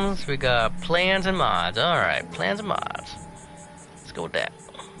chems, we got plans and mods. Alright, plans and mods. Let's go with that.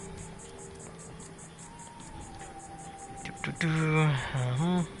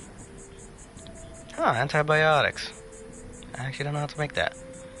 Antibiotics. I actually don't know how to make that.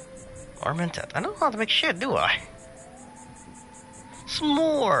 Or mentat. I don't know how to make shit, do I?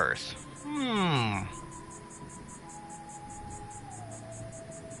 S'mores.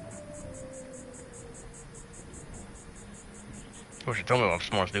 Wish you told me what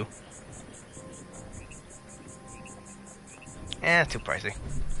s'mores do. It's too pricey.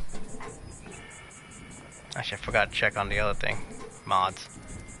 Actually, I forgot to check on the other thing. Mods.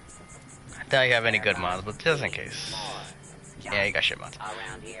 I doubt you have any good mods, but just in case. Yeah, you got shit mods.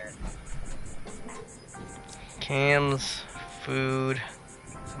 Cans, food,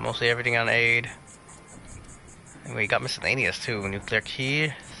 mostly everything on aid. Anyway, you got miscellaneous too. Nuclear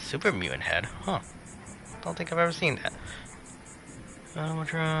key, super mutant head. Huh. Don't think I've ever seen that.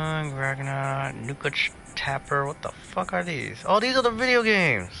 Drug, Ragnarok, Nuka Tapper. What the fuck are these? Oh, these are the video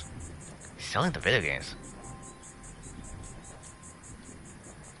games. He's selling the video games.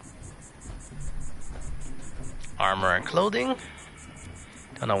 Armor and clothing.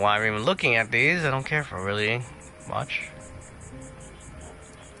 Don't know why I'm even looking at these. I don't care for really much.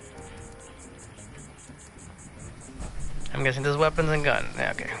 I'm guessing there's weapons and guns.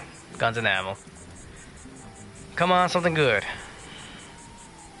 Yeah, okay. Guns and ammo. Come on, something good.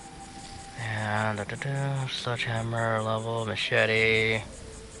 And sledgehammer level, machete.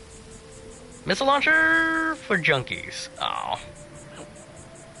 Missile launcher for junkies. Oh.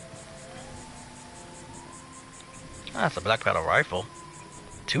 That's a black pedal rifle.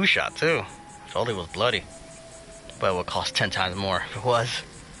 2-shot too. If only it was bloody. But it would cost 10 times more if it was.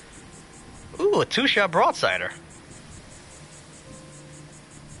 Ooh, a 2-shot broadsider.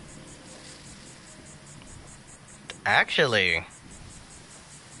 Actually.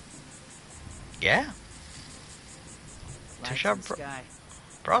 Yeah. 2-shot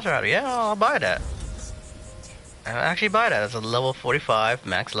broadsider. Yeah, I'll buy that. I'll actually buy that. It's a level 45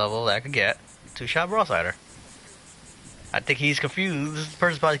 max level that I could get. 2-shot broadsider. I think he's confused. This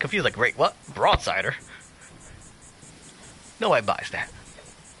person's probably confused. Like, wait, what? Broadsider? Nobody buys that.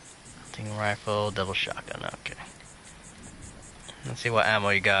 Hunting rifle, double shotgun. Okay. Let's see what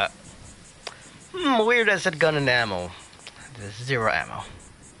ammo you got. Weird that it said gun and ammo. There's 0 ammo.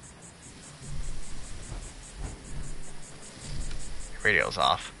 Radio's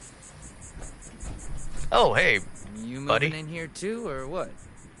off. Oh, hey, You buddy. moving in here too, or what?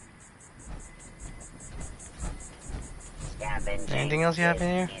 Anything else you have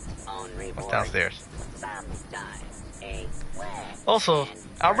in here? What's downstairs? Also,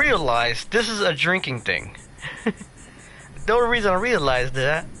 I realized this is a drinking thing. The only reason I realized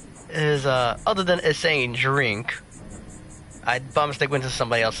that is, other than it saying drink, I by mistake went to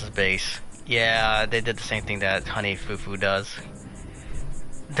somebody else's base. Yeah, they did the same thing that Honey Fufu does.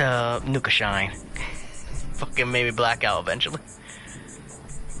 The Nuka Shine. Fucking made me black out eventually.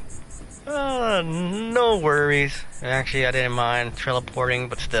 No worries. Actually, I didn't mind teleporting,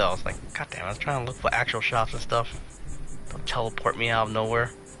 but still, I was like, goddamn, I was trying to look for actual shops and stuff. Don't teleport me out of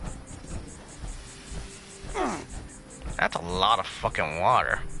nowhere. That's a lot of fucking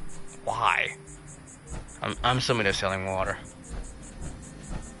water. Why? I'm assuming they're selling water.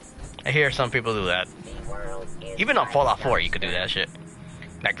 I hear some people do that. Even on Fallout 4, you could do that shit.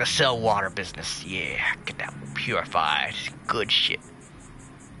 Like the sell water business. Yeah, get that purified, good shit.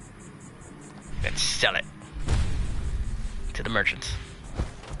 Then sell it to the merchants.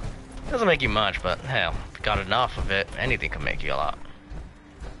 Doesn't make you much, but hell, if you got enough of it, anything can make you a lot.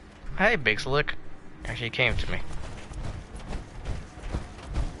 Hey, Big Slick. Actually came to me.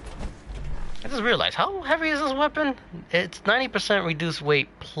 I just realized, how heavy is this weapon? It's 90% reduced weight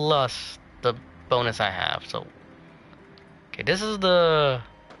plus the bonus I have, so... Okay, this is the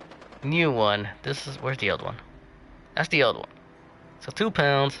new one. This is... Where's the old one? That's the old one. So 2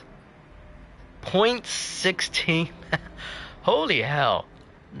 pounds. 0.16. Holy hell.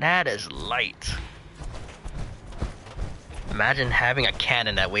 That is light. Imagine having a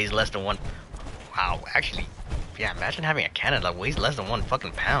cannon that weighs less than 1... Wow, actually... Yeah, imagine having a cannon that weighs less than 1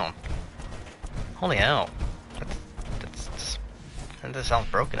 fucking pound. Holy hell. That sounds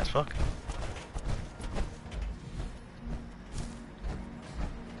broken as fuck.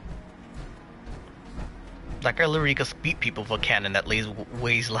 Like, I literally could beat people with a cannon that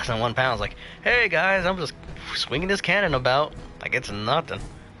weighs less than 1 pound. It's like, hey guys, I'm just swinging this cannon about like it's nothing.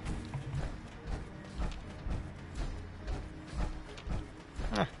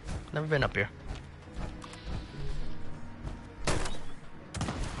 Huh, never been up here.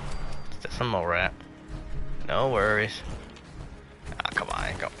 Is there some more rat? No worries. Ah, come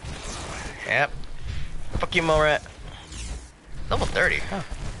on, go. Yep. Fuck you, mole rat. Level 30, huh?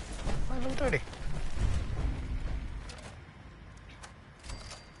 Why level 30?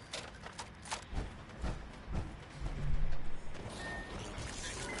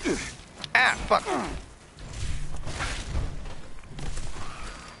 Ah, fuck.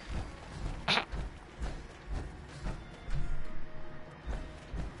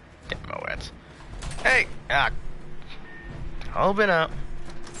 Damn mole rats. Hey! Ah. Open up.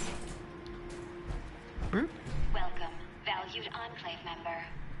 Welcome, valued Enclave member.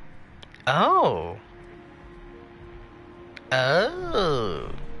 Oh. Oh.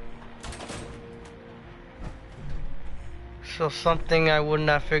 So something I would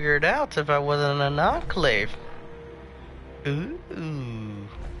not figured out if I wasn't an Enclave. Ooh.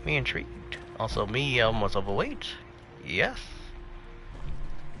 Me intrigued. Also, me almost overweight. Yes.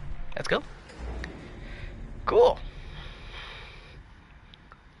 Let's go. Cool.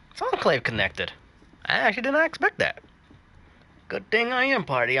 It's Enclave connected. I actually did not expect that. Good thing I am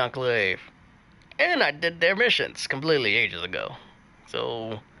part of the Enclave. And I did their missions completely ages ago.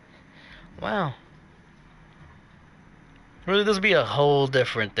 So, wow. Really, this would be a whole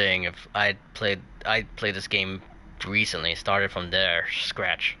different thing if I played this game recently, started from there,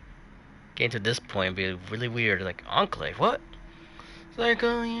 scratch. Getting to this point would be really weird, like, Enclave, what? It's like,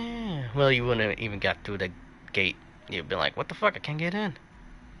 oh yeah. Well, you wouldn't have even got through the gate. You'd be like, what the fuck, I can't get in.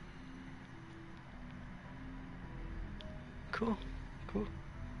 Cool.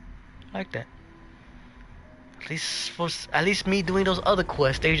 I like that. At least me doing those other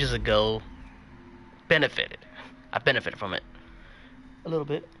quests ages ago benefited. I benefited from it. A little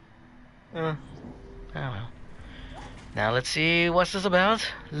bit. Oh well. Now let's see what's this about.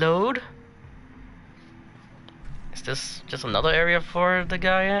 Load. Is this just another area for the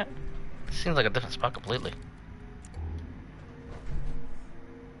guy at? Seems like a different spot completely.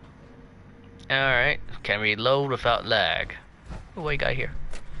 Alright. Can reload without lag. What you got here?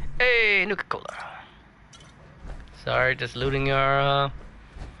 Hey, Nuka-Cola. Sorry, just looting your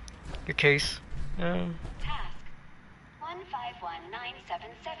case. Task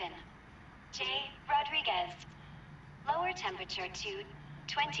 151977. J. Rodriguez. Lower temperature to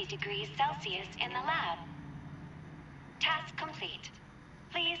 20 degrees Celsius in the lab. Task complete.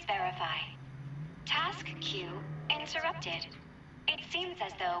 Please verify. Task queue interrupted. It seems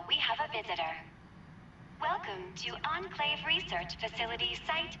as though we have a visitor. Welcome to Enclave Research Facility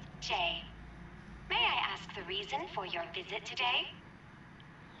Site J. May I ask the reason for your visit today?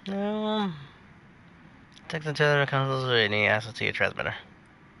 Text and tether consoles with any access to your transmitter.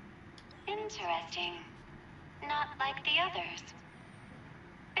 Interesting. Not like the others.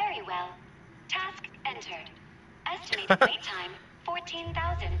 Very well. Task entered. Estimated wait time,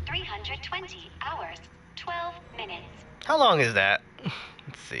 14,320 hours, 12 minutes. How long is that?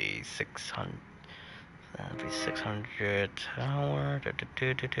 Let's see, 600. That'd be 600 hours.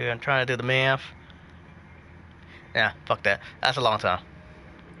 I'm trying to do the math. Yeah, fuck that. That's a long time.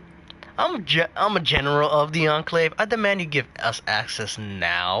 I'm a general of the Enclave. I demand you give us access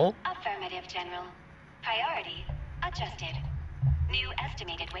now. Affirmative, General. Priority adjusted. New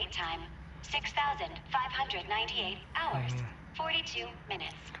estimated wait time, 6,598 hours, 42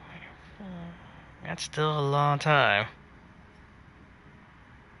 minutes. That's still a long time.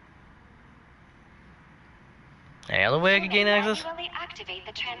 Any other way I could gain access? Manually activate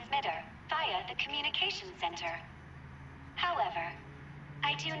the transmitter via the communication center. However,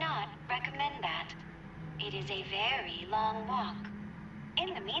 I do not recommend that. It is a very long walk.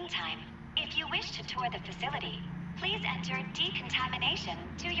 In the meantime, if you wish to tour the facility, please enter decontamination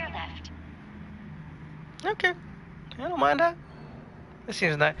to your left. Okay, I don't mind that. It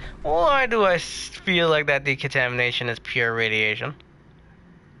seems nice. Why do I feel like that decontamination is pure radiation?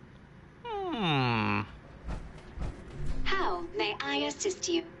 How may I assist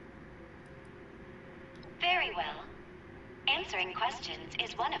you? Very well. Answering questions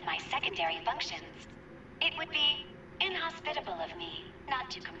is one of my secondary functions. It would be inhospitable of me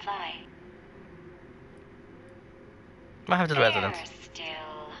not to comply. What happened to the residents?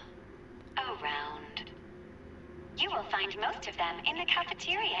 Still around. You will find most of them in the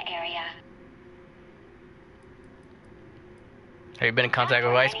cafeteria area. Have you been in contact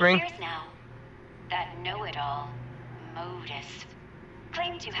with Whitespring? Years now. That know-it-all, Modus,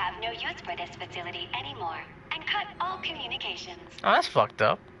 claimed to have no use for this facility anymore and cut all communications. Oh, that's fucked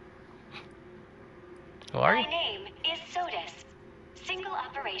up. Who are you? My name is Sodus, Single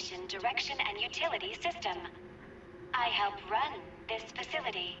Operation Direction and Utility System. I help run this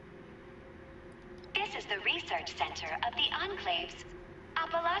facility. This is the research center of the Enclave's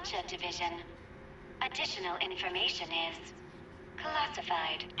Appalachia Division. Additional information is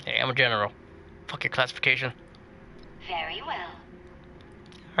classified. Hey, I'm a general. Fuck your classification. Very well.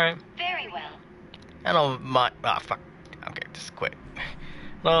 Alright. Very well. I don't mind. Ah, fuck. Okay, just quit.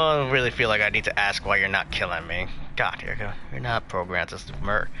 I don't really feel like I need to ask why you're not killing me. God, you're not programmed to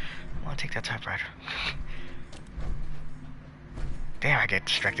murder. I want to take that typewriter. Damn, I get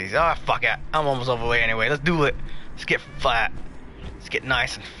distracted. Oh, fuck it. I'm almost overweight anyway. Let's do it. Let's get fat. Let's get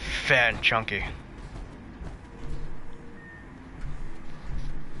nice and fat and chunky.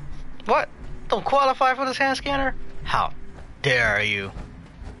 What? Don't qualify for this hand scanner? How dare you?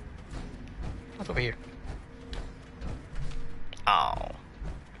 What's over here? Oh.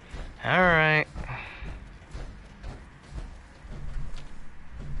 Alright.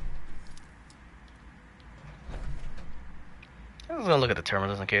 I'm just gonna look at the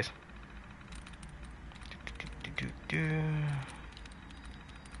terminals in case. Come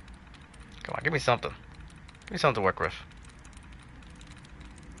on, give me something. Give me something to work with.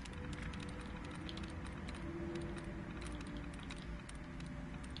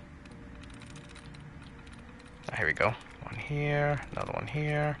 Here we go. One here, another one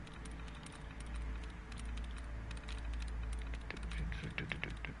here.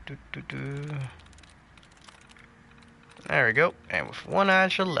 There we go. And with one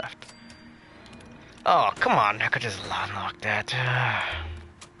answer left. Oh, come on. I could just lock that. I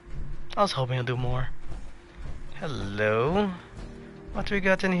was hoping to do more. Hello. What do we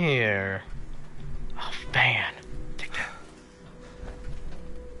got in here? Oh, fan. Take that.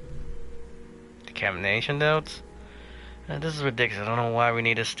 Decontamination notes. This is ridiculous. I don't know why we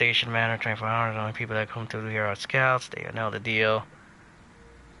need a station manager 24 hours. The only people that come through here are scouts. They know the deal.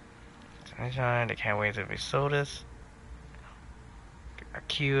 Sunshine. They can't wait to be sold this. Our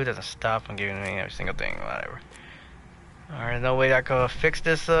queue doesn't stop from giving me every single thing. Whatever. Alright, no way I could fix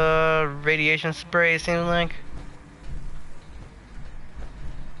this radiation spray, it seems like.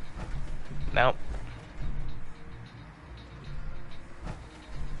 Nope.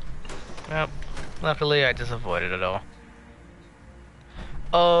 Nope. Luckily, I just avoided it all.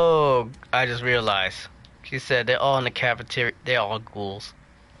 Oh, I just realized. She said they're all in the cafeteria. They're all ghouls.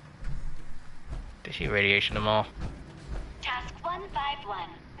 Did she radiation them all? Task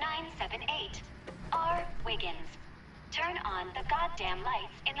 151978. R. Wiggins. Turn on the goddamn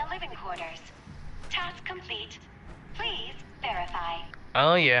lights in the living quarters. Task complete. Please verify.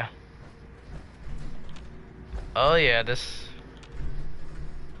 Oh yeah. Oh yeah, this...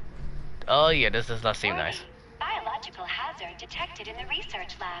 Oh yeah, this does not seem nice. Biological hazard detected in the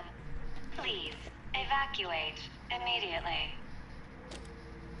research lab. Please evacuate immediately.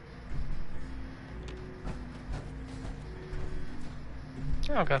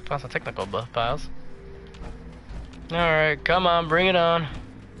 Oh, gotta find some technical buff files. Alright, come on, bring it on.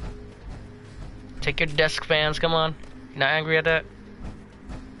 Take your desk fans, come on. You not angry at that?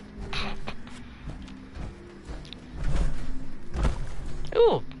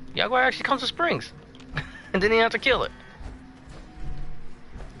 Ooh, Jaguar actually comes to Springs. And then you have to kill it.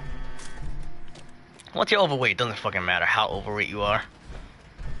 Once you're overweight, doesn't fucking matter how overweight you are.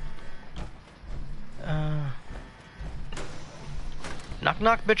 Knock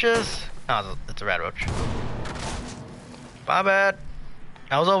knock, bitches. Oh, it's a rat roach. My bad.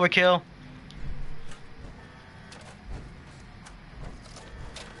 That was overkill.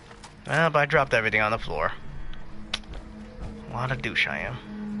 Well, but I dropped everything on the floor. What a douche I am.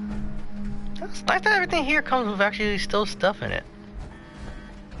 It's nice that everything here comes with actually still stuff in it.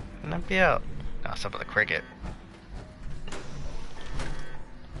 And that'd be out. Oh, some of the cricket.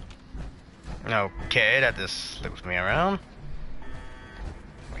 Okay, that just loops me around.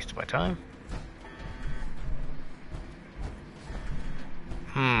 Wasted my time.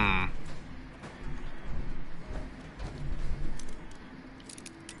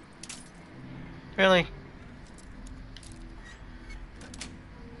 Really?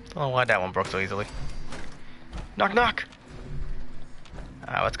 Don't know why that one broke so easily. Knock knock!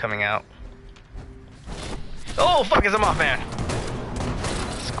 Ah, what's coming out? Oh fuck, it's a Mothman!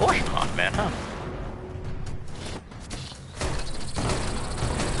 Scorch Mothman, huh?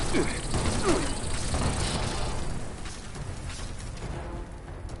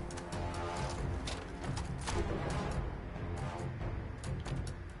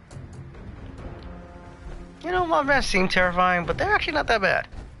 You know, Mothman seem terrifying, but they're actually not that bad.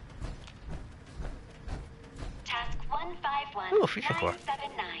 Task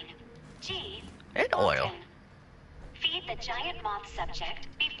 151979. G. And oil. Vulcan. Feed the giant moth subject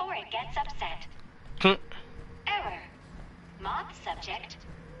before it gets upset. Error. Moth subject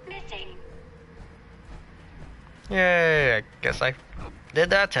missing. Yay, I guess I did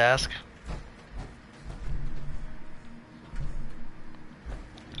that task.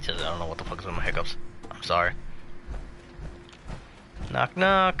 He says I don't know what the fuck is with my hiccups. I'm sorry. Knock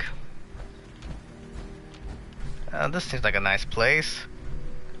knock. This seems like a nice place.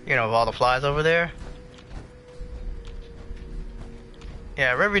 You know, with all the flies over there.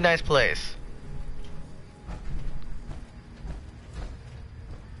 Yeah, very nice place.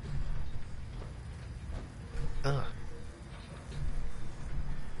 Ugh.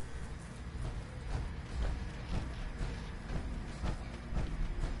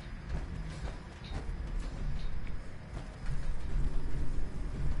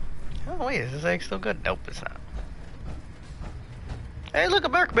 Oh wait, is this egg still good? Nope, it's not. Hey, look, a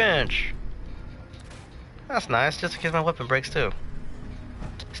workbench! That's nice, just in case my weapon breaks too.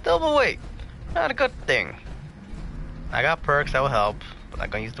 Still overweight. Not a good thing. I got perks that will help, but I'm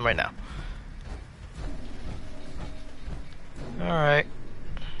not gonna use them right now. Alright.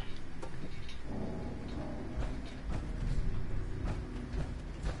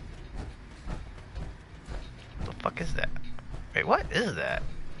 What the fuck is that? Wait, what is that?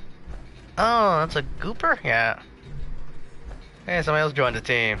 Oh, that's a gooper? Yeah. Hey, somebody else joined the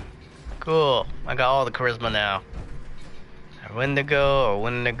team. Cool. I got all the charisma now. A Wendigo, a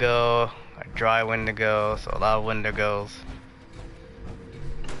Wendigo, a dry Wendigo, so a lot of Wendigos.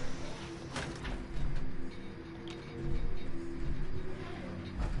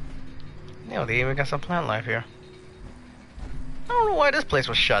 Yeah, they even got some plant life here. I don't know why this place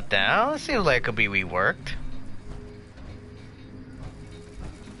was shut down. It seems like it could be reworked.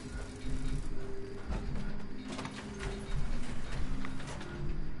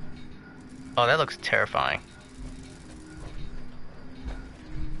 Oh, that looks terrifying.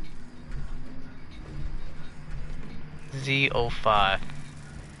 Z05.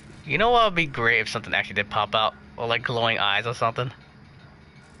 You know what would be great if something actually did pop out? Or like glowing eyes or something?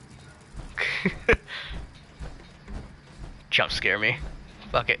 Jump scare me.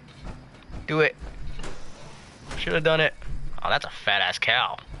 Fuck it. Do it. Should have done it. Oh, that's a fat ass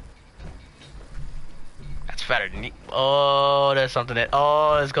cow. That's fatter than you. Oh, there's something that.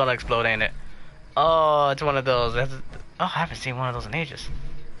 Oh, it's gonna explode, ain't it? Oh, it's one of those. That's, oh, I haven't seen one of those in ages.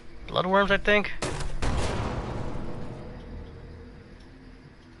 Bloodworms, I think.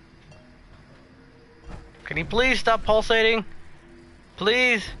 Can you please stop pulsating?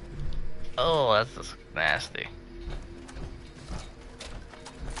 Please? Oh, that's just nasty.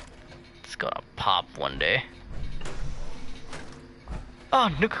 It's gonna pop one day. Oh,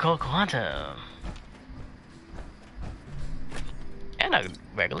 Nuka Quantum. And a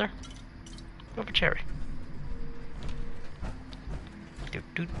regular. Go for cherry. Doot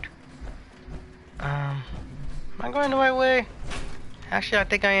doot. Am I going the right way? Actually, I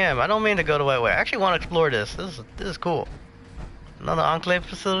think I am. I don't mean to go the right way. I actually want to explore this. This is cool. Another Enclave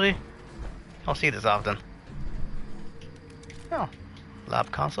facility. I don't see this often. Oh,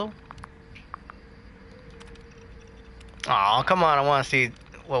 lab console. Oh, come on! I want to see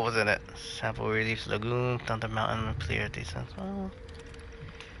what was in it. Sample Relief Lagoon, Thunder Mountain, clear descent. Oh.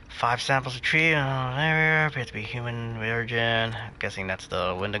 5 samples of tree area appear to be human origin. I'm guessing that's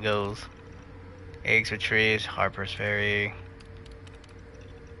the Wendigos. Eggs with trees, Harper's Ferry.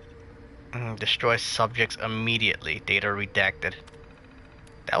 Destroy subjects immediately. Data redacted.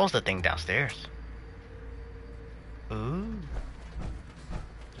 That was the thing downstairs. Ooh.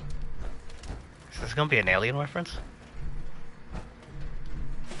 Is this gonna be an alien reference?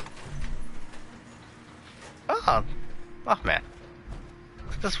 Oh, oh man.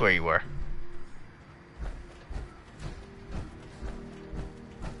 This is where you were.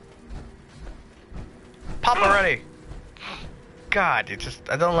 Pop already! God,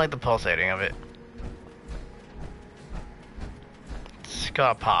 I don't like the pulsating of it. It's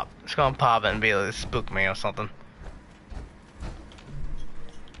gonna pop. It's gonna pop and be able to spook me or something.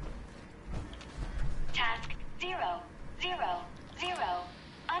 Task 000.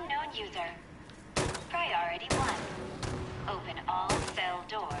 Unknown user. Priority 1. Open all cell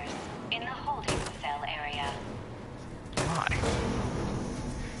doors in the holding cell area. Why?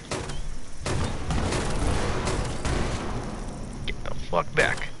 Get the fuck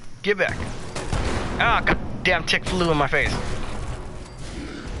back. Get back. Ah, goddamn tick flew in my face.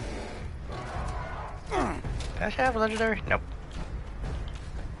 Did I have a legendary? Nope.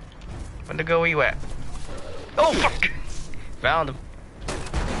 Wendigo, where you at? Oh, fuck! Found him.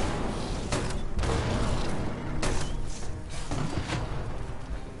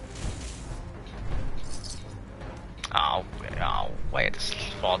 Oh, why it just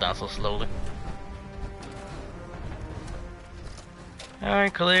fall down so slowly?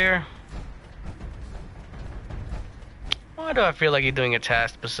 Alright, clear. Why do I feel like you're doing a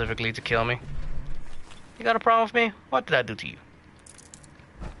task specifically to kill me? You got a problem with me? What did I do to you?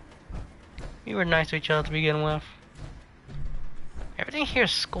 We were nice to each other to begin with. Everything here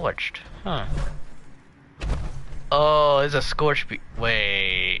is scorched, huh? Oh, it's a scorched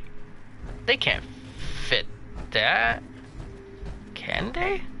wait. They can't fit that. Can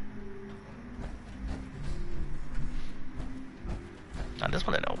they? Oh, this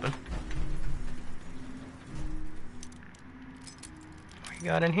one didn't open. What you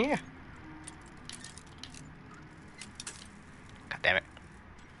got in here? God damn it.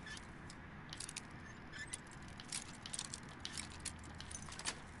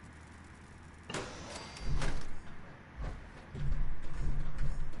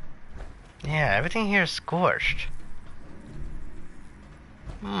 Yeah, everything here is scorched.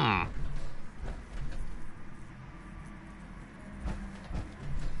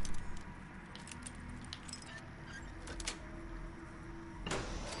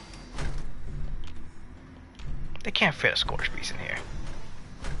 They can't fit a scorched piece in here.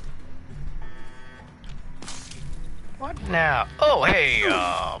 What now? Oh, hey,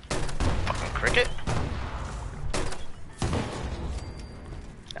 fucking cricket.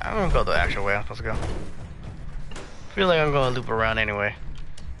 I'm gonna go the actual way I'm supposed to go. Feel like I'm gonna loop around anyway.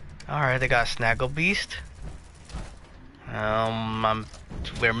 Alright, they got Snaggle Beast.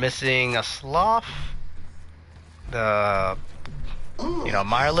 We're missing a sloth. The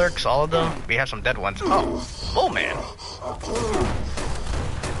Mirelurks, all of them. We have some dead ones. Oh man.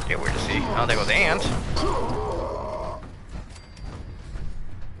 Get weird to see. Oh, there goes the ant.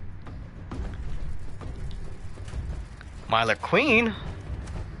 Mirelurk Queen.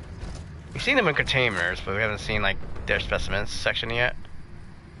 We've seen them in containers, but we haven't seen like their specimens section yet.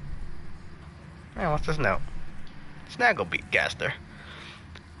 Man, what's this note? Snagglebeak Gaster.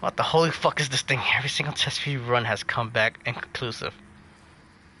 What the holy fuck is this thing? Every single test feed run has come back inconclusive.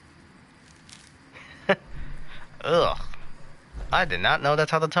 Ugh. I did not know that's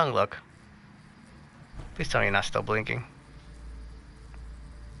how the tongue look. Please tell me you're not still blinking.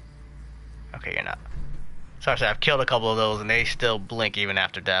 Okay, you're not. Sorry, I've killed a couple of those and they still blink even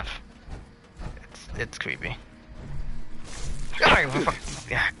after death. It's creepy. Yeah,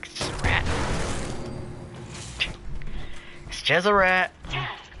 it's just a rat. It's just a rat.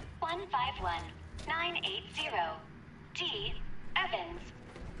 Task 151980. D. Evans.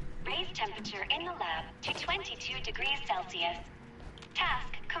 Raise temperature in the lab to 22 degrees Celsius.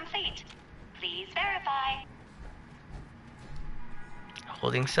 Task complete. Please verify.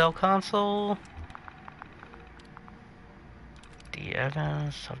 Holding cell console. D.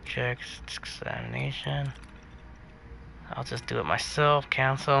 Evans, subjects, examination. I'll just do it myself.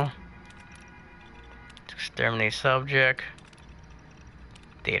 Cancel. Exterminate subject.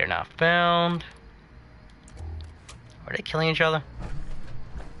 Data not found. Are they killing each other?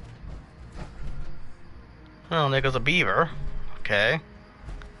 Oh, there goes a beaver. Okay.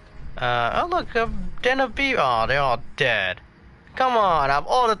 Oh look, a den of beaver. Oh, they're all dead. Come on, of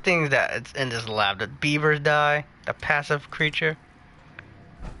all the things that it's in this lab, the beavers die, the passive creature.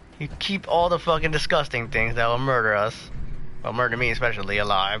 You keep all the fucking disgusting things that will murder us. Well, murder me especially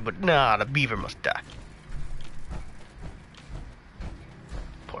alive, but nah, the beaver must die.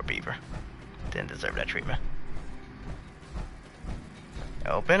 Poor beaver. Didn't deserve that treatment.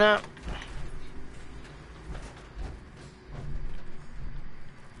 Open up.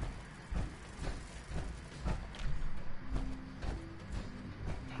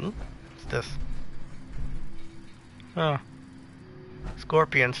 What's this? Oh.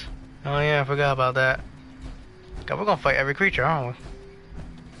 Scorpions. Oh yeah, I forgot about that. God, we're gonna fight every creature, aren't we?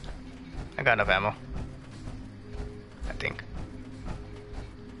 I got enough ammo. I think.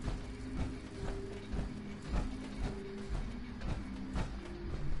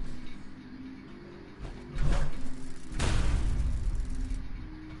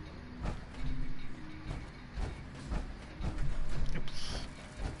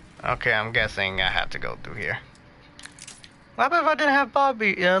 Okay, I'm guessing I have to go through here. What happened if I didn't have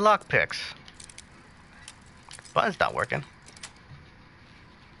lockpicks? Button's not working.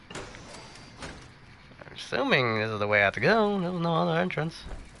 I'm assuming this is the way I have to go. There was no other entrance.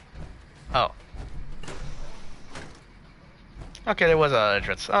 Oh. Okay, there was another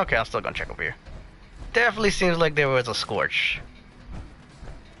entrance. Okay, I'm still gonna check over here. Definitely seems like there was a scorch.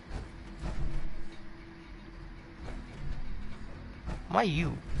 Why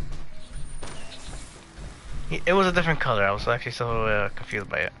you? It was a different color. I was actually so confused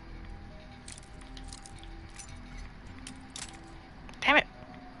by it. Damn it!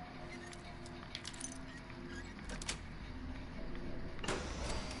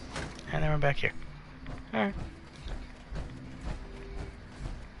 And then we're back here. Alright.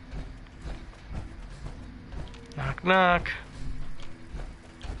 Knock knock.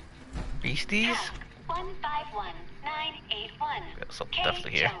 Beasties? 151981. So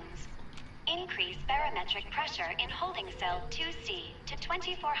definitely here. Jones. Increase barometric pressure in holding cell 2C to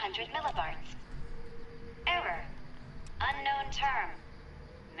 2400 millibards. Error. Unknown term.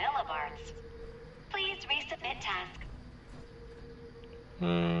 Millibards. Please resubmit task.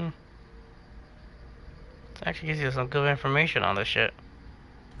 It actually gives you some good information on this shit.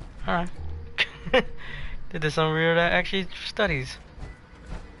 Alright. Did this some weird actually studies.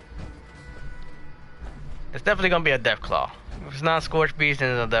 It's definitely gonna be a Deathclaw. If it's not Scorched Beast,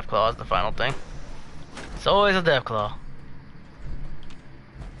 then it's a Deathclaw. That's the final thing. It's always a Deathclaw.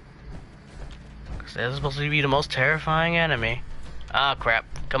 Because they're supposed to be the most terrifying enemy. Ah, crap.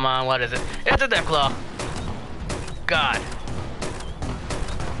 Come on, what is it? It's a Deathclaw! God.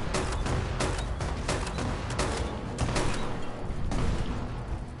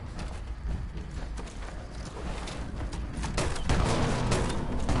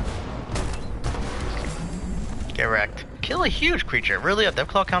 Get wrecked. Kill a huge creature. Really? A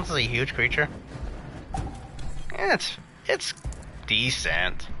Deathclaw counts as a huge creature? Yeah, it's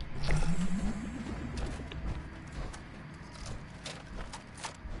decent.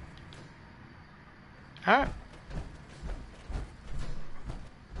 Alright.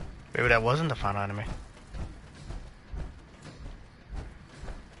 Maybe that wasn't the final enemy.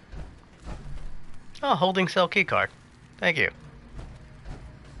 Oh, holding cell keycard. Thank you.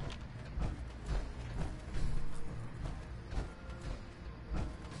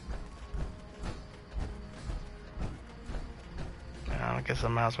 I guess I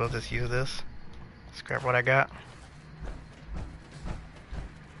might as well just use this. Scrap what I got.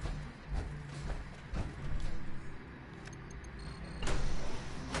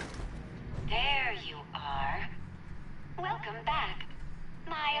 There you are. Welcome back.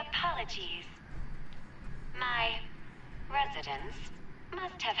 My apologies. My residents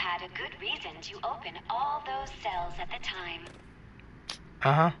must have had a good reason to open all those cells at the time.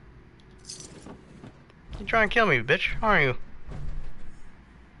 Uh-huh. You trying to kill me, bitch, aren't you?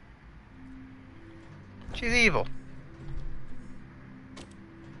 She's evil.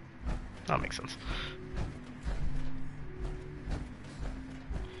 That makes sense.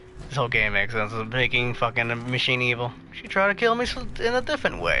 This whole game makes sense of making fucking a machine evil. She tried to kill me in a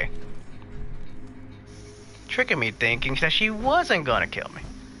different way. Tricking me thinking that she wasn't gonna kill me.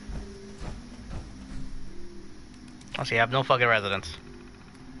 Oh, see, I have no fucking residence.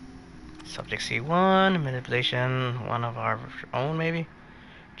 Subject C1, manipulation, one of our own maybe?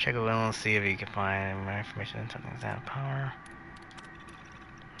 Check it and see if you can find more information, something's out of power.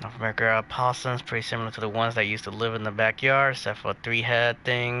 North America possums, pretty similar to the ones that used to live in the backyard, except for a 3-head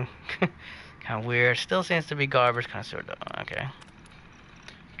thing. Kind of weird, still seems to be garbage, kind of sort of, okay.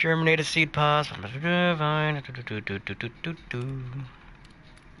 Germinated seed pods, vine,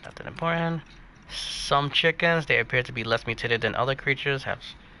 nothing important. Some chickens, they appear to be less mutated than other creatures, have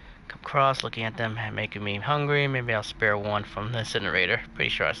come across, looking at them and making me hungry. Maybe I'll spare one from the incinerator. Pretty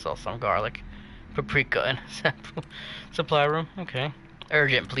sure I saw some garlic. Paprika in sample supply room. Okay.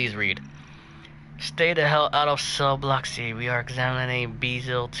 Urgent, please read. Stay the hell out of cell block C. We are examining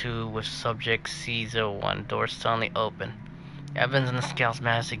B02 with subject C01. Doors suddenly open. Evans and the scouts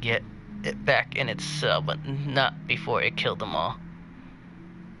managed to get it back in its cell, but not before it killed them all.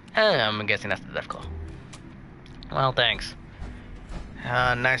 I'm guessing that's the death claw. Well, thanks.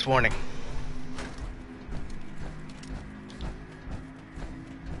 Nice warning.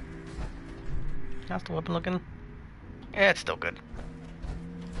 How's the weapon looking? Yeah, it's still good.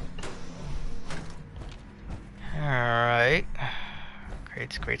 Alright.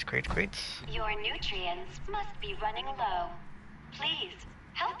 Crates. Your nutrients must be running low. Please,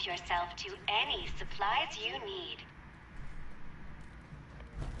 help yourself to any supplies you need.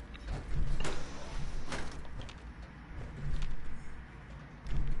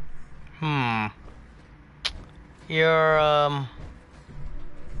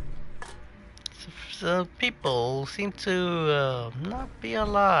 Some people seem to not be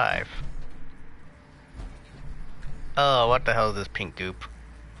alive. Oh, what the hell is this pink goop?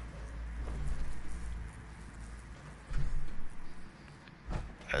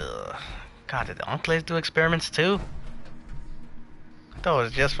 God, did the Enclaves do experiments too? I thought it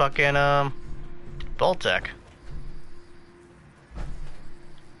was just fucking Voltec.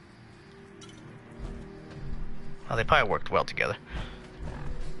 Well, they probably worked well together.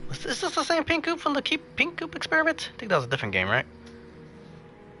 Is this the same pink goop from the pink goop experiment? I think that was a different game, right?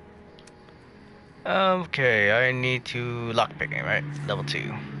 Okay, I need to lockpicking, right? Level 2.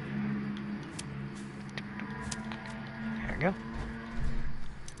 There we go.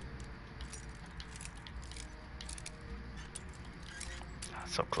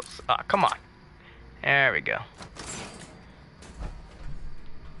 So close. Ah, come on. There we go.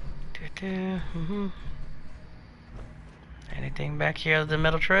 Anything back here other than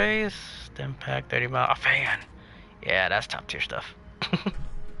metal trays? Stem pack, 30 mile. A fan. Yeah, that's top tier stuff.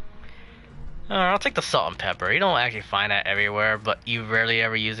 I'll take the salt and pepper. You don't actually find that everywhere, but you rarely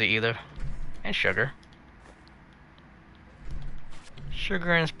ever use it either. And sugar.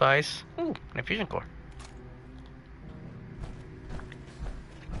 Sugar and spice. Ooh, an infusion core.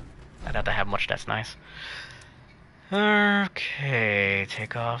 I doubt I have much that's nice. Okay,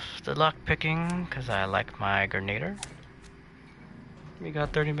 take off the lock picking because I like my grenader. We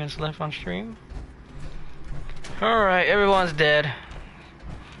got 30 minutes left on stream. Alright, everyone's dead.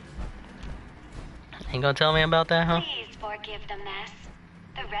 Ain't gonna tell me about that, huh? Please forgive the mess.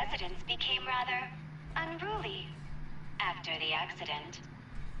 The residents became rather unruly after the accident.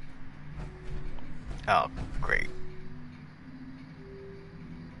 Oh, great.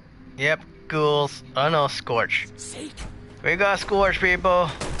 Yep, ghouls. Oh no, Scorch. We got Scorch, people.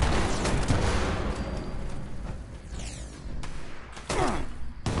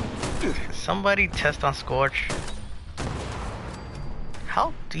 Somebody test on Scorch.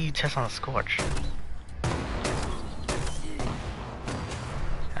 How do you test on a Scorch?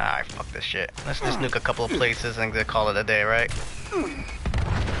 Ah, fuck this shit. Let's just nuke a couple of places and call it a day, right?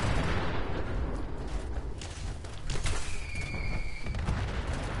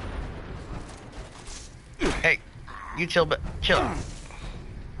 Hey, you chill, but chill.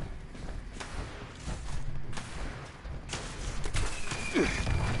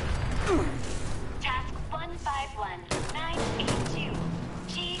 Task 151982.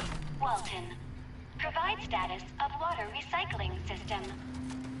 G. Walton. Provide status of water recycling system.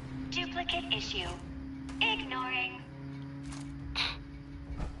 Duplicate issue. Ignoring.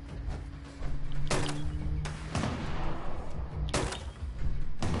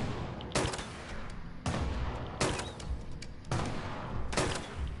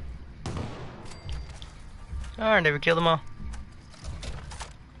 Alright, did we kill them all?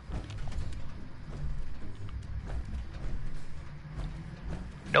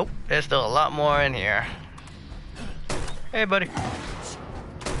 Nope, there's still a lot more in here. Hey, buddy.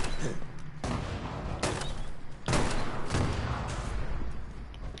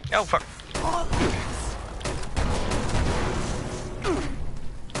 Oh, fuck.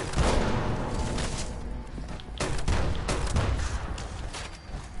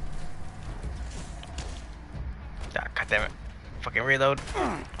 damn it. Fucking reload.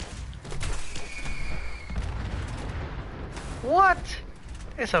 What?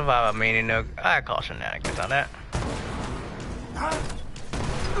 They survive a mini nuke. I call shenanigans on that.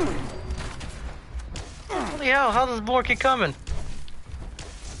 Holy hell, how does more keep coming?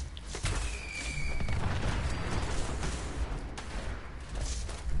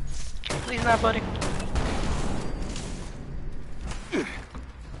 Please not, buddy.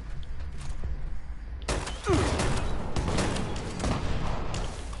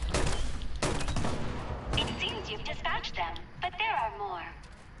 It seems you've dispatched them, but there are more.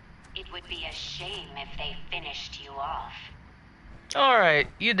 It would be a shame if they finished you off. Alright,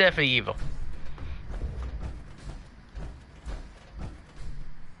 you're definitely evil.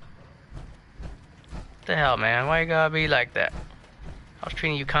 What the hell, man? Why you gotta be like that? I was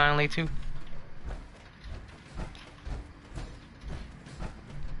treating you kindly too.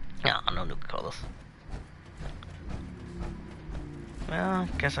 Nah, no Nuka-Colas. Well,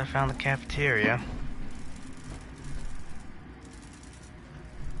 guess I found the cafeteria.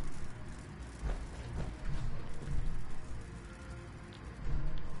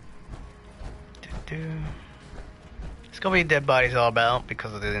 It's gonna be dead bodies all about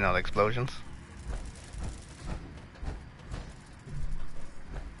because of the, the explosions.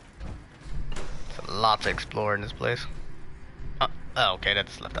 There's a lot to explore in this place. Oh, okay,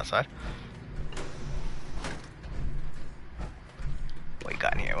 that's left outside. What you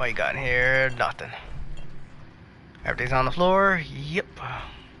got in here? What you got in here? Nothing. Everything's on the floor. Yep.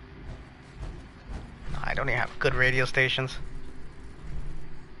 I don't even have good radio stations.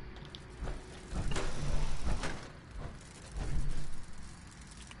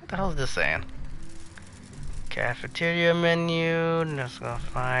 What the hell is this saying? Cafeteria menu. Let's go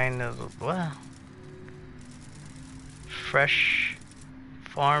find what? Fresh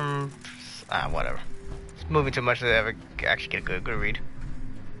farm. Whatever. It's moving too much to ever actually get a good read.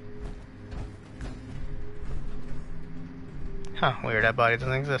 Huh, weird, that body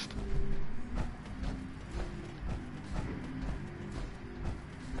doesn't exist.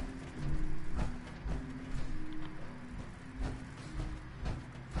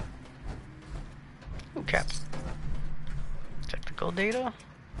 Ooh, caps. Technical data.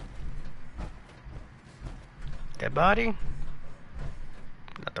 Dead body.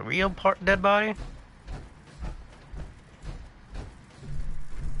 Not the real part dead body.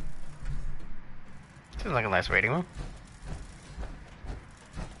 Seems like a nice rating room.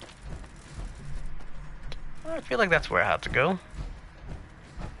 I feel like that's where I have to go.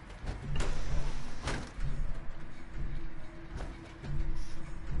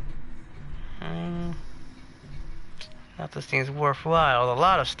 Not this thing's worthwhile. A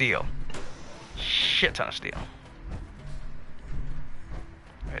lot of steel. Shit ton of steel.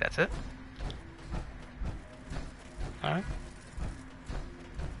 Alright, that's it. Alright.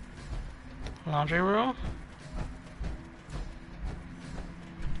 Laundry room.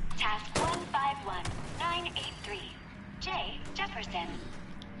 Task 151983. J. Jefferson.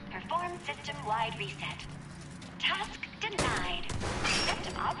 Perform system-wide reset. Task denied.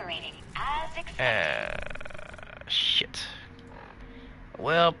 System operating as expected. Shit.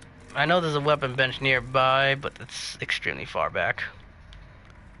 Well, I know there's a weapon bench nearby, but it's extremely far back.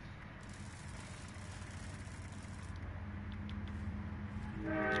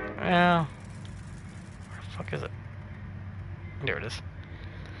 Well, where the fuck is it? There it is.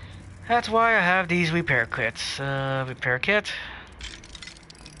 That's why I have these repair kits. Repair kit.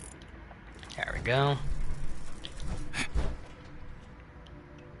 There we go.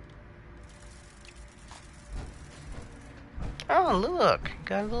 Oh, look.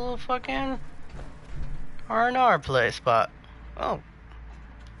 Got a little fucking R&R play spot. Oh.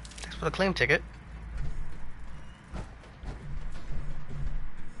 Thanks for the claim ticket.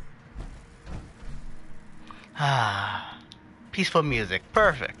 Ah. Peaceful music.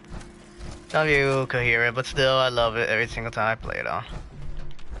 Perfect. Some of you could hear it, but still, I love it every single time I play it on.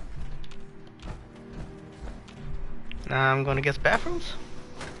 Now I'm gonna guess bathrooms?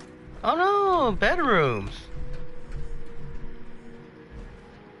 Oh no! Bedrooms!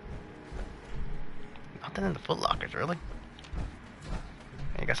 Nothing in the foot lockers, really?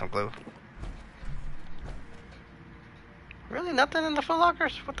 You got some glue. Really? Nothing in the foot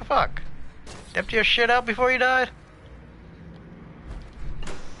lockers? What the fuck? Empty your shit out before you died?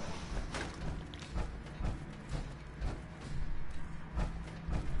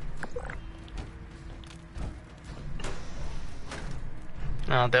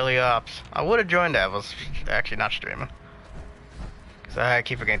 No, Daily Ops. I would have joined that. I was actually not streaming. Because I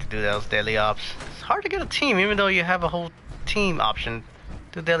keep forgetting to do those Daily Ops. It's hard to get a team, even though you have a whole team option.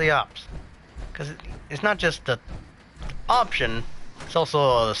 Do Daily Ops. Because it's not just the option. It's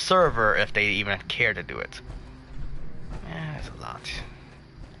also a server if they even care to do it. Yeah, that's a lot.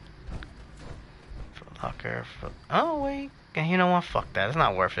 For locker, for... Oh, wait. You know what? Fuck that. It's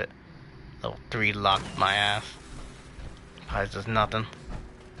not worth it. Level 3 locked my ass. Probably does nothing.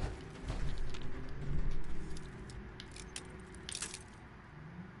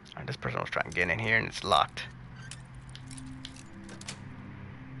 Alright, this person was trying to get in here and it's locked.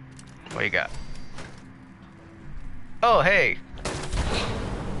 What you got? Oh, hey.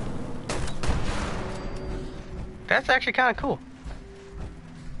 That's actually kind of cool.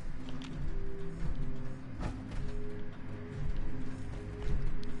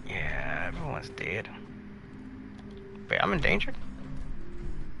 Yeah, everyone's dead. Wait, I'm in danger?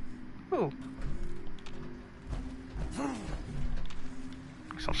 Ooh.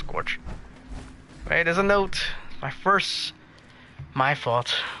 Some scorch. Wait, there's a note. My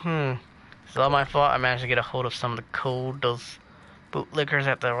fault. It's all my fault. I managed to get a hold of some of the code those bootlickers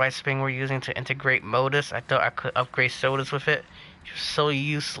at the White Spring were using to integrate modus. I thought I could upgrade sodas with it. It was so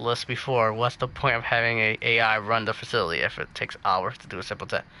useless before. What's the point of having a AI run the facility if it takes hours to do a simple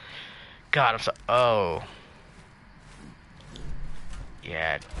test? God, I'm so... Oh.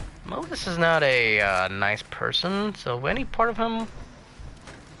 Yeah. Modus is not a nice person, so any part of him...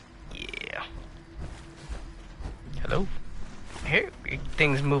 Yeah. Hello? Here,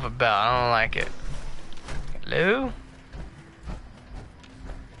 things move about. I don't like it. Hello?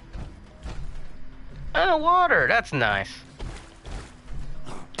 Oh, water. That's nice.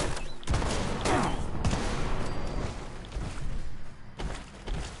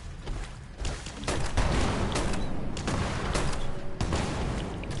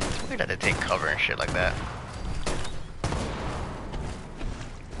 It's weird that they take cover and shit like that.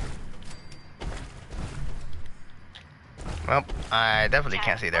 Well, I definitely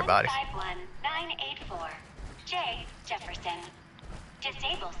can't see their bodies. 151984. J. Jefferson.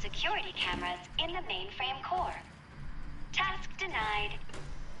 Disable security cameras in the mainframe core. Task denied.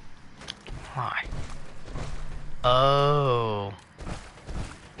 Why? Oh.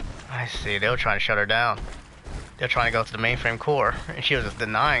 I see. They were trying to shut her down. They're trying to go to the mainframe core, and she was just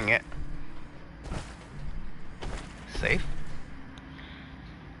denying it. Safe?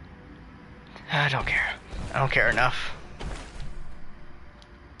 I don't care. I don't care enough.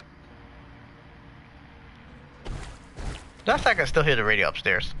 Last I can still hear the radio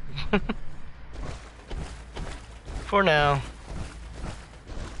upstairs. For now.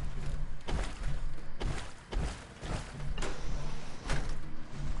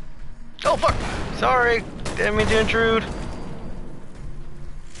 Oh fuck! Sorry, didn't mean to intrude.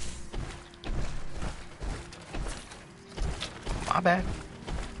 My bad.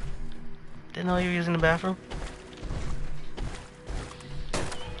 Didn't know you were using the bathroom.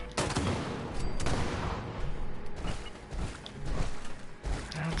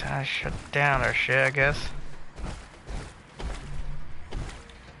 I'm trying to shut down our shit, I guess.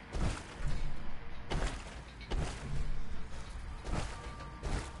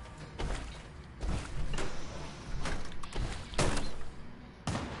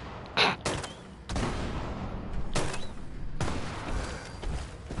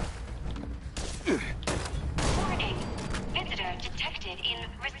 Warning. Visitor detected in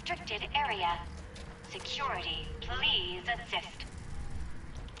restricted area. Security, please assist.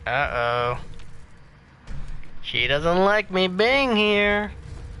 Uh-oh. She doesn't like me being here.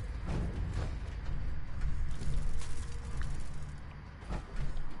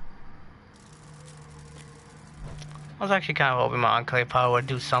 I was actually kind of hoping my Enclave power would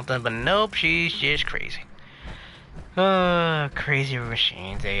do something, but nope, she's just crazy. Crazy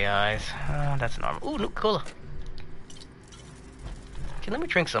machines, AIs. That's normal. Ooh, Nuka Cola. Okay, let me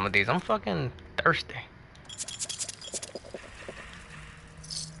drink some of these. I'm fucking thirsty.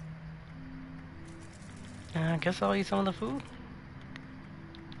 I guess I'll eat some of the food.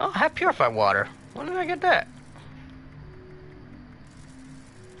 Oh, I have purified water. When did I get that?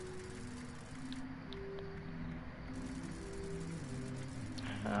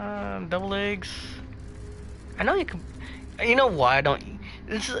 Double eggs. I know you can. You know why I don't?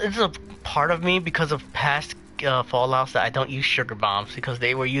 This is a part of me because of past Fallouts that I don't use sugar bombs because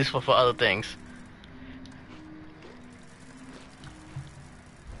they were useful for other things.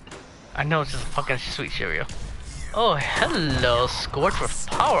 I know it's just fucking sweet cereal. Oh, hello, Scorch with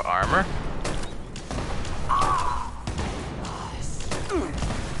power armor.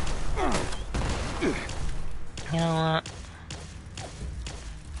 You know what?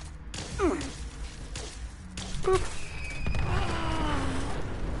 Boop.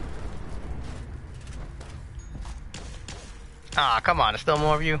 Ah, come on, there's still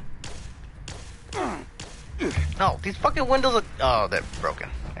more of you. No, these fucking windows are... Oh, they're broken.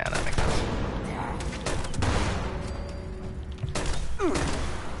 Yeah, that makes sense.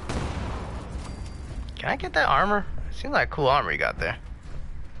 Can I get that armor? Seems like cool armor you got there.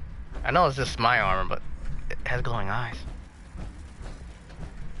 I know it's just my armor, but it has glowing eyes.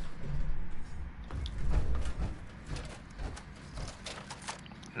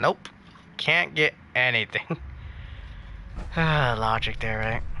 Nope. Can't get anything. Logic there,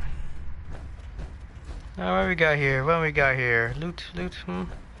 right? Oh, what we got here? What we got here? Loot, loot, No,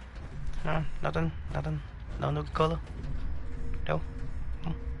 nothing, nothing. No Nuka-Cola? No?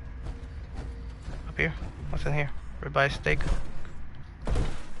 Up here? What's in here? Ribeye steak?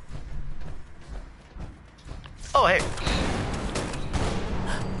 Oh, hey!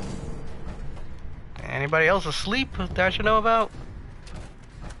 Anybody else asleep that I should know about?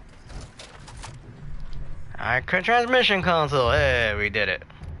 Alright, transmission console. Hey, we did it.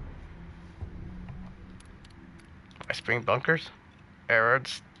 Spring bunkers. Error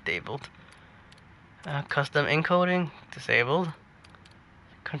disabled. Custom encoding disabled.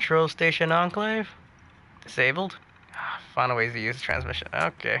 Control station enclave disabled. Find ways to use the transmission.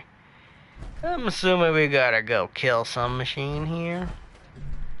 Okay. I'm assuming we gotta go kill some machine here.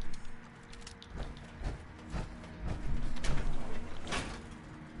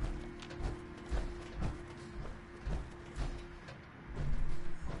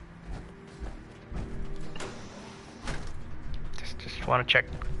 Just want to check.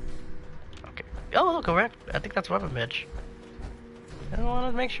 Okay. Oh, look, I think that's weapon bitch. I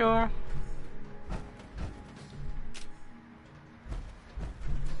want to make sure.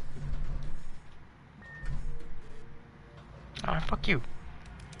 Alright, fuck you.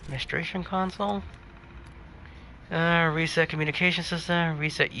 Administration console. Reset communication system.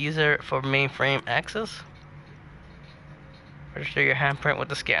 Reset user for mainframe access. Register your handprint with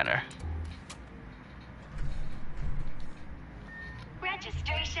the scanner.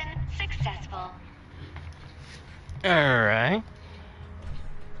 Registration successful. Alright.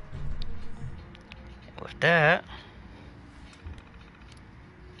 With that,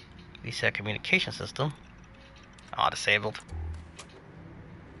 reset communication system. Oh, disabled.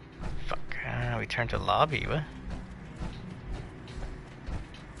 Fuck. Return to lobby. What?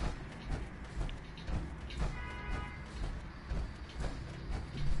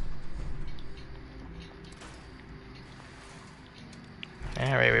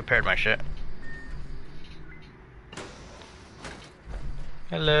 I already repaired my shit.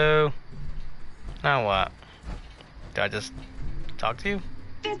 Hello. Now what? Did I just talk to you?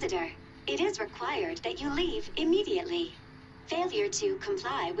 Visitor, it is required that you leave immediately. Failure to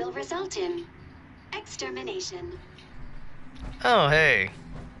comply will result in extermination. Oh, hey.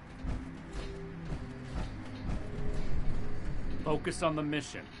 Focus on the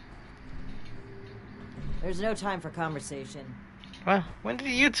mission. There's no time for conversation. Well, when did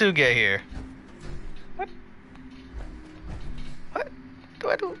you two get here? What? What do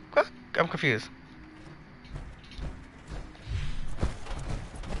I do? What? I'm confused.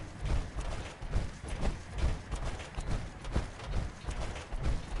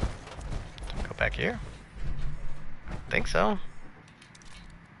 Go back here? Think so.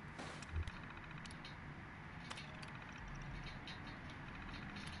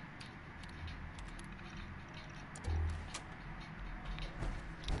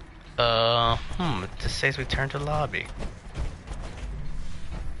 It just says return to lobby.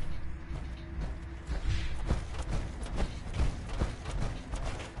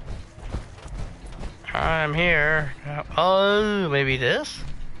 I'm here. Oh, maybe this?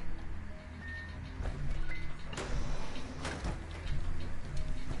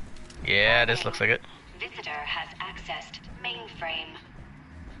 Yeah, this looks like it. Visitor has accessed mainframe.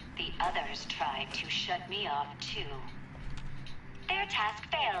 The others tried to shut me off too. Their task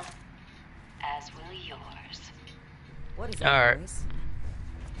failed, as will yours. What is that voice?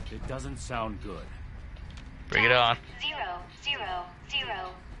 It doesn't sound good. Bring it on. 000.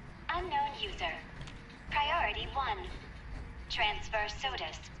 Unknown user. Priority 1. Transfer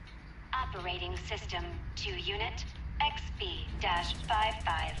SOTUS. Operating system to unit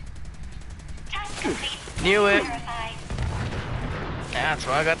XB-55. Task complete. Knew it. Verify. That's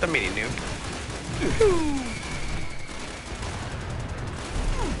why I got the mini nuke.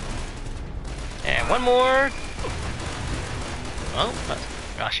 And one more. Oh,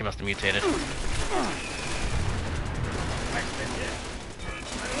 gosh, she must have mutated.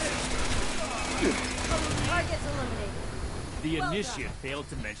 Targets eliminated. The initiate failed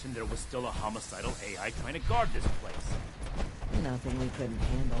to mention there was still a homicidal AI trying to guard this place. Nothing we couldn't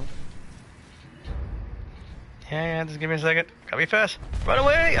handle. Yeah, just give me a second. Gotta be fast. Run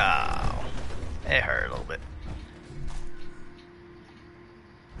away! Oh, it hurt a little bit.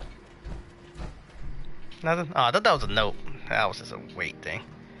 Nothing? Oh, I thought that was a note. That was just a wait thing.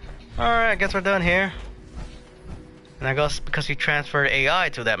 Alright, I guess we're done here. And I guess because you transferred AI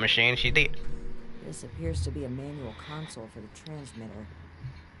to that machine, she did. This appears to be a manual console for the transmitter.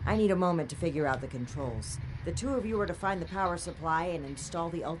 I need a moment to figure out the controls. The two of you are to find the power supply and install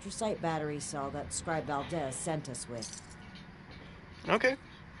the ultrasight battery cell that Scribe Valdez sent us with. Okay.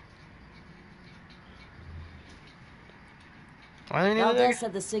 Valdez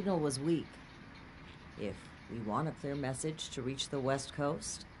said the signal was weak. If we want a clear message to reach the West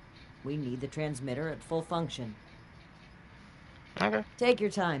Coast, we need the transmitter at full function. Okay. Take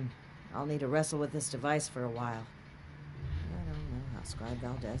your time. I'll need to wrestle with this device for a while. I don't know how Scribe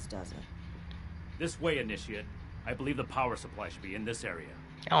Valdez does it. This way, Initiate. I believe the power supply should be in this area.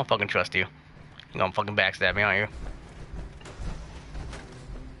 I don't fucking trust you. You're gonna fucking backstab me, aren't you?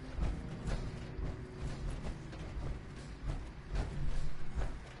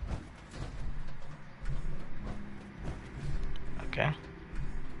 Okay.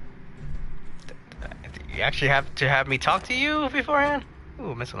 You actually have to have me talk to you beforehand?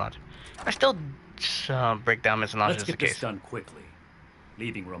 Ooh, missile launcher. I still break down missile launcher Let's just in get case. this done quickly.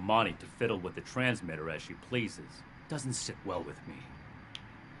 Leaving Romani to fiddle with the transmitter as she pleases doesn't sit well with me.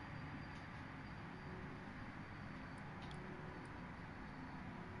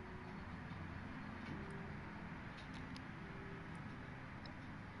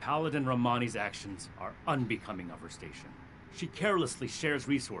 Paladin Romani's actions are unbecoming of her station. She carelessly shares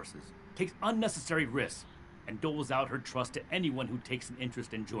resources, takes unnecessary risks, and doles out her trust to anyone who takes an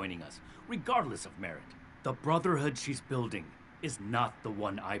interest in joining us, regardless of merit. The brotherhood she's building is not the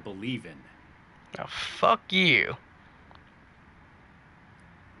one I believe in. Oh, fuck you.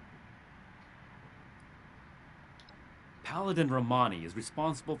 Paladin Romani is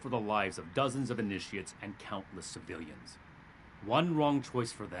responsible for the lives of dozens of initiates and countless civilians. One wrong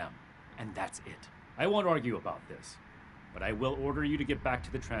choice for them, and that's it. I won't argue about this, but I will order you to get back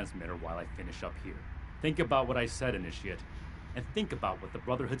to the transmitter while I finish up here. Think about what I said, Initiate, and think about what the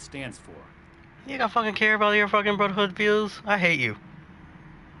Brotherhood stands for. You don't fucking care about your fucking Brotherhood views? I hate you.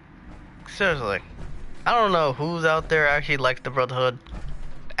 Seriously. I don't know who's out there actually likes the Brotherhood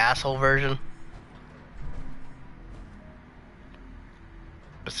asshole version.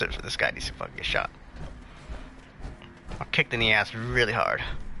 But seriously, this guy needs to fucking get shot. I kicked in the ass really hard.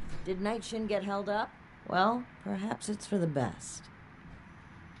 Did Night Shin get held up? Well, perhaps it's for the best.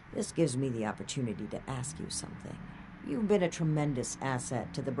 This gives me the opportunity to ask you something. You've been a tremendous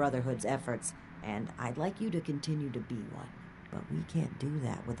asset to the Brotherhood's efforts, and I'd like you to continue to be one. But we can't do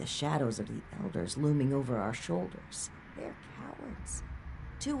that with the shadows of the Elders looming over our shoulders. They're cowards.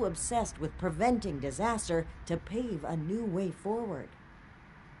 Too obsessed with preventing disaster to pave a new way forward.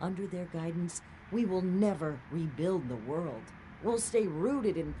 Under their guidance, we will never rebuild the world. We'll stay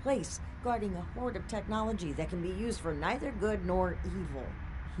rooted in place, guarding a hoard of technology that can be used for neither good nor evil.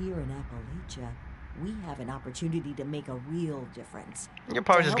 Here in Appalachia, we have an opportunity to make a real difference. You'll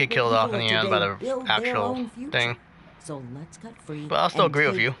probably just get killed off in the end by the actual thing. So let's cut free. But I'll still agree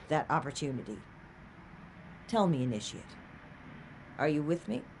with you. That opportunity. Tell me, Initiate. Are you with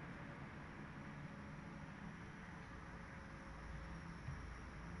me?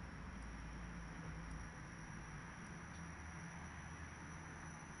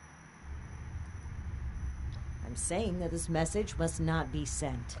 I'm saying that this message must not be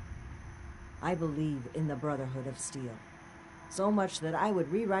sent. I believe in the Brotherhood of Steel. So much that I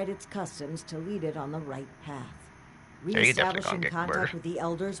would rewrite its customs to lead it on the right path. Re-establishing contact with the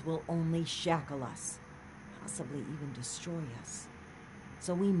Elders will only shackle us. Possibly even destroy us.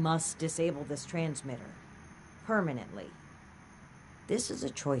 So we must disable this transmitter. Permanently. This is a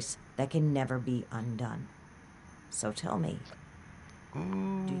choice that can never be undone. So tell me,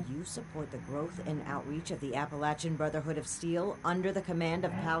 do you support the growth and outreach of the Appalachian Brotherhood of Steel under the command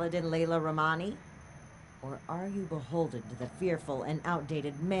of Paladin Layla Romani? Or are you beholden to the fearful and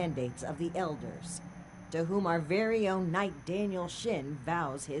outdated mandates of the Elders, to whom our very own Knight Daniel Shin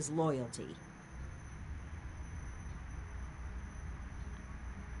vows his loyalty?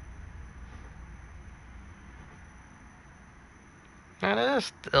 That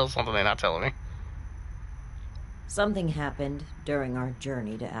is still something they're not telling me. Something happened during our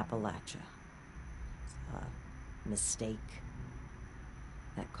journey to Appalachia. A mistake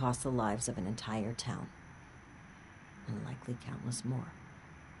that cost the lives of an entire town. And likely countless more.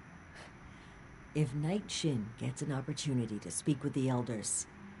 If Knight Shin gets an opportunity to speak with the Elders,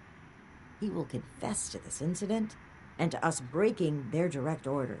 he will confess to this incident and to us breaking their direct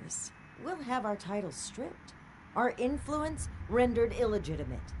orders. We'll have our titles stripped, our influence rendered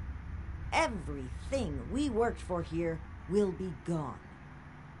illegitimate. Everything we worked for here will be gone.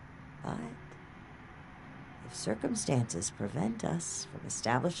 But If circumstances prevent us from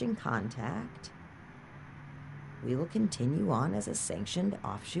establishing contact, we will continue on as a sanctioned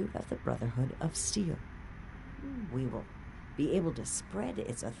offshoot of the Brotherhood of Steel. We will be able to spread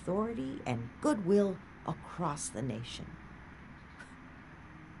its authority and goodwill across the nation.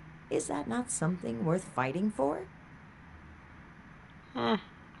 Is that not something worth fighting for? Guess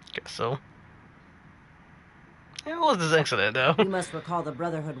so. Yeah, what was this incident, though? You must recall the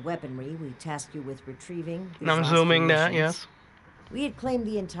Brotherhood weaponry we tasked you with retrieving. I'm assuming that, yes. We had claimed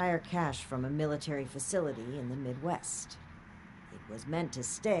the entire cache from a military facility in the Midwest. It was meant to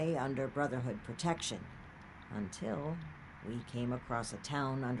stay under Brotherhood protection, until we came across a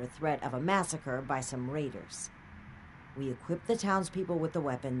town under threat of a massacre by some raiders. We equipped the townspeople with the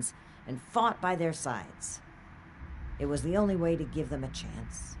weapons and fought by their sides. It was the only way to give them a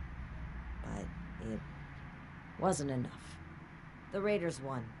chance, but it wasn't enough. The raiders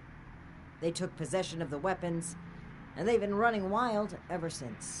won. They took possession of the weapons, and they've been running wild ever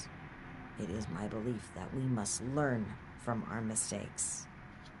since. It is my belief that we must learn from our mistakes.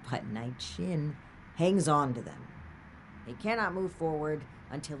 But Knight Shin hangs on to them. He cannot move forward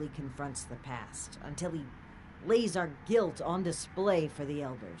until he confronts the past, until he lays our guilt on display for the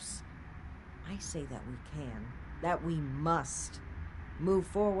elders. I say that we can, that we must move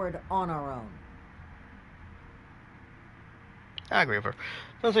forward on our own. I agree with her.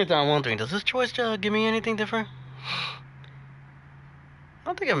 Let's say I'm wondering, does this choice give me anything different? I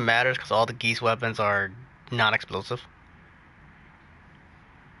don't think it matters because all the geese weapons are non-explosive.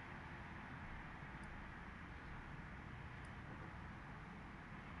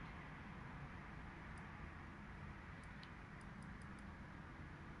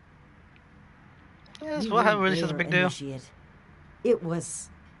 Yes, what happened really such a big deal? Initiate. It was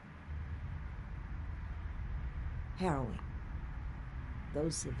harrowing.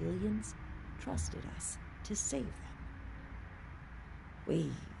 Those civilians trusted us to save them.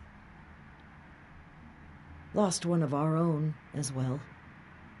 We lost one of our own as well.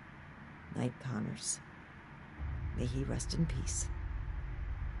 Knight Connors. May he rest in peace.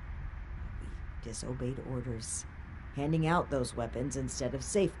 We disobeyed orders, handing out those weapons instead of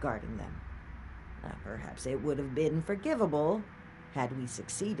safeguarding them. Perhaps it would have been forgivable had we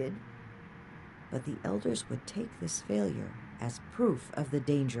succeeded, but the elders would take this failure as proof of the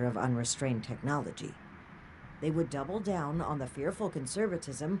danger of unrestrained technology. They would double down on the fearful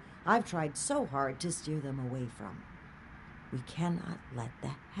conservatism I've tried so hard to steer them away from. We cannot let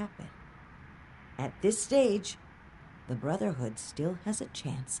that happen. At this stage, the Brotherhood still has a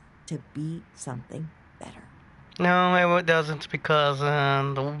chance to be something better. No, it doesn't, because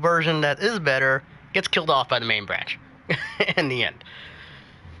the version that is better gets killed off by the main branch in the end.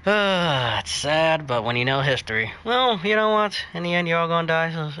 It's sad, but when you know history, well, you know what? In the end, you're all gonna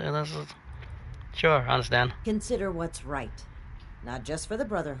die, so this is... Sure, I understand. Consider what's right. Not just for the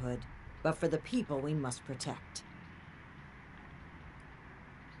Brotherhood, but for the people we must protect.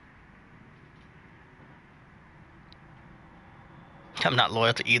 I'm not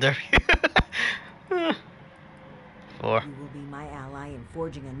loyal to either. Four. You will be my ally in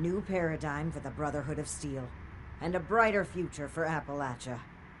forging a new paradigm for the Brotherhood of Steel, and a brighter future for Appalachia.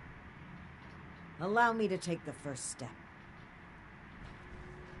 Allow me to take the first step.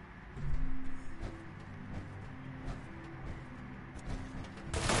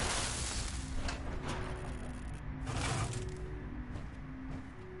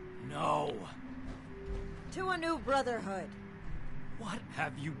 No. To a new Brotherhood. What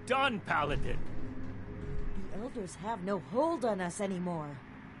have you done, Paladin? The elders have no hold on us anymore.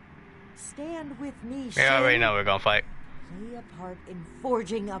 Stand with me, Yeah, I already know we're gonna fight. Play a part in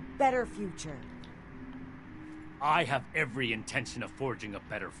forging a better future. I have every intention of forging a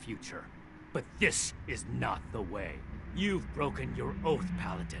better future. But this is not the way. You've broken your oath,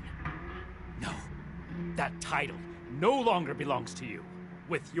 Paladin. No, that title no longer belongs to you.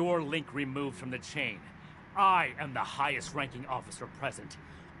 With your link removed from the chain, I am the highest-ranking officer present.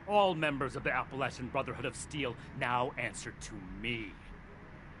 All members of the Appalachian Brotherhood of Steel now answer to me.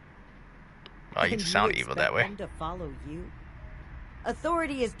 Oh, you sound evil that way. Them to follow you?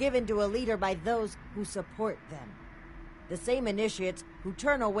 Authority is given to a leader by those who support them. The same initiates who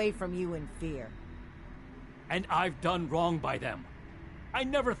turn away from you in fear. And I've done wrong by them. I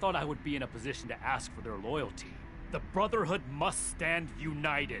never thought I would be in a position to ask for their loyalty. The Brotherhood must stand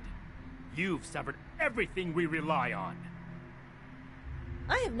united. You've severed everything we rely on.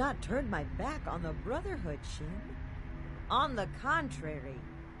 I have not turned my back on the Brotherhood, Shin. On the contrary,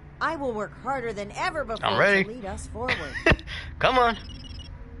 I will work harder than ever before to lead us forward. Come on.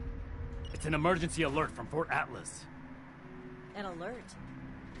 It's an emergency alert from Fort Atlas. An alert?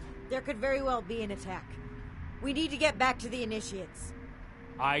 There could very well be an attack. We need to get back to the Initiates.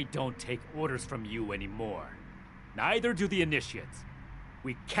 I don't take orders from you anymore. Neither do the Initiates.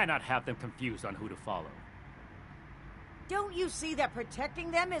 We cannot have them confused on who to follow. Don't you see that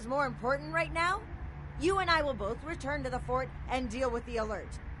protecting them is more important right now? You and I will both return to the fort and deal with the alert.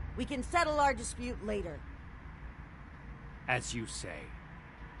 We can settle our dispute later. As you say.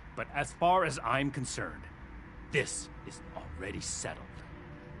 But as far as I'm concerned, this is already settled.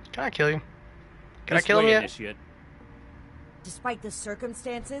 Can I kill you? Can I kill him yet? Initiate. Despite the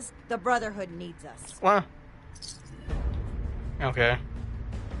circumstances, the Brotherhood needs us. Well. Okay.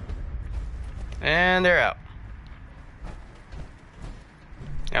 And they're out.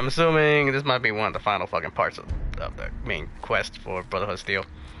 I'm assuming this might be one of the final fucking parts of the main quest for Brotherhood Steel.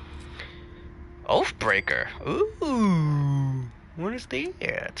 Oathbreaker. Ooh. What is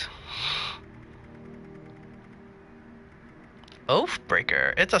that?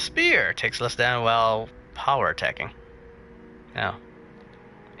 Oathbreaker. It's a spear. Takes less down while power attacking. Now.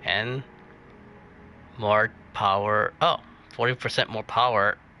 And more power. Oh, 40% more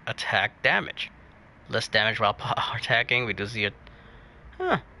power attack damage. Less damage while power attacking. We do see it.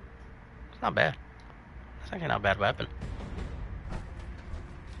 Huh. It's not bad. It's actually not a bad weapon.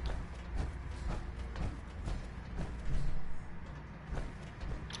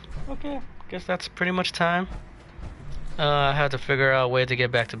 Okay, guess that's pretty much time. I have to figure out a way to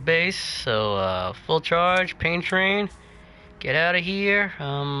get back to base. So, full charge, pain train. Get out of here.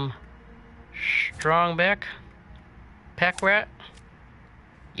 Strong back. Pack rat.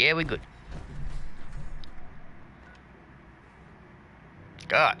 Yeah, we good.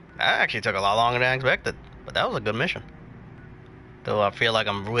 God, that actually took a lot longer than I expected. But that was a good mission. Though I feel like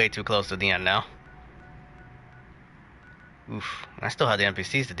I'm way too close to the end now. Oof. I still have the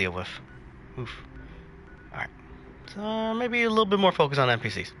NPCs to deal with. Oof. Alright. So maybe a little bit more focus on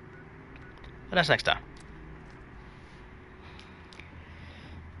NPCs. But that's next time.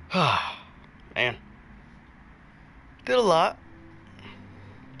 Man. Did a lot.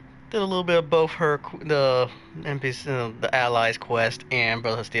 Did a little bit of both the NPC, the Allies quest and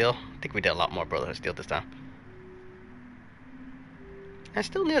Brotherhood Steel. I think we did a lot more Brotherhood Steel this time. I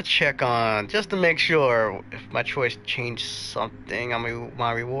still need to check on, just to make sure if my choice changed something on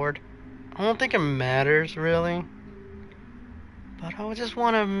my reward. I don't think it matters, really. But I just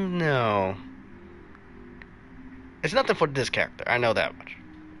want to know. It's nothing for this character, I know that much.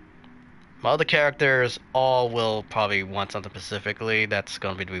 My other characters all will probably want something specifically that's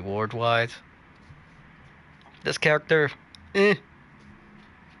going to be reward-wise. This character,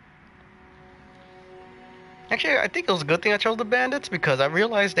 Actually, I think it was a good thing I chose the bandits because I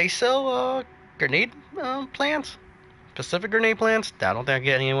realized they sell grenade plants. Specific grenade plants. I don't think I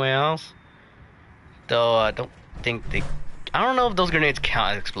get anywhere else. Though I don't think they... I don't know if those grenades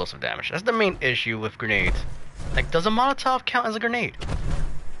count as explosive damage. That's the main issue with grenades. Like, does a Molotov count as a grenade?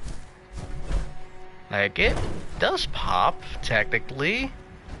 Like, it does pop, technically.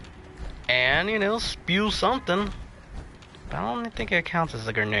 And, you know, spew something. But I don't think it counts as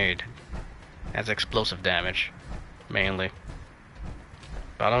a grenade. As explosive damage, mainly.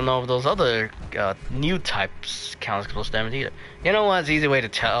 But I don't know if those other new types count as explosive damage either. You know what? It's an easy way to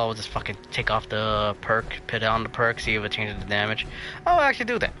tell. Just fucking take off the perk, put on the perk, see if it changes the damage. I'll actually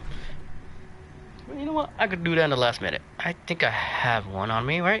do that. Well, you know what? I could do that in the last minute. I think I have one on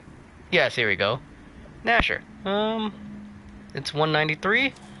me, right? Yes, here we go. Nasher. It's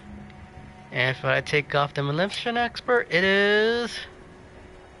 193. And if I take off the Maleficent Expert, it is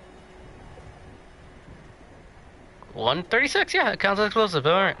 136. Yeah, it counts as explosive.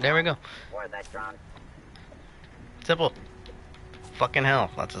 Alright, there we go. Simple. Fucking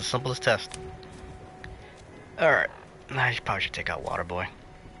hell, that's the simplest test. Alright, I probably should take out Waterboy.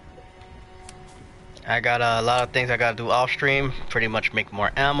 I got a lot of things I gotta do off stream. Pretty much make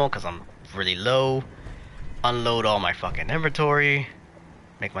more ammo because I'm really low. Unload all my fucking inventory.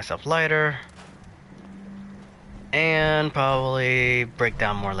 Make myself lighter. And probably break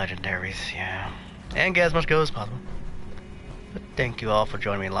down more legendaries, yeah. And get as much gold as possible. But thank you all for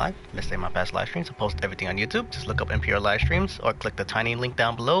joining me live. Missed any of my past live streams. I post everything on YouTube. Just look up NPR live streams or click the tiny link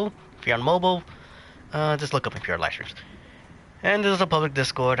down below. If you're on mobile, just look up NPR live streams. And there's a public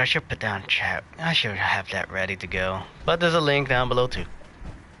Discord. I should put down chat. I should have that ready to go. But there's a link down below too.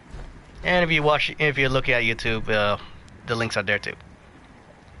 And if you're looking at YouTube, the links are there too.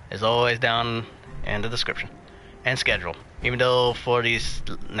 It's always down in the description and schedule. Even though for these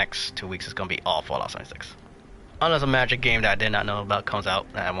next 2 weeks it's gonna be all Fallout 76. Unless a magic game that I did not know about comes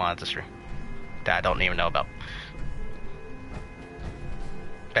out that I wanted to stream. That I don't even know about.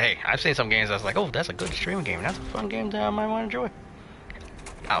 But hey, I've seen some games that's like, oh, that's a good streaming game. That's a fun game that I might want to enjoy.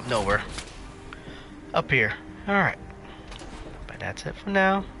 Out of nowhere. Up here. Alright. But that's it for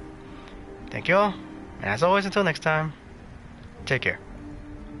now. Thank you all. And as always, until next time, take care.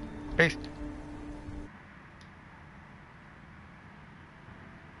 Peace.